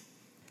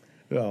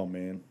 Oh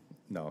man,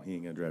 no, he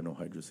ain't gonna drive no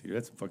hydro seeder.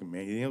 That's a fucking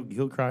man.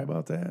 He'll cry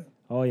about that.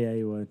 Oh yeah,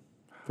 he would,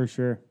 for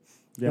sure.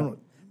 Yeah. You know-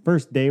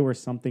 First day where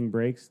something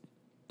breaks,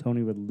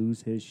 Tony would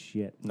lose his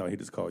shit. No, he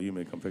just call you,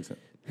 man. Come fix it.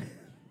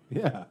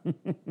 Yeah.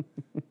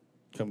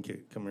 Come here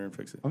and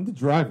fix it. I'm the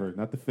driver,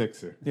 not the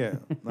fixer. Yeah,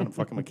 not a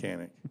fucking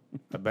mechanic.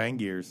 I bang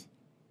gears,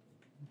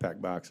 pack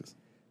boxes.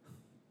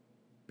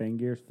 Bang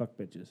gears, fuck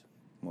bitches.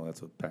 Well,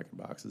 that's what packing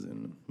boxes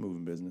in the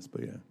moving business.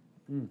 But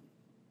yeah,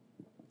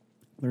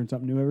 Learn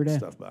something new every day.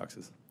 stuff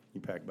boxes.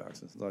 You pack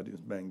boxes. All I do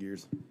is bang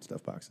gears,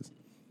 stuff boxes.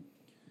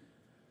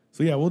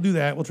 So yeah, we'll do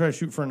that. We'll try to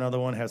shoot for another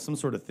one. Have some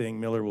sort of thing.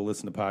 Miller will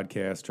listen to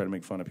podcasts, try to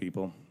make fun of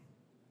people.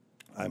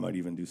 I might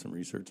even do some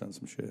research on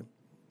some shit.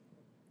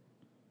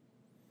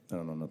 I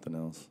don't know nothing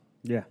else.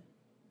 Yeah.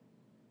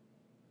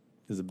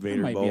 Is a I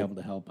Vader might be bow? able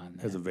to help on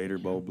that. Has a Vader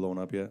bow blown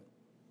up yet?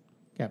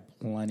 Got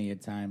plenty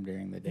of time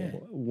during the day.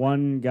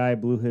 One guy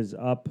blew his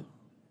up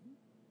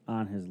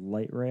on his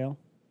light rail.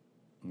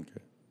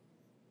 Okay.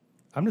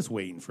 I'm just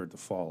waiting for it to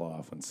fall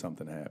off when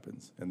something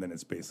happens, and then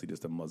it's basically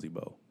just a muzzy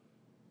bow.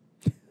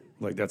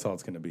 Like that's all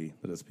it's gonna be.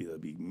 There'll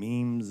be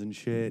memes and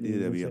shit.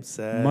 They'll be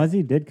upset.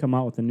 Muzzy did come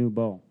out with a new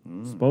bow.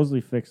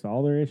 Supposedly fixed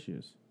all their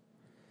issues.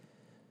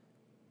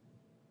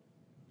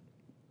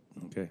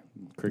 Okay,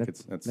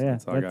 crickets. That's all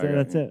that's I got. it.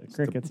 That's it.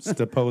 Crickets.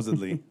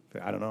 Supposedly,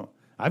 I don't know.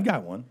 I've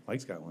got one.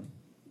 Mike's got one.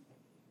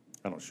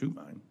 I don't shoot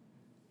mine.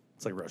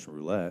 It's like Russian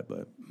roulette,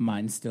 but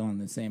Mine's still in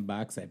the same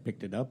box I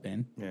picked it up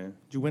in. yeah. Did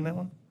you win that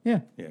one?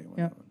 Yeah. Yeah, you won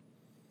Yeah. that one.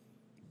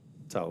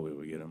 That's how we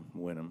would get them,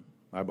 win them.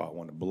 I bought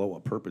one to blow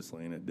up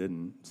purposely, and it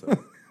didn't. So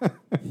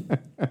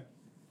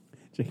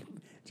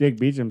Jake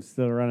Beecham's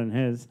still running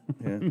his.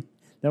 yeah.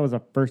 That was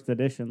a first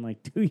edition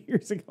like 2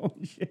 years ago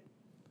and shit.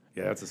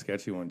 Yeah, that's a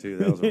sketchy one too.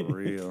 That was a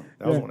real.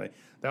 That was one.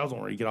 That was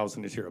one where you could all of a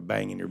sudden just hear a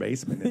bang in your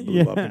basement and it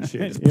blew up and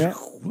shit. Just, Yeah.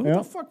 What Yeah.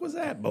 the fuck was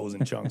that? Bows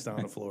and chunks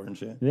down the floor and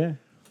shit. Yeah.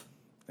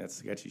 That's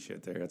sketchy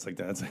shit there. That's like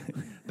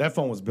that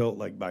phone was built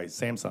like by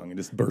Samsung and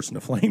just burst into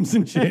flames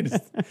and shit.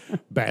 Just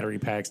battery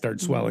pack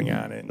started swelling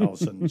on it, and all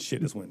of a sudden shit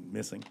just went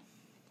missing.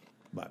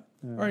 But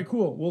all right,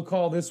 cool. We'll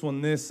call this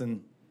one this,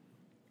 and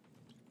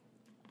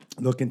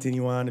they'll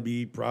continue on to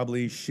be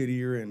probably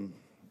shittier and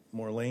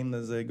more lame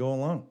as they go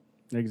along.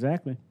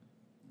 Exactly.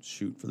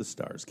 Shoot for the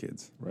stars,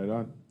 kids. Right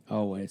on.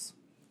 Always.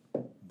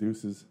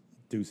 Deuces.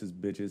 Deuces,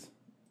 bitches.